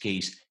Christine's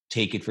case,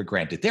 take it for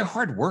granted. They're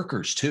hard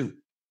workers too.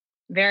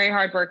 Very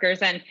hard workers.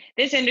 And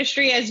this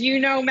industry, as you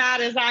know,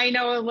 Matt, as I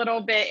know a little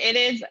bit,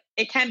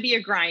 it can be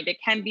a grind. It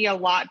can be a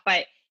lot,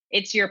 but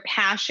it's your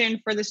passion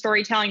for the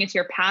storytelling. It's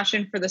your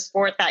passion for the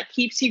sport that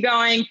keeps you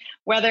going,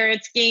 whether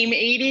it's game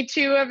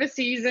 82 of a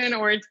season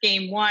or it's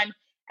game 1.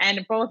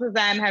 And both of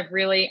them have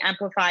really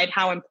amplified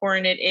how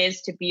important it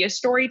is to be a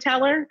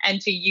storyteller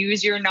and to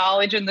use your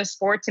knowledge in the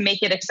sport to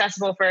make it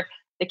accessible for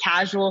the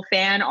casual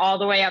fan all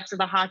the way up to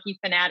the hockey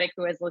fanatic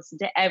who has listened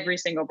to every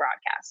single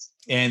broadcast.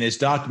 And as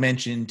Doc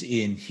mentioned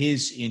in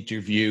his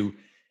interview,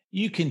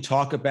 you can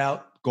talk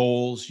about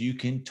goals, you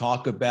can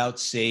talk about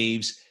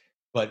saves,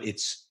 but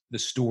it's the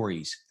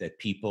stories that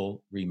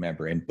people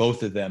remember. And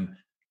both of them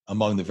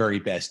among the very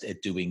best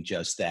at doing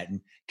just that.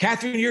 And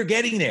Catherine, you're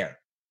getting there.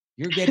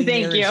 You're getting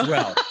there as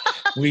well.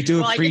 We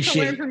do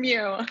appreciate. I get to learn from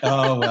you.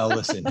 Oh, well,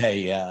 listen,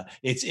 hey,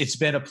 it's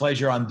been a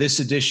pleasure on this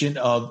edition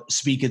of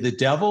Speak of the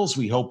Devils.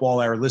 We hope all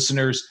our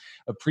listeners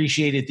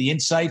appreciated the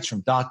insights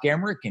from Doc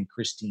Emrick and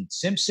Christine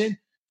Simpson.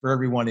 For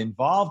everyone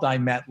involved,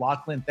 I'm Matt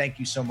Loughlin. Thank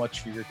you so much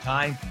for your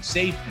time. Be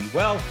safe, be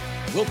well.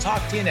 We'll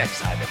talk to you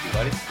next time,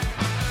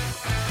 everybody.